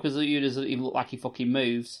Yokozuna doesn't even look like he fucking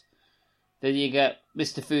moves. Then you get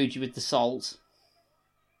Mr. Fuji with the salt.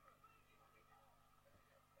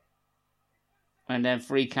 And then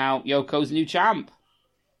freak out Yoko's new champ.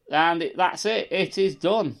 And that's it. It is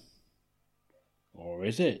done. Or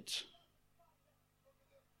is it?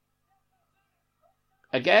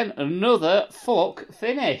 Again, another fuck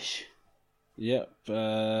finish. Yep.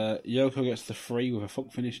 Yoko gets the 3 with a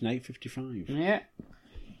fuck finish in 8:55. Yeah.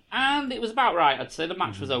 And it was about right, I'd say. The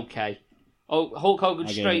match was okay. Oh, Hulk Hogan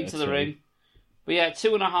straight to the ring. But yeah,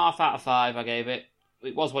 2.5 out of 5 I gave it.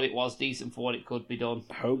 It was what it was, decent for what it could be done.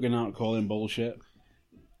 Hogan out calling bullshit.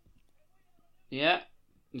 Yeah.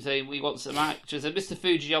 So we want some match. So Mr.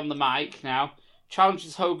 Fuji on the mic now.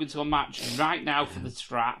 Challenges Hogan to a match right now for the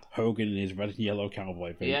strap. Hogan in his red and yellow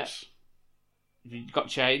cowboy boots. Yeah. Got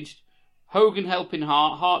changed. Hogan helping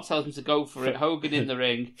Hart. Hart tells him to go for it. Hogan in the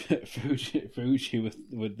ring. Fuji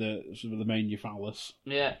with the main phallus.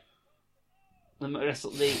 Yeah. The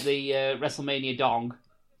WrestleMania dong.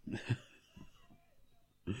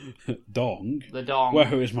 Dong? The dong.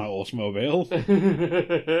 Where is my automobile?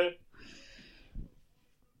 The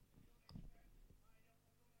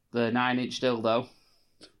 9-inch dildo.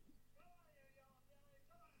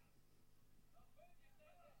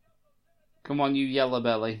 Come on, you yellow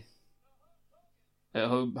belly.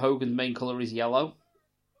 Hogan's main colour is yellow.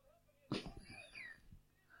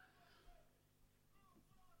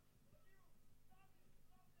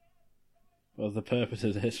 Well, the purpose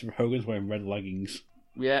of this, Hogan's wearing red leggings.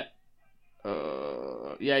 Yeah.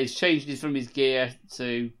 Yeah, he's changed it from his gear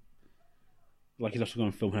to... Like he's also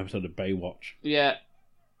going to film an episode of Baywatch. Yeah.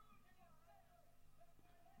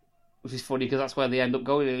 Which is funny because that's where they end up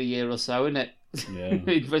going in a year or so, isn't it? Yeah. In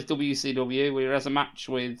WCW, where he has a match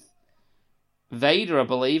with Vader, I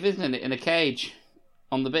believe, isn't it? In a cage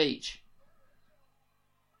on the beach.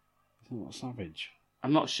 Isn't that Savage?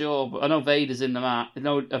 I'm not sure, but I know Vader's in the match.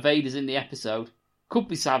 Vader's in the episode. Could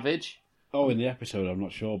be Savage. Oh, in the episode, I'm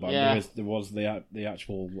not sure, but yeah. there was the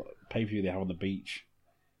actual pay-per-view they have on the beach.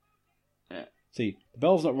 Yeah. See, the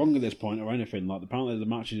bell's not wrong at this point or anything. Like, apparently the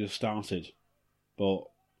match has just started, but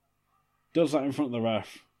does that in front of the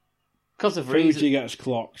ref. Because of Fuji reason. gets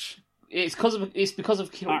clocked. It's because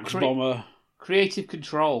of Axe bomber. Creative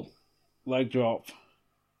control. Leg drop.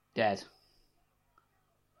 Dead.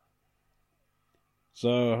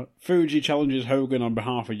 So, Fuji challenges Hogan on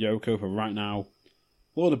behalf of Yoko for right now.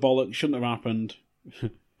 Load of bollocks, shouldn't have happened.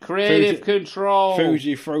 Creative control.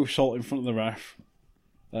 Fuji throws salt in front of the ref.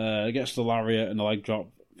 Gets the lariat and the leg drop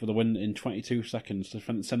for the win in 22 seconds to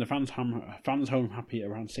send the fans home happy at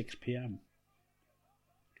around 6 p.m.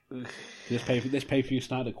 This pay-per-view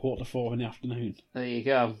started at 4:45 in the afternoon. There you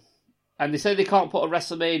go. And they say they can't put a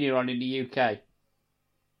WrestleMania on in the UK.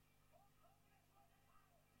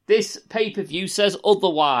 This pay-per-view says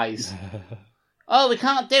otherwise. Oh, we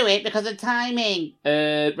can't do it because of timing.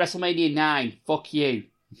 WrestleMania 9. Fuck you.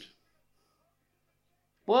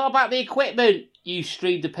 What about the equipment? You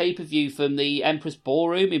streamed the pay-per-view from the Empress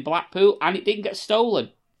Ballroom in Blackpool and it didn't get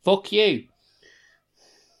stolen. Fuck you.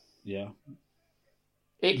 Yeah.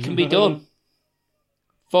 It can be done.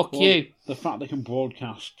 Fuck you. The fact they can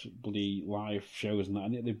broadcast bloody live shows and that,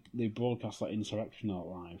 and they broadcast that Insurrection out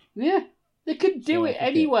live. Yeah. They can do it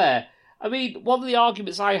anywhere. I mean, one of the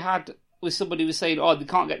arguments I had with somebody was saying, oh, they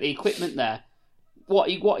can't get the equipment there. What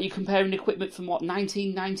are you comparing equipment from,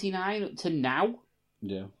 1999 to now?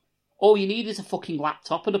 Yeah. All you need is a fucking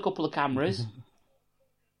laptop and a couple of cameras.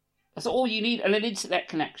 That's all you need, and an internet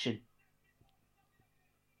connection.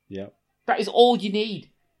 Yep. That is all you need.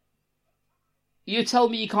 You tell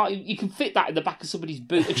me you can fit that in the back of somebody's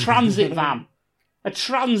boot. A transit van. A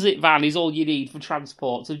transit van is all you need for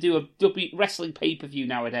transport to do a wrestling pay-per-view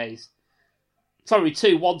nowadays. Sorry,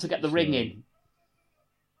 2, 1 to get the ring in.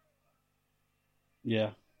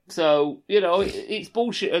 Yeah. So, it's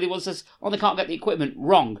bullshit. Anyone says, they can't get the equipment.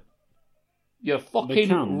 Wrong. You're fucking they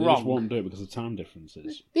can, wrong. They just won't do it because of time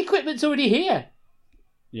differences. The equipment's already here.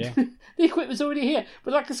 Yeah. The equipment's already here.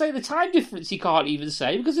 But like I say, the time difference you can't even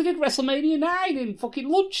say because they did WrestleMania 9 in fucking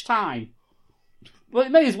lunchtime. Well,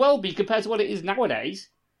 it may as well be compared to what it is nowadays.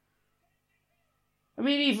 I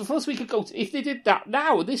mean, even for us, we could go if they did that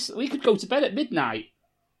now, we could go to bed at midnight.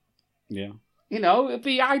 Yeah. It'd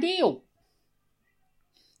be ideal.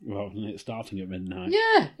 Well, it's starting at midnight.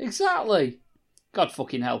 Yeah, exactly. God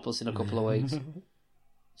fucking help us in a couple of weeks.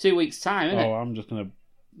 2 weeks' time, isn't it? Oh, I'm just going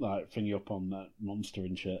to, thing you up on that monster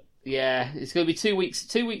and shit. Yeah, it's going to be 2 weeks.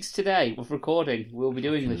 2 weeks today with recording. We'll be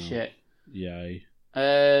doing this shit. Yay.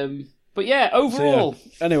 But yeah, overall... So,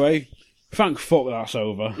 yeah. Anyway, thank fuck that's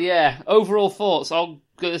over. Yeah, overall thoughts. I'm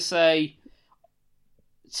going to say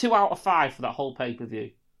 2 out of 5 for that whole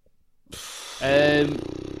pay-per-view.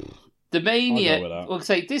 The Mania... I'll go with that. I'll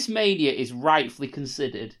say, this Mania is rightfully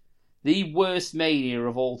considered the worst Mania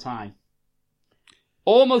of all time.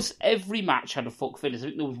 Almost every match had a fuck finish. I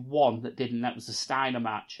think there was one that didn't. That was the Steiner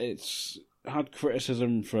match. It's had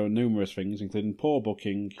criticism for numerous things, including poor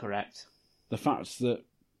booking. Correct. The fact that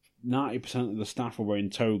 90% of the staff were wearing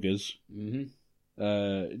togas.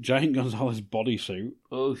 Mm-hmm. Giant Gonzalez bodysuit.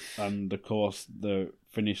 Oof. And, of course, the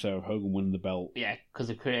finish of Hogan winning the belt. Yeah, because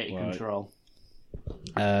of creative control.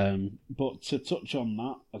 But to touch on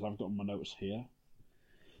that, as I've got on my notes here...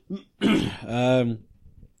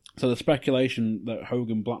 So the speculation that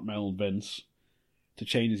Hogan blackmailed Vince to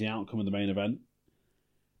change the outcome of the main event,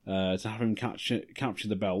 to have him capture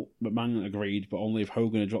the belt, McMahon agreed, but only if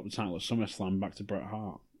Hogan had dropped the title at SummerSlam back to Bret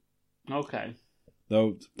Hart. Okay.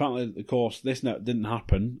 Though, apparently, of course, this didn't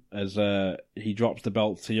happen, as he dropped the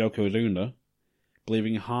belt to Yokozuna,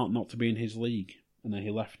 believing Hart not to be in his league, and then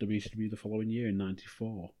he left WCW the following year in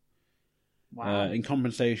 '94. Wow. In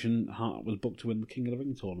compensation, Hart was booked to win the King of the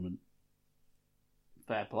Ring tournament.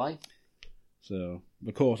 Fair play. So,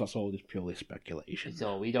 of course, that's all just purely speculation.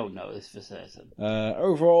 So we don't know this for certain.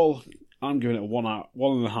 Overall, I'm giving it a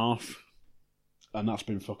 1.5, and that's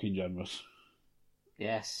been fucking generous.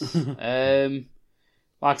 Yes. Like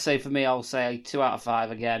I say, for me, I'll say 2 out of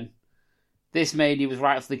 5 again. This Mania was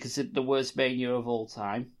rightfully considered the worst Mania of all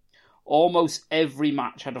time. Almost every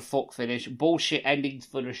match had a fuck finish. Bullshit endings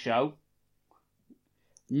for the show.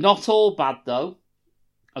 Not all bad, though,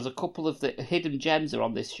 as a couple of the hidden gems are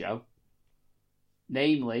on this show.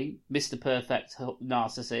 Namely, Mr. Perfect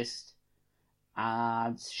Narcissist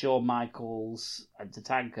and Shawn Michaels and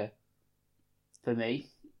Tatanka, for me.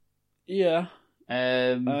 Yeah.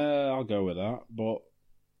 I'll go with that, but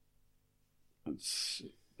it's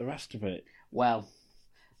the rest of it. Well,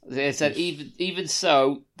 as I said, even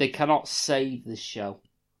so, they cannot save this show.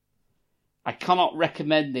 I cannot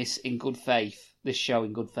recommend this in good faith. This show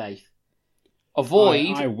in good faith.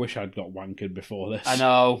 Avoid. I wish I'd got wankered before this. I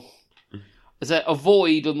know. I said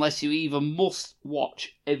avoid unless you either must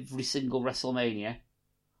watch every single WrestleMania,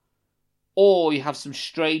 or you have some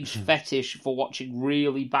strange fetish for watching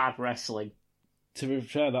really bad wrestling. To be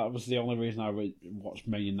fair, that was the only reason I watched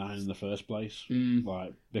Mania 9 in the first place.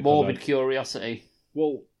 Morbid curiosity.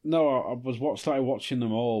 Well, no, I started watching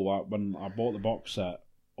them all when I bought the box set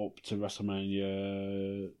up to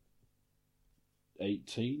WrestleMania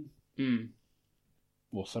 18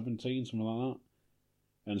 or 17, something like that.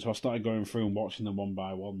 And so I started going through and watching them one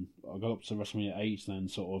by one. I got up to WrestleMania 8 and then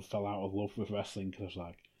sort of fell out of love with wrestling because I was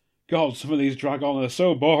like, God, some of these drag on are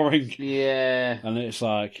so boring. Yeah. And it's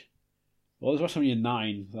like, well, it's WrestleMania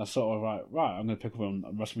 9. That's sort of right, I'm going to pick up on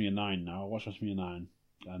WrestleMania 9 now. I watched WrestleMania 9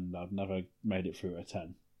 and I've never made it through a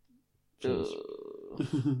 10.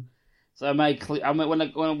 So I may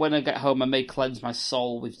when I get home, I may cleanse my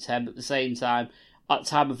soul with 10. But at the same time, at the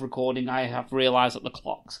time of recording, I have realised that the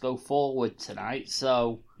clocks go forward tonight.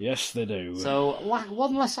 So yes, they do. So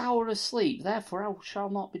one less hour of sleep. Therefore, I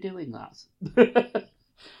shall not be doing that.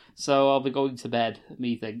 So I'll be going to bed.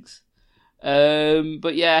 Methinks.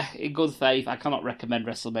 But yeah, in good faith, I cannot recommend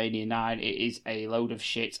WrestleMania 9. It is a load of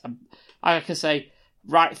shit. I can say,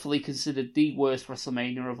 rightfully considered the worst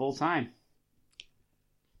WrestleMania of all time.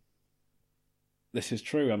 This is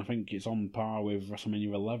true, and I think it's on par with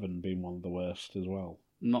WrestleMania 11 being one of the worst as well.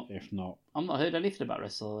 If not, I've not heard anything about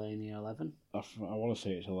WrestleMania 11. I want to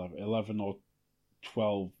say it's 11. 11 or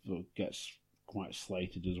 12 gets quite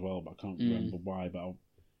slated as well, but I can't remember why. But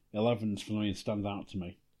 11's for me stands out to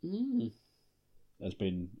me. Has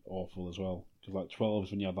been awful as well. Because like 12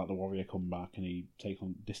 is when you had like the Warrior come back and he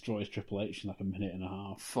destroys Triple H in like a minute and a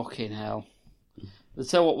half. Fucking hell.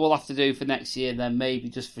 So what we'll have to do for next year then, maybe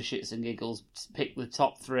just for shits and giggles, pick the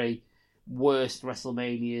top 3 worst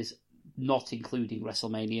WrestleManias, not including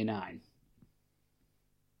WrestleMania 9.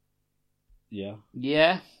 Yeah.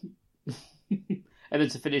 Yeah. And then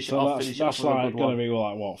to finish it off, that's like going to be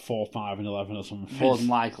like what 4, 5, and 11 or something. More than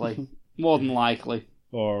likely. More than likely.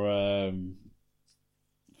 Or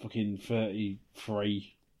fucking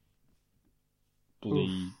 33,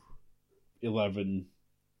 bloody 11,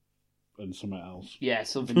 and something else. Yeah,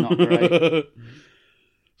 something not great.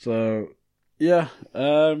 So, yeah.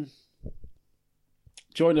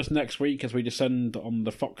 Join us next week as we descend on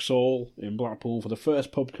the Foxhall in Blackpool for the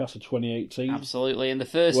first podcast of 2018. Absolutely, and the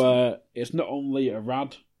first where it's not only a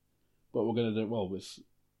rad, but we're going to do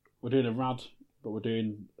we're doing a rad, but we're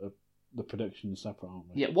doing the predictions separate,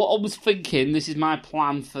 aren't we? Yeah. What I was thinking, this is my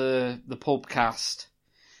plan for the pubcast,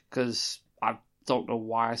 because I don't know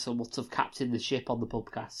why I must have captained the ship on the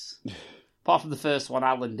pubcasts. Apart from the first one,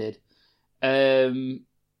 Alan did. No,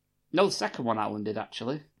 the second one Alan did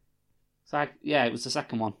actually. Yeah, it was the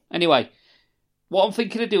second one. Anyway, what I'm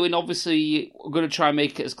thinking of doing, obviously, we're going to try and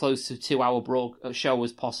make it as close to a 2-hour show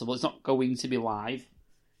as possible. It's not going to be live.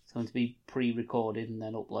 It's going to be pre-recorded and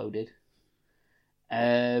then uploaded.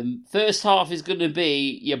 First half is going to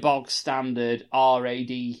be your bog standard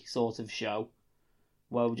RAD sort of show,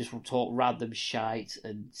 where we just talk random shite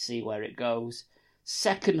and see where it goes.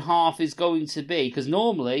 Second half is going to be, because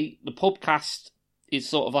normally the pubcast is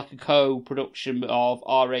sort of like a co-production of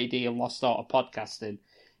RAD and Lost Art of Podcasting.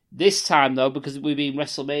 This time, though, because we've been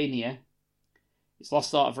WrestleMania, it's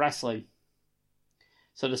Lost Art of Wrestling.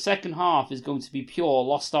 So the second half is going to be pure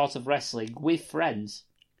Lost Art of Wrestling with friends.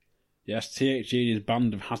 Yes, THG and his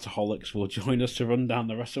band of hataholics will join us to run down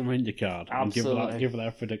the WrestleMania card Absolutely. and give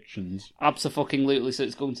their predictions. Absolutely, so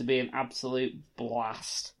it's going to be an absolute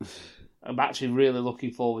blast. I'm actually really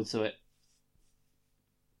looking forward to it.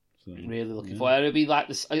 So, really looking forward. It'll be like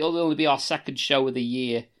this. It'll only be our second show of the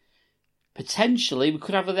year. Potentially, we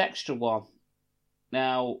could have an extra one.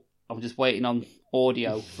 Now, I'm just waiting on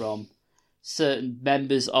audio from certain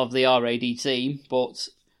members of the RAD team, but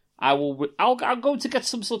I'm going to get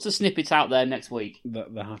some sort of snippet out there next week. The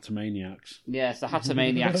Hatamaniacs. Yes, the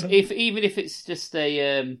Hatamaniacs. Even if it's just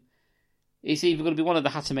a, it's either going to be one of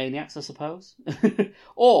the Hatamaniacs, I suppose,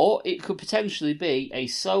 or it could potentially be a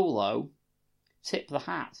solo Tip the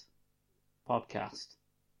Hat podcast.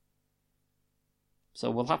 So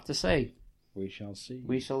we'll have to see. We shall see.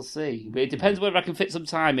 We shall see. But it depends whether I can fit some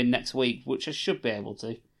time in next week, which I should be able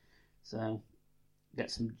to. So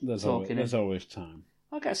get some talking in. There's always time.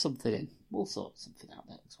 I'll get something in. We'll sort something out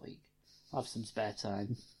next week. I'll have some spare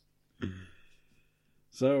time.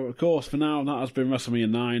 So, of course, for now, that has been WrestleMania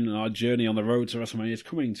 9, and our journey on the road to WrestleMania is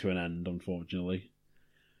coming to an end, unfortunately.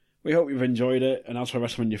 We hope you've enjoyed it, and as for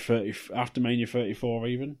WrestleMania 30, after Mania 34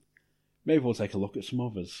 even, maybe we'll take a look at some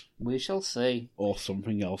others. We shall see. Or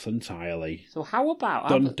something else entirely. So how about...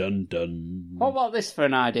 Dun. What about this for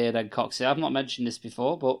an idea then, Coxie? I've not mentioned this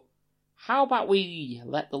before, but how about we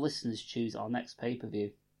let the listeners choose our next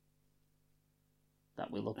pay-per-view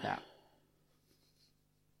that we look at?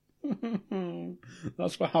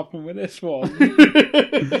 That's what happened with this one.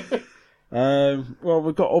 Well,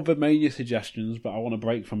 we've got other Mania suggestions, but I want to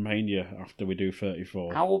break from Mania after we do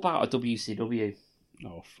 34. How about a WCW?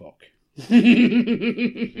 Oh, fuck.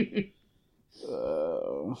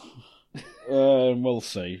 We'll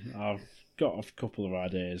see. I've got a couple of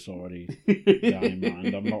ideas already down in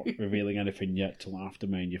mind. I'm not revealing anything yet till after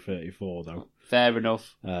Mania 34, though. Fair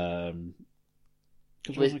enough.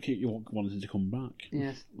 Because we want to keep you wanting to come back.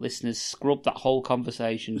 Yes, listeners, scrub that whole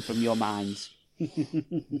conversation from your minds.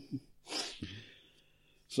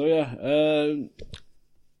 So yeah,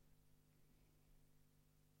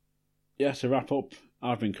 to wrap up,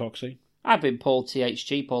 I've been Coxie. I've been Paul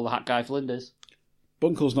THG, Paul the Hat Guy Flinders.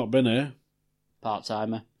 Bunkle's not been here.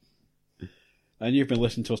 Part-timer. And you've been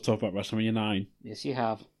listening to us talk about WrestleMania 9. Yes, you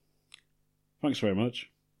have. Thanks very much.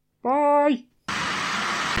 Bye!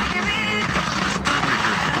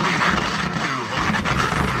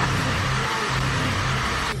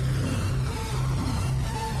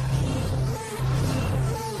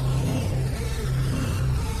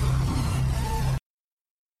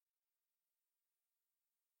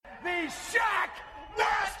 The Shack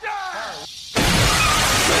Master!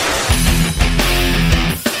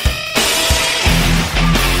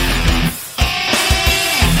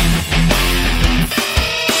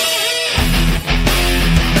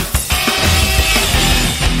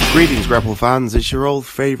 Greetings, grapple fans. It's your old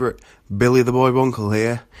favourite Billy the Boy Bunkle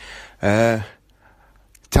here.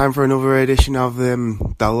 Time for another edition of the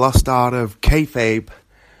Lost Art of Kayfabe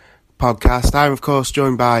podcast. I'm, of course,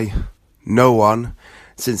 joined by no one,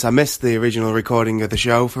 since I missed the original recording of the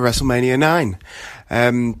show for Wrestlemania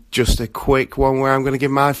 9. Just a quick one where I'm going to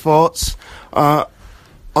give my thoughts on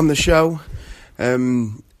the show.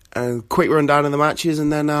 A quick rundown of the matches,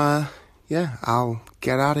 and then, I'll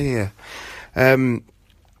get out of here.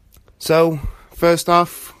 So, first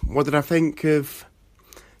off, what did I think of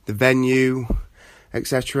the venue,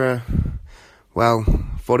 etc.? Well,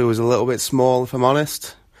 thought it was a little bit small, if I'm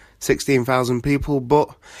honest. 16,000 people, but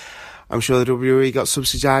I'm sure the WWE got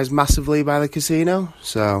subsidised massively by the casino,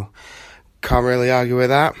 so can't really argue with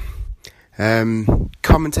that.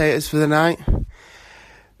 Commentators for the night,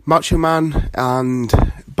 Macho Man and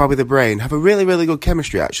Bobby the Brain have a really, really good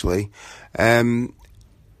chemistry, actually. I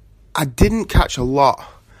didn't catch a lot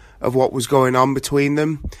of what was going on between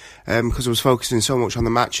them, because I was focusing so much on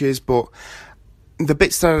the matches, but the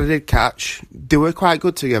bits that I did catch, they were quite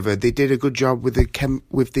good together. They did a good job with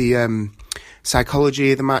the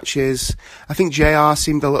psychology of the matches. I think JR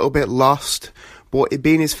seemed a little bit lost, but it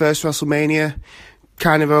being his first WrestleMania, I'm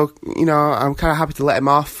kind of happy to let him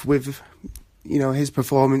off with, his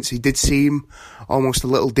performance. He did seem almost a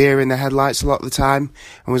little deer in the headlights a lot of the time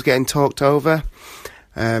and was getting talked over.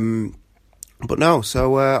 But no,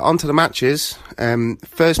 so on to the matches.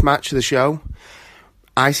 First match of the show,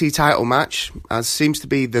 IC title match, as seems to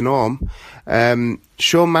be the norm.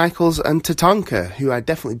 Shawn Michaels and Tatanka, who I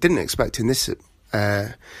definitely didn't expect in this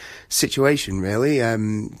situation, really.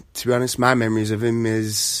 To be honest, my memories of him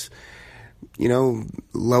is,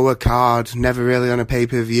 lower card, never really on a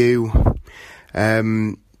pay-per-view.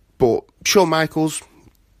 But Shawn Michaels,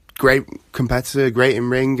 great competitor, great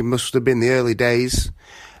in ring, it must have been the early days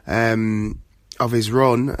of his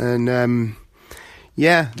run. And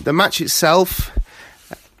the match itself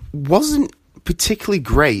wasn't particularly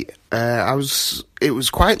great. It was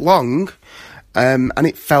quite long, and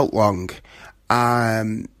it felt long.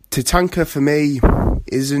 Tatanka for me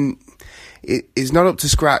is not up to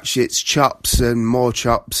scratch. It's chops and more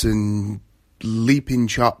chops and leaping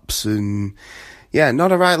chops and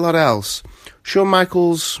not a right lot else. Shawn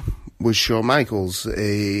Michaels was Shawn Michaels.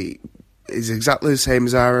 He is exactly the same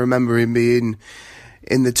as I remember him being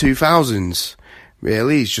in the 2000s.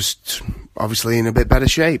 Really, he's just obviously in a bit better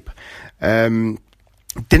shape. Didn't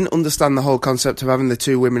understand the whole concept of having the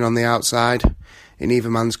two women on the outside in either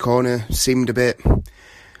man's corner. Seemed a bit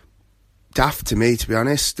daft to me, to be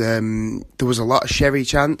honest. There was a lot of Sherri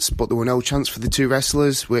chants, but there were no chants for the two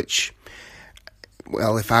wrestlers, which,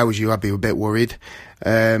 well, if I was you, I'd be a bit worried.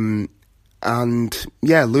 Luna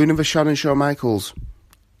Vachon and Shawn Michaels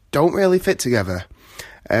don't really fit together.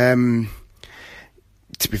 To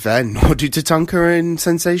be fair, nor do Tatanka and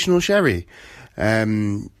Sensational Sherri.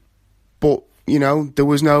 But there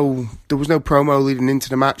was no promo leading into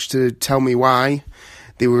the match to tell me why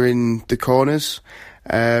they were in the corners.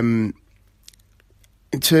 In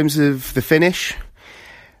terms of the finish,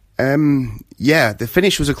 the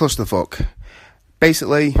finish was a clusterfuck.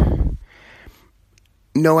 Basically,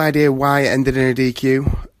 no idea why it ended in a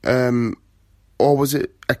DQ, or was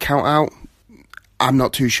it a count out? I'm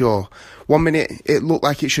not too sure. 1 minute it looked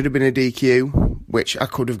like it should have been a DQ, which I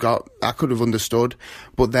could have understood,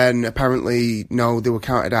 but then apparently no, they were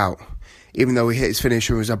counted out. Even though he hit his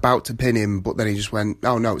finisher and was about to pin him, but then he just went,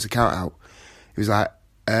 oh no, it's a count out. He was like,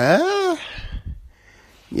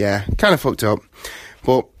 yeah, kind of fucked up.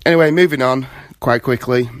 But anyway, moving on quite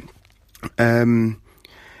quickly.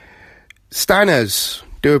 Steiners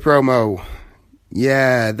do a promo.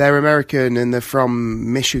 Yeah, they're American and they're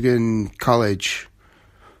from Michigan College.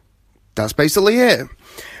 That's basically it.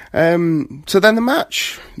 So then the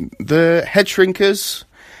match. The Headshrinkers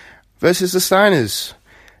versus the Steiners.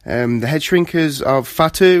 The Headshrinkers of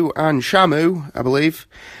Fatu and Samu, I believe.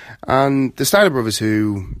 And the Steiner brothers,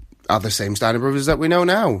 who are the same Steiner brothers that we know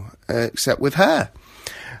now, except with hair.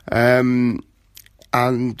 And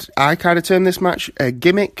I kind of term this match a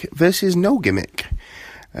gimmick versus no gimmick.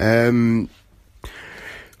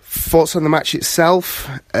 Thoughts on the match itself?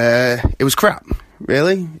 It was crap,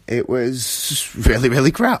 really. It was really,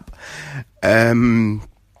 really crap. Rick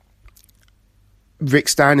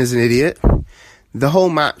Steiner's an idiot. The whole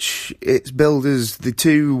match, it's billed as the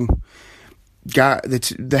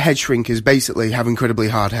Headshrinkers basically have incredibly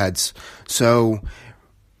hard heads. So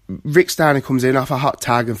Rick Steiner comes in off a hot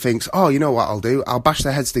tag and thinks, oh, you know what I'll do? I'll bash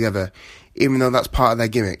their heads together, even though that's part of their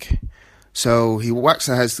gimmick. So he whacks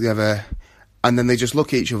their heads together, and then they just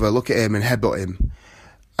look at each other, look at him, and headbutt him.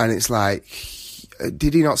 And it's like,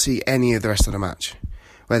 did he not see any of the rest of the match?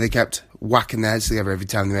 where they kept whacking their heads together every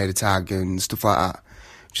time they made a tag and stuff like that.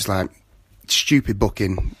 Just like stupid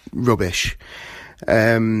booking, rubbish.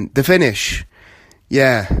 The finish,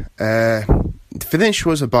 the finish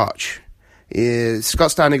was a botch.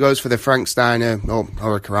 Scott Steiner goes for the Frank Steiner, or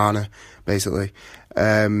Hurricanrana, basically.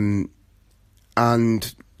 And,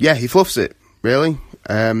 he fluffs it, really.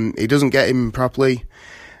 He doesn't get him properly.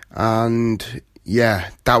 And,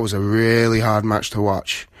 that was a really hard match to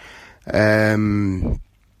watch.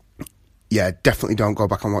 Definitely don't go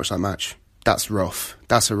back and watch that match. That's rough.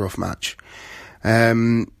 That's a rough match.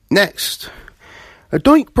 Next, a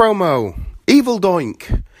Doink promo. Evil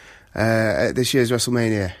Doink at this year's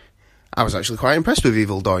WrestleMania. I was actually quite impressed with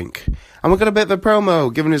Evil Doink. And we got a bit of a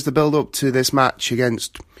promo giving us the build-up to this match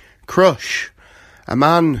against Crush, a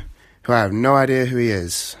man who I have no idea who he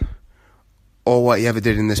is or what he ever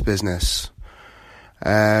did in this business.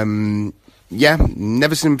 Never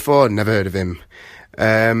seen him before, never heard of him.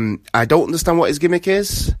 I don't understand what his gimmick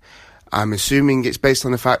is. I'm assuming it's based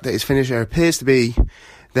on the fact that his finisher appears to be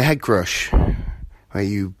the head crush, where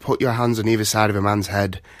you put your hands on either side of a man's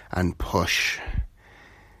head and push.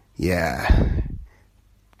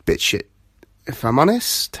 Bit shit, if I'm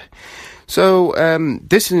honest. So,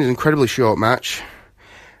 this is an incredibly short match.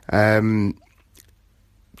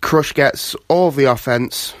 Crush gets all of the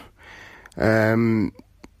offense.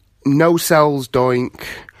 No sells Doink.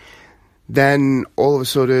 Then, all of a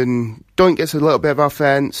sudden, Doink gets a little bit of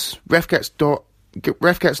offense. Ref gets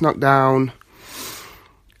knocked down.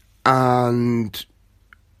 And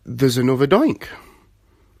there's another Doink.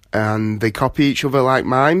 And they copy each other like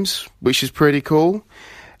mimes, which is pretty cool.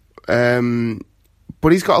 But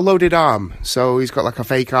he's got a loaded arm, so he's got like a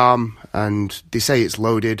fake arm, and they say it's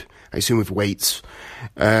loaded, I assume with weights.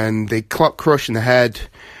 And they clock Crush in the head,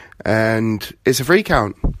 and it's a 3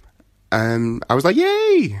 count. And I was like,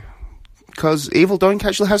 yay! Because Evil Doink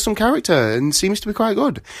actually has some character, and seems to be quite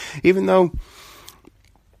good. Even though,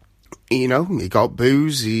 he got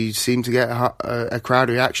boos, he seemed to get a crowd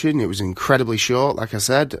reaction. It was incredibly short, like I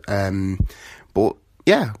said. But,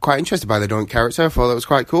 quite interested by the Doink character. I thought that was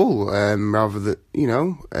quite cool. Rather than,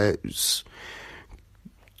 it's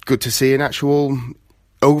good to see an actual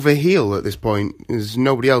over heel at this point, as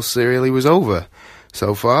nobody else really was over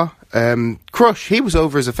so far. Crush, he was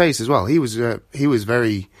over as a face as well. He was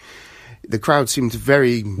very... The crowd seemed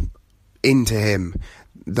very into him,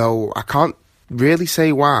 though I can't really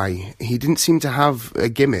say why. He didn't seem to have a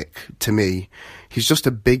gimmick to me. He's just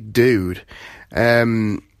a big dude.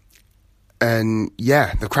 The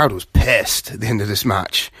crowd was pissed at the end of this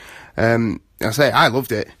match. I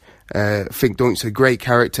loved it. I think Doink's a great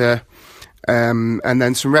character. And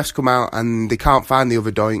then some refs come out and they can't find the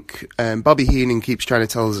other Doink. Bobby Heenan keeps trying to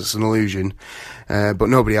tell us it's an illusion, but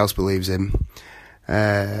nobody else believes him.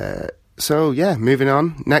 Moving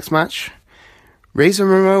on. Next match. Razor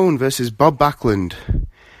Ramon versus Bob Backlund.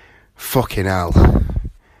 Fucking hell.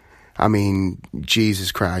 I mean,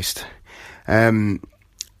 Jesus Christ. My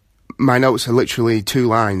notes are literally 2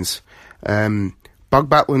 lines. Bob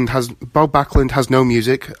Backlund has no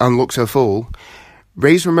music and looks a fool.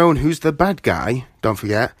 Razor Ramon, who's the bad guy, don't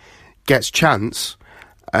forget, gets chance.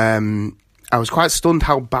 I was quite stunned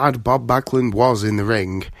how bad Bob Backlund was in the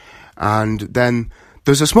ring. And then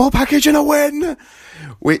there's a small package and a win,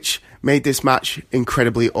 which made this match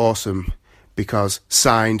incredibly awesome because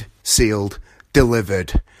signed, sealed,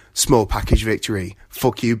 delivered, small package victory.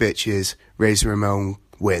 Fuck you bitches, Razor Ramon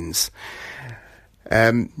wins.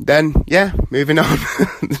 Moving on.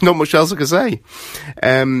 There's not much else I can say.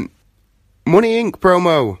 Money Inc.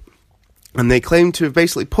 promo, and they claim to have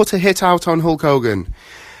basically put a hit out on Hulk Hogan.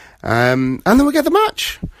 And then we get the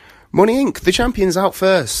match. Money Inc., the champion's out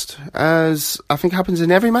first, as I think happens in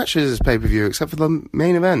every match of this pay-per-view, except for the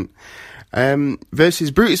main event, versus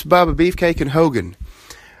Brutus, Barber, Beefcake, and Hogan.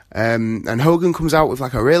 And Hogan comes out with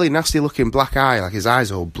like a really nasty-looking black eye, like his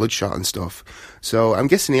eyes are all bloodshot and stuff. So I'm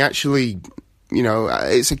guessing he actually,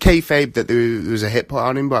 it's a kayfabe that there was a hit put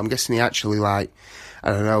on him, but I'm guessing he actually,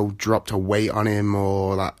 dropped a weight on him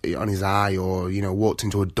or on his eye or, walked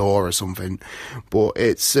into a door or something. But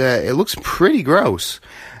it looks pretty gross.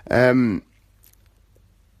 This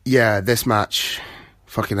match,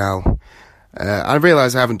 fucking hell. I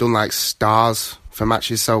realise I haven't done stars for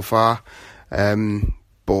matches so far,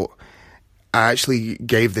 but I actually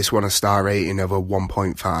gave this one a star rating of a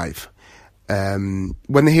 1.5.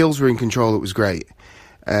 When the heels were in control, it was great.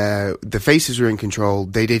 The faces were in control.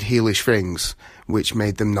 They did heelish things, which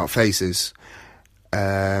made them not faces.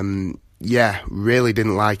 Really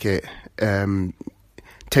didn't like it.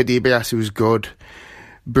 Ted DiBiase was good.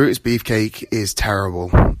 Brutus Beefcake is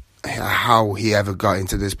terrible. How he ever got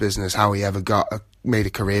into this business, how he ever got made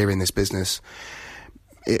a career in this business.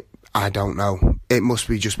 I don't know. It must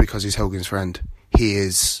be just because he's Hogan's friend. He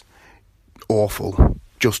is awful.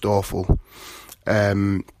 Just awful.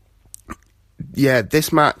 This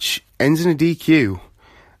match ends in a DQ.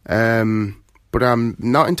 But I'm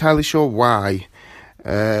not entirely sure why.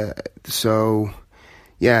 The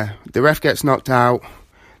ref gets knocked out.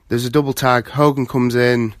 There's a double tag. Hogan comes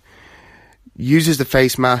in, uses the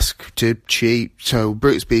face mask to cheat. So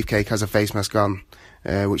Brutus Beefcake has a face mask on,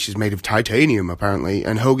 which is made of titanium, apparently.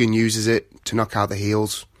 And Hogan uses it to knock out the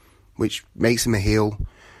heels, which makes him a heel.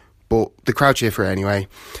 But the crowd cheer for it anyway.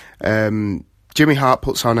 Jimmy Hart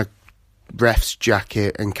puts on a ref's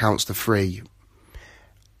jacket and counts the 3.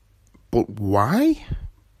 But why?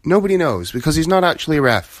 Nobody knows, because he's not actually a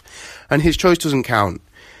ref. And his choice doesn't count.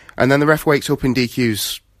 And then the ref wakes up and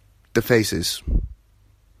DQs the faces.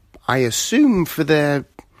 I assume for their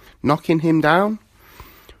knocking him down.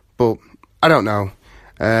 But I don't know.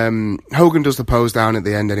 Hogan does the pose down at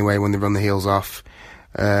the end anyway when they run the heels off.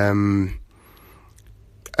 And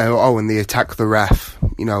they attack the ref.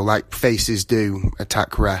 You know, like faces do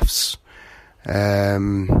attack refs.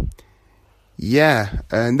 And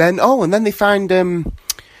then they find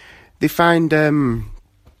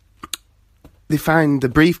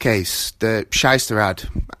the briefcase that Schyster had,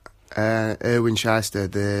 Irwin Schyster,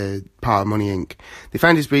 the part of Money Inc. They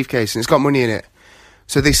find his briefcase and it's got money in it,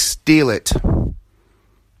 so they steal it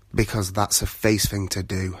because that's a face thing to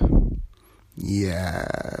do.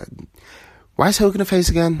 Yeah, why is Hogan a face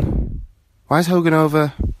again? Why is Hogan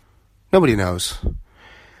over? Nobody knows.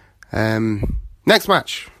 Next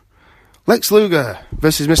match. Lex Luger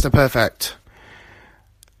versus Mr. Perfect.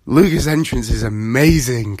 Luger's entrance is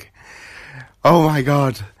amazing. Oh my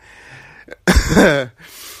god.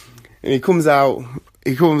 And he comes out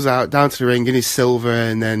down to the ring in his silver,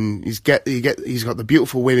 and then he's got the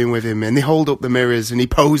beautiful women with him, and they hold up the mirrors and he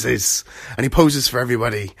poses for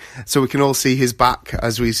everybody, so we can all see his back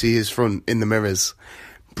as we see his front in the mirrors.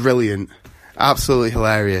 Brilliant. Absolutely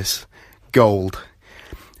hilarious. Gold.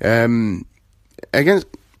 Against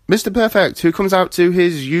Mr. Perfect, who comes out to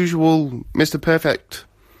his usual Mr. Perfect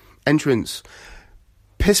entrance.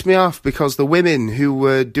 Pissed me off because the women who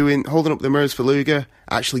were holding up the mirrors for Luger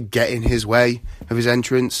actually get in his way of his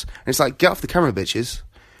entrance. And it's like, get off the camera, bitches.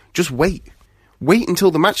 Just wait. Wait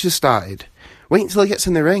until the match has started. Wait until he gets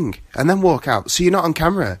in the ring and then walk out. So you're not on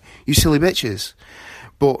camera, you silly bitches.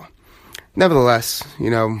 But nevertheless, you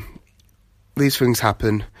know, these things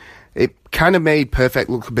happen. It kind of made Perfect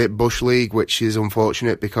look a bit Bush League, which is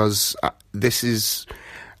unfortunate because this is,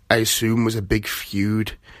 I assume, was a big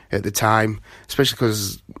feud at the time, especially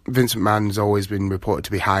because Vince McMahon's always been reported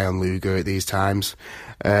to be high on Luger at these times.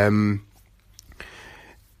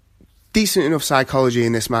 Decent enough psychology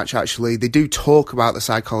in this match, actually. They do talk about the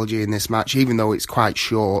psychology in this match, even though it's quite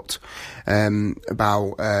short,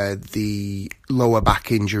 about the lower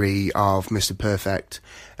back injury of Mr. Perfect,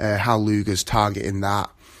 how Luger's targeting that.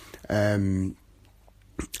 And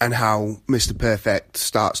how Mr. Perfect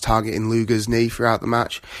starts targeting Luger's knee throughout the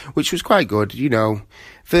match, which was quite good, you know,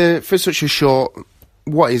 for such a short,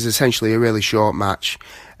 what is essentially a really short match.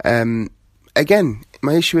 Again,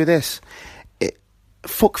 my issue with this,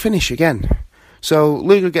 fuck finish again. So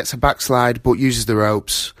Luger gets a backslide but uses the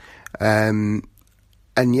ropes, and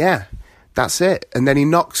yeah, that's it. And then he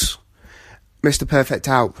knocks Mr. Perfect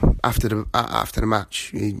out after the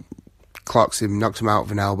match. He clocks him, knocks him out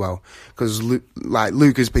with an elbow, because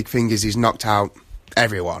Luger's big thing is he's knocked out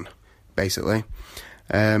everyone, basically.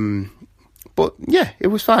 But yeah, it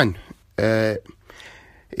was fine. It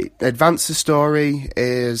advanced the story.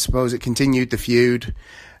 I suppose it continued the feud.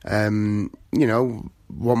 You know,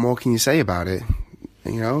 what more can you say about it?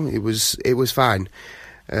 You know, it was fine.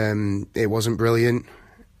 It wasn't brilliant.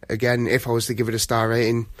 Again, if I was to give it a star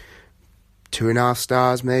rating, 2.5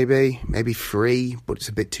 stars, maybe 3, but it's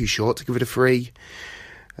a bit too short to give it a 3.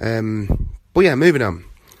 But yeah, moving on.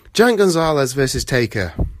 Giant Gonzalez versus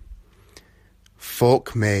Taker.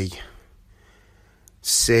 Fuck me.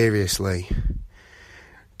 Seriously.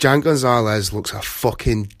 Giant Gonzalez looks a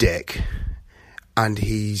fucking dick. And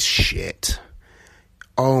he's shit.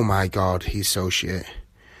 Oh my god, he's so shit.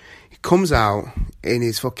 He comes out in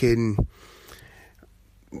his fucking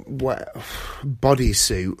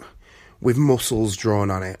bodysuit with muscles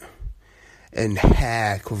drawn on it and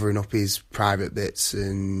hair covering up his private bits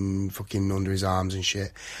and fucking under his arms and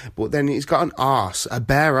shit. But then he's got an arse, a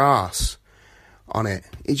bare arse on it.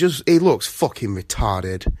 He looks fucking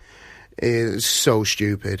retarded. It's so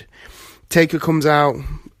stupid. Taker comes out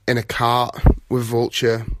in a cart with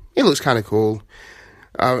Vulture. He looks kind of cool.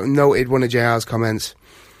 I noted one of JR's comments.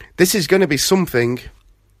 This is going to be something,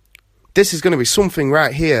 This is going to be something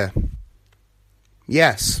right here.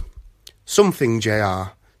 Yes. Something,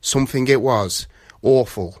 JR. Something it was.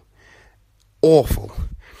 Awful. Awful.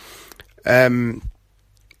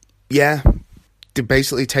 Yeah. They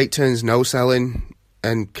basically take turns no-selling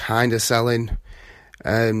and kind of selling.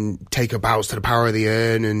 Take a bounce to the power of the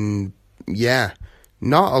urn. And, yeah.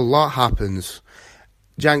 Not a lot happens.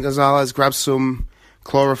 Giant Gonzalez grabs some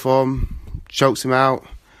chloroform, chokes him out.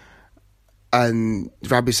 And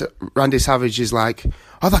Randy Savage is like,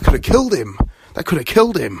 oh, that could have killed him. That could have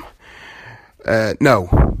killed him. No,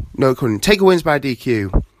 it couldn't. Taker wins by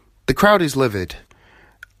DQ. The crowd is livid.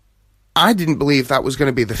 I didn't believe that was going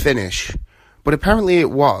to be the finish, but apparently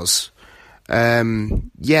it was.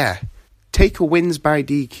 Yeah, Taker wins by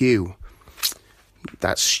DQ.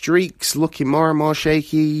 That streak's looking more and more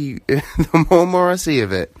shaky the more and more I see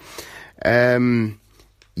of it.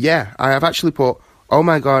 Yeah, I have actually put, oh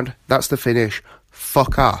my god, that's the finish.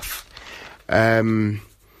 Fuck off.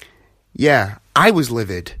 Yeah, I was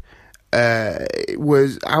livid. I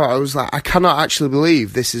was like, I cannot actually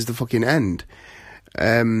believe this is the fucking end.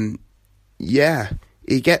 Yeah,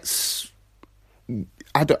 he gets.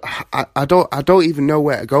 I don't even know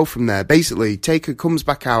where to go from there. Basically, Taker comes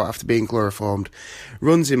back out after being chloroformed,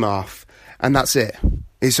 runs him off, and that's it.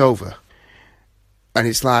 It's over. And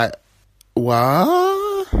it's like,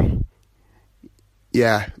 what?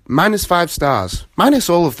 Yeah, -5 stars. Minus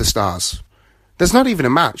all of the stars. There's not even a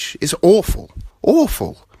match. It's awful.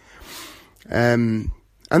 Awful. And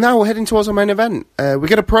now we're heading towards our main event. We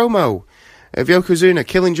get a promo of Yokozuna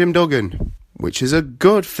killing Jim Duggan, which is a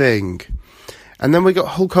good thing. And then we got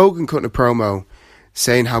Hulk Hogan cutting a promo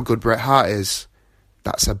saying how good Bret Hart is.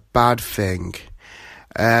 That's a bad thing.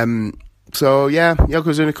 So, yeah,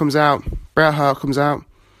 Yokozuna comes out. Bret Hart comes out.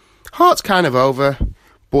 Hart's kind of over,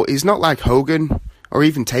 but he's not like Hogan or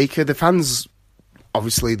even Taker. The fans,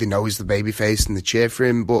 obviously, they know he's the babyface and they cheer for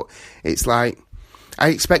him, but it's like, I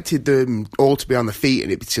expected them all to be on the feet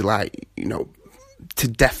and it to, like, you know, to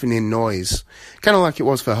deafening noise. Kind of like it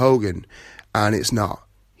was for Hogan, and it's not.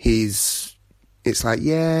 It's like,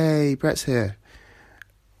 yay, Bret's here.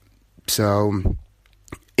 So,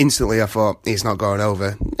 instantly I thought, he's not going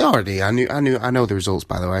over. Already, I know the results,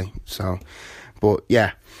 by the way. So, but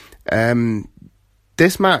yeah.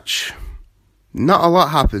 This match, not a lot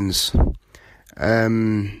happens.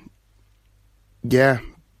 Yeah,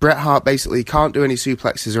 Bret Hart basically can't do any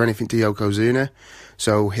suplexes or anything to Yokozuna.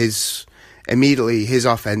 So his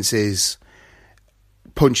offense is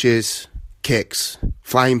punches, kicks,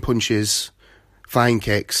 flying punches, flying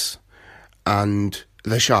kicks, and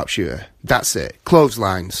the sharpshooter. That's it.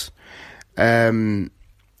 Clotheslines. Yeah,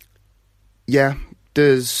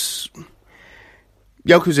 there's...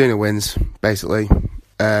 Yokozuna wins, basically.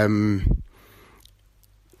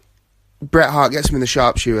 Bret Hart gets him in the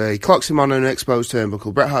sharpshooter. He clocks him on an exposed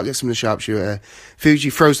turnbuckle. Bret Hart gets him in the sharpshooter. Fuji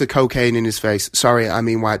throws the cocaine in his face. Sorry, I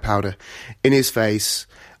mean white powder. In his face.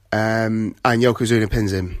 And Yokozuna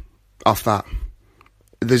pins him off that.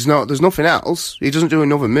 There's nothing else. He doesn't do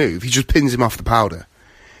another move. He just pins him off the powder.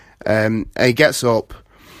 And he gets up.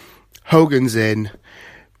 Hogan's in.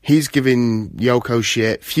 He's giving Yoko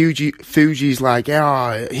shit. Fuji's like,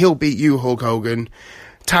 yeah, he'll beat you, Hulk Hogan.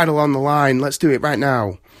 Title on the line. Let's do it right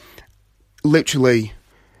now. Literally,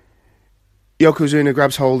 Yokozuna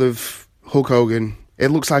grabs hold of Hulk Hogan. It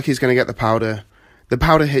looks like he's going to get the powder. The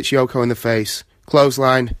powder hits Yoko in the face.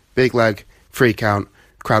 Clothesline, big leg, 3 count.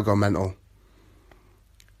 Crowd go mental.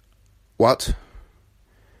 What?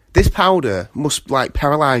 This powder must, like,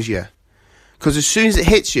 paralyse you. Because as soon as it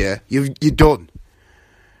hits you, you're done.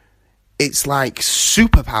 It's like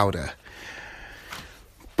super powder.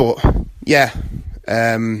 But, yeah.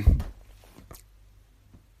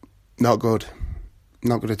 Not good.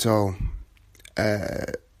 Not good at all.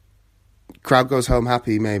 Crowd goes home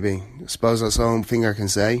happy, maybe. I suppose that's the only thing I can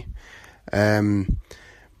say. My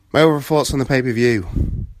overall thoughts on the pay-per-view.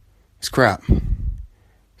 It's crap.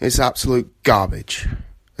 It's absolute garbage,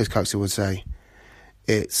 as Coxie would say.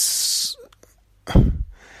 It's...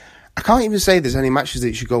 I can't even say there's any matches that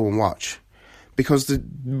you should go and watch, because the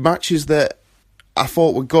matches that I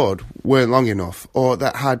thought were good weren't long enough, or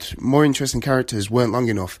that had more interesting characters weren't long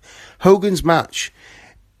enough. Hogan's match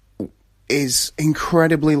is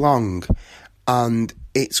incredibly long, and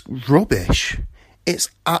it's rubbish. It's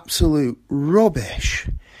absolute rubbish.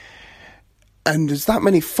 And there's that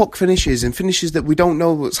many fuck finishes, and finishes that we don't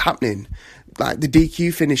know what's happening. Like the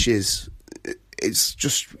DQ finishes. It's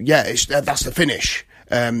just, yeah, that's the finish.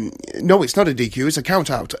 No, it's not a DQ, it's a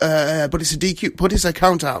count out. But it's a DQ, but it's a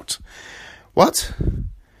count out. What?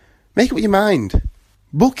 Make up your mind.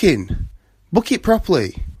 Book it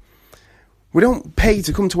properly. We don't pay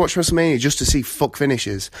to come to watch WrestleMania just to see fuck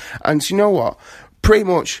finishes. And you know what? Pretty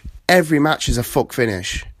much every match is a fuck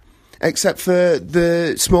finish. Except for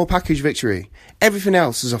the small package victory. Everything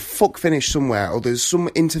else is a fuck finish somewhere, or there's some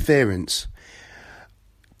interference.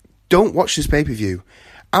 Don't watch this pay-per-view.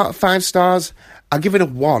 Out of 5 stars, I'll give it a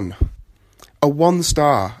 1. A 1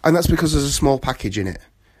 star. And that's because there's a small package in it.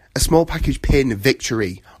 A small package pin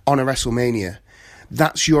victory on a WrestleMania.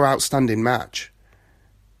 That's your outstanding match.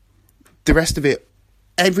 The rest of it,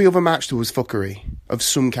 every other match there was fuckery of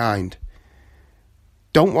some kind.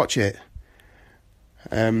 Don't watch it.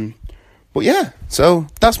 But yeah, so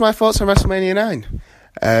that's my thoughts on WrestleMania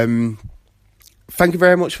 9. Thank you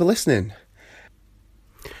very much for listening.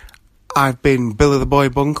 I've been Billy the Boy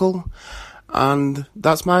Bunkle, and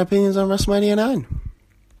that's my opinions on WrestleMania 9.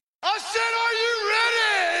 I said, are you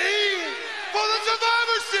ready for the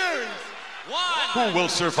Survivor Series? Who will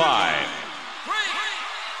survive?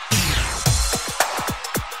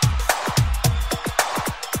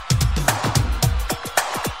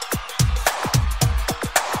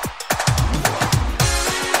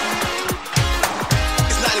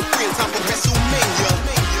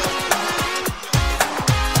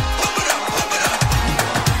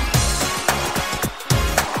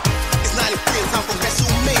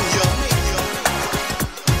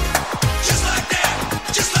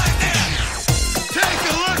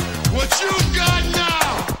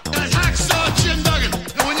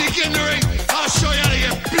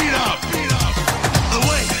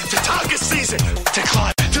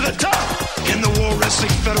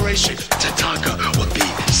 Tatanka would be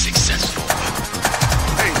successful.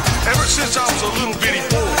 Hey, ever since I was a little bitty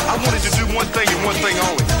boy, I wanted to do one thing and one thing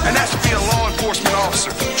only, and that's to be a law enforcement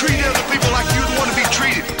officer. Treat other people like you'd want to be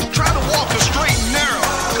treated. Try to walk the straight and narrow,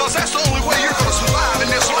 because that's the only way you're going to survive in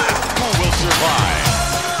this life. Who will survive?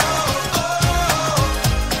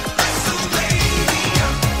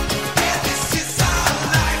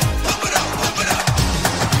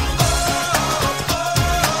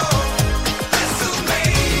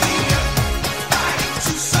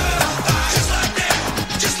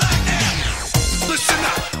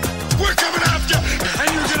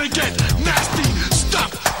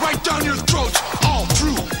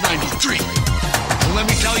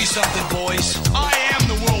 Something, boys. I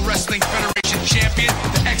am the World Wrestling Federation champion.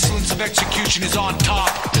 The excellence of execution is on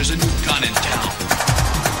top. There's a new gun in town.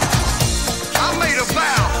 I made a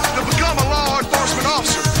vow to become a law enforcement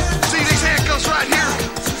officer. See these handcuffs right here?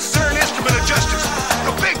 They're an instrument of justice.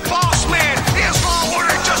 The big boss man is law,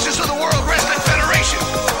 order, and justice of the World Wrestling Federation.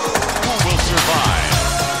 Who will survive?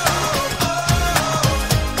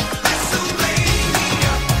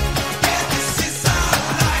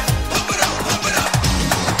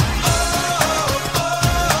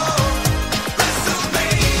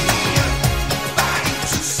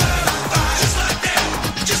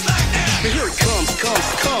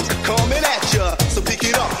 Coming at ya, so pick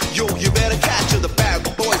it up, yo, you better catch ya. The bad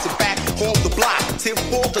boys are back on the block, 10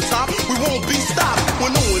 for the top, we won't be stopped.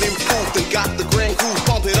 We're knowing improved and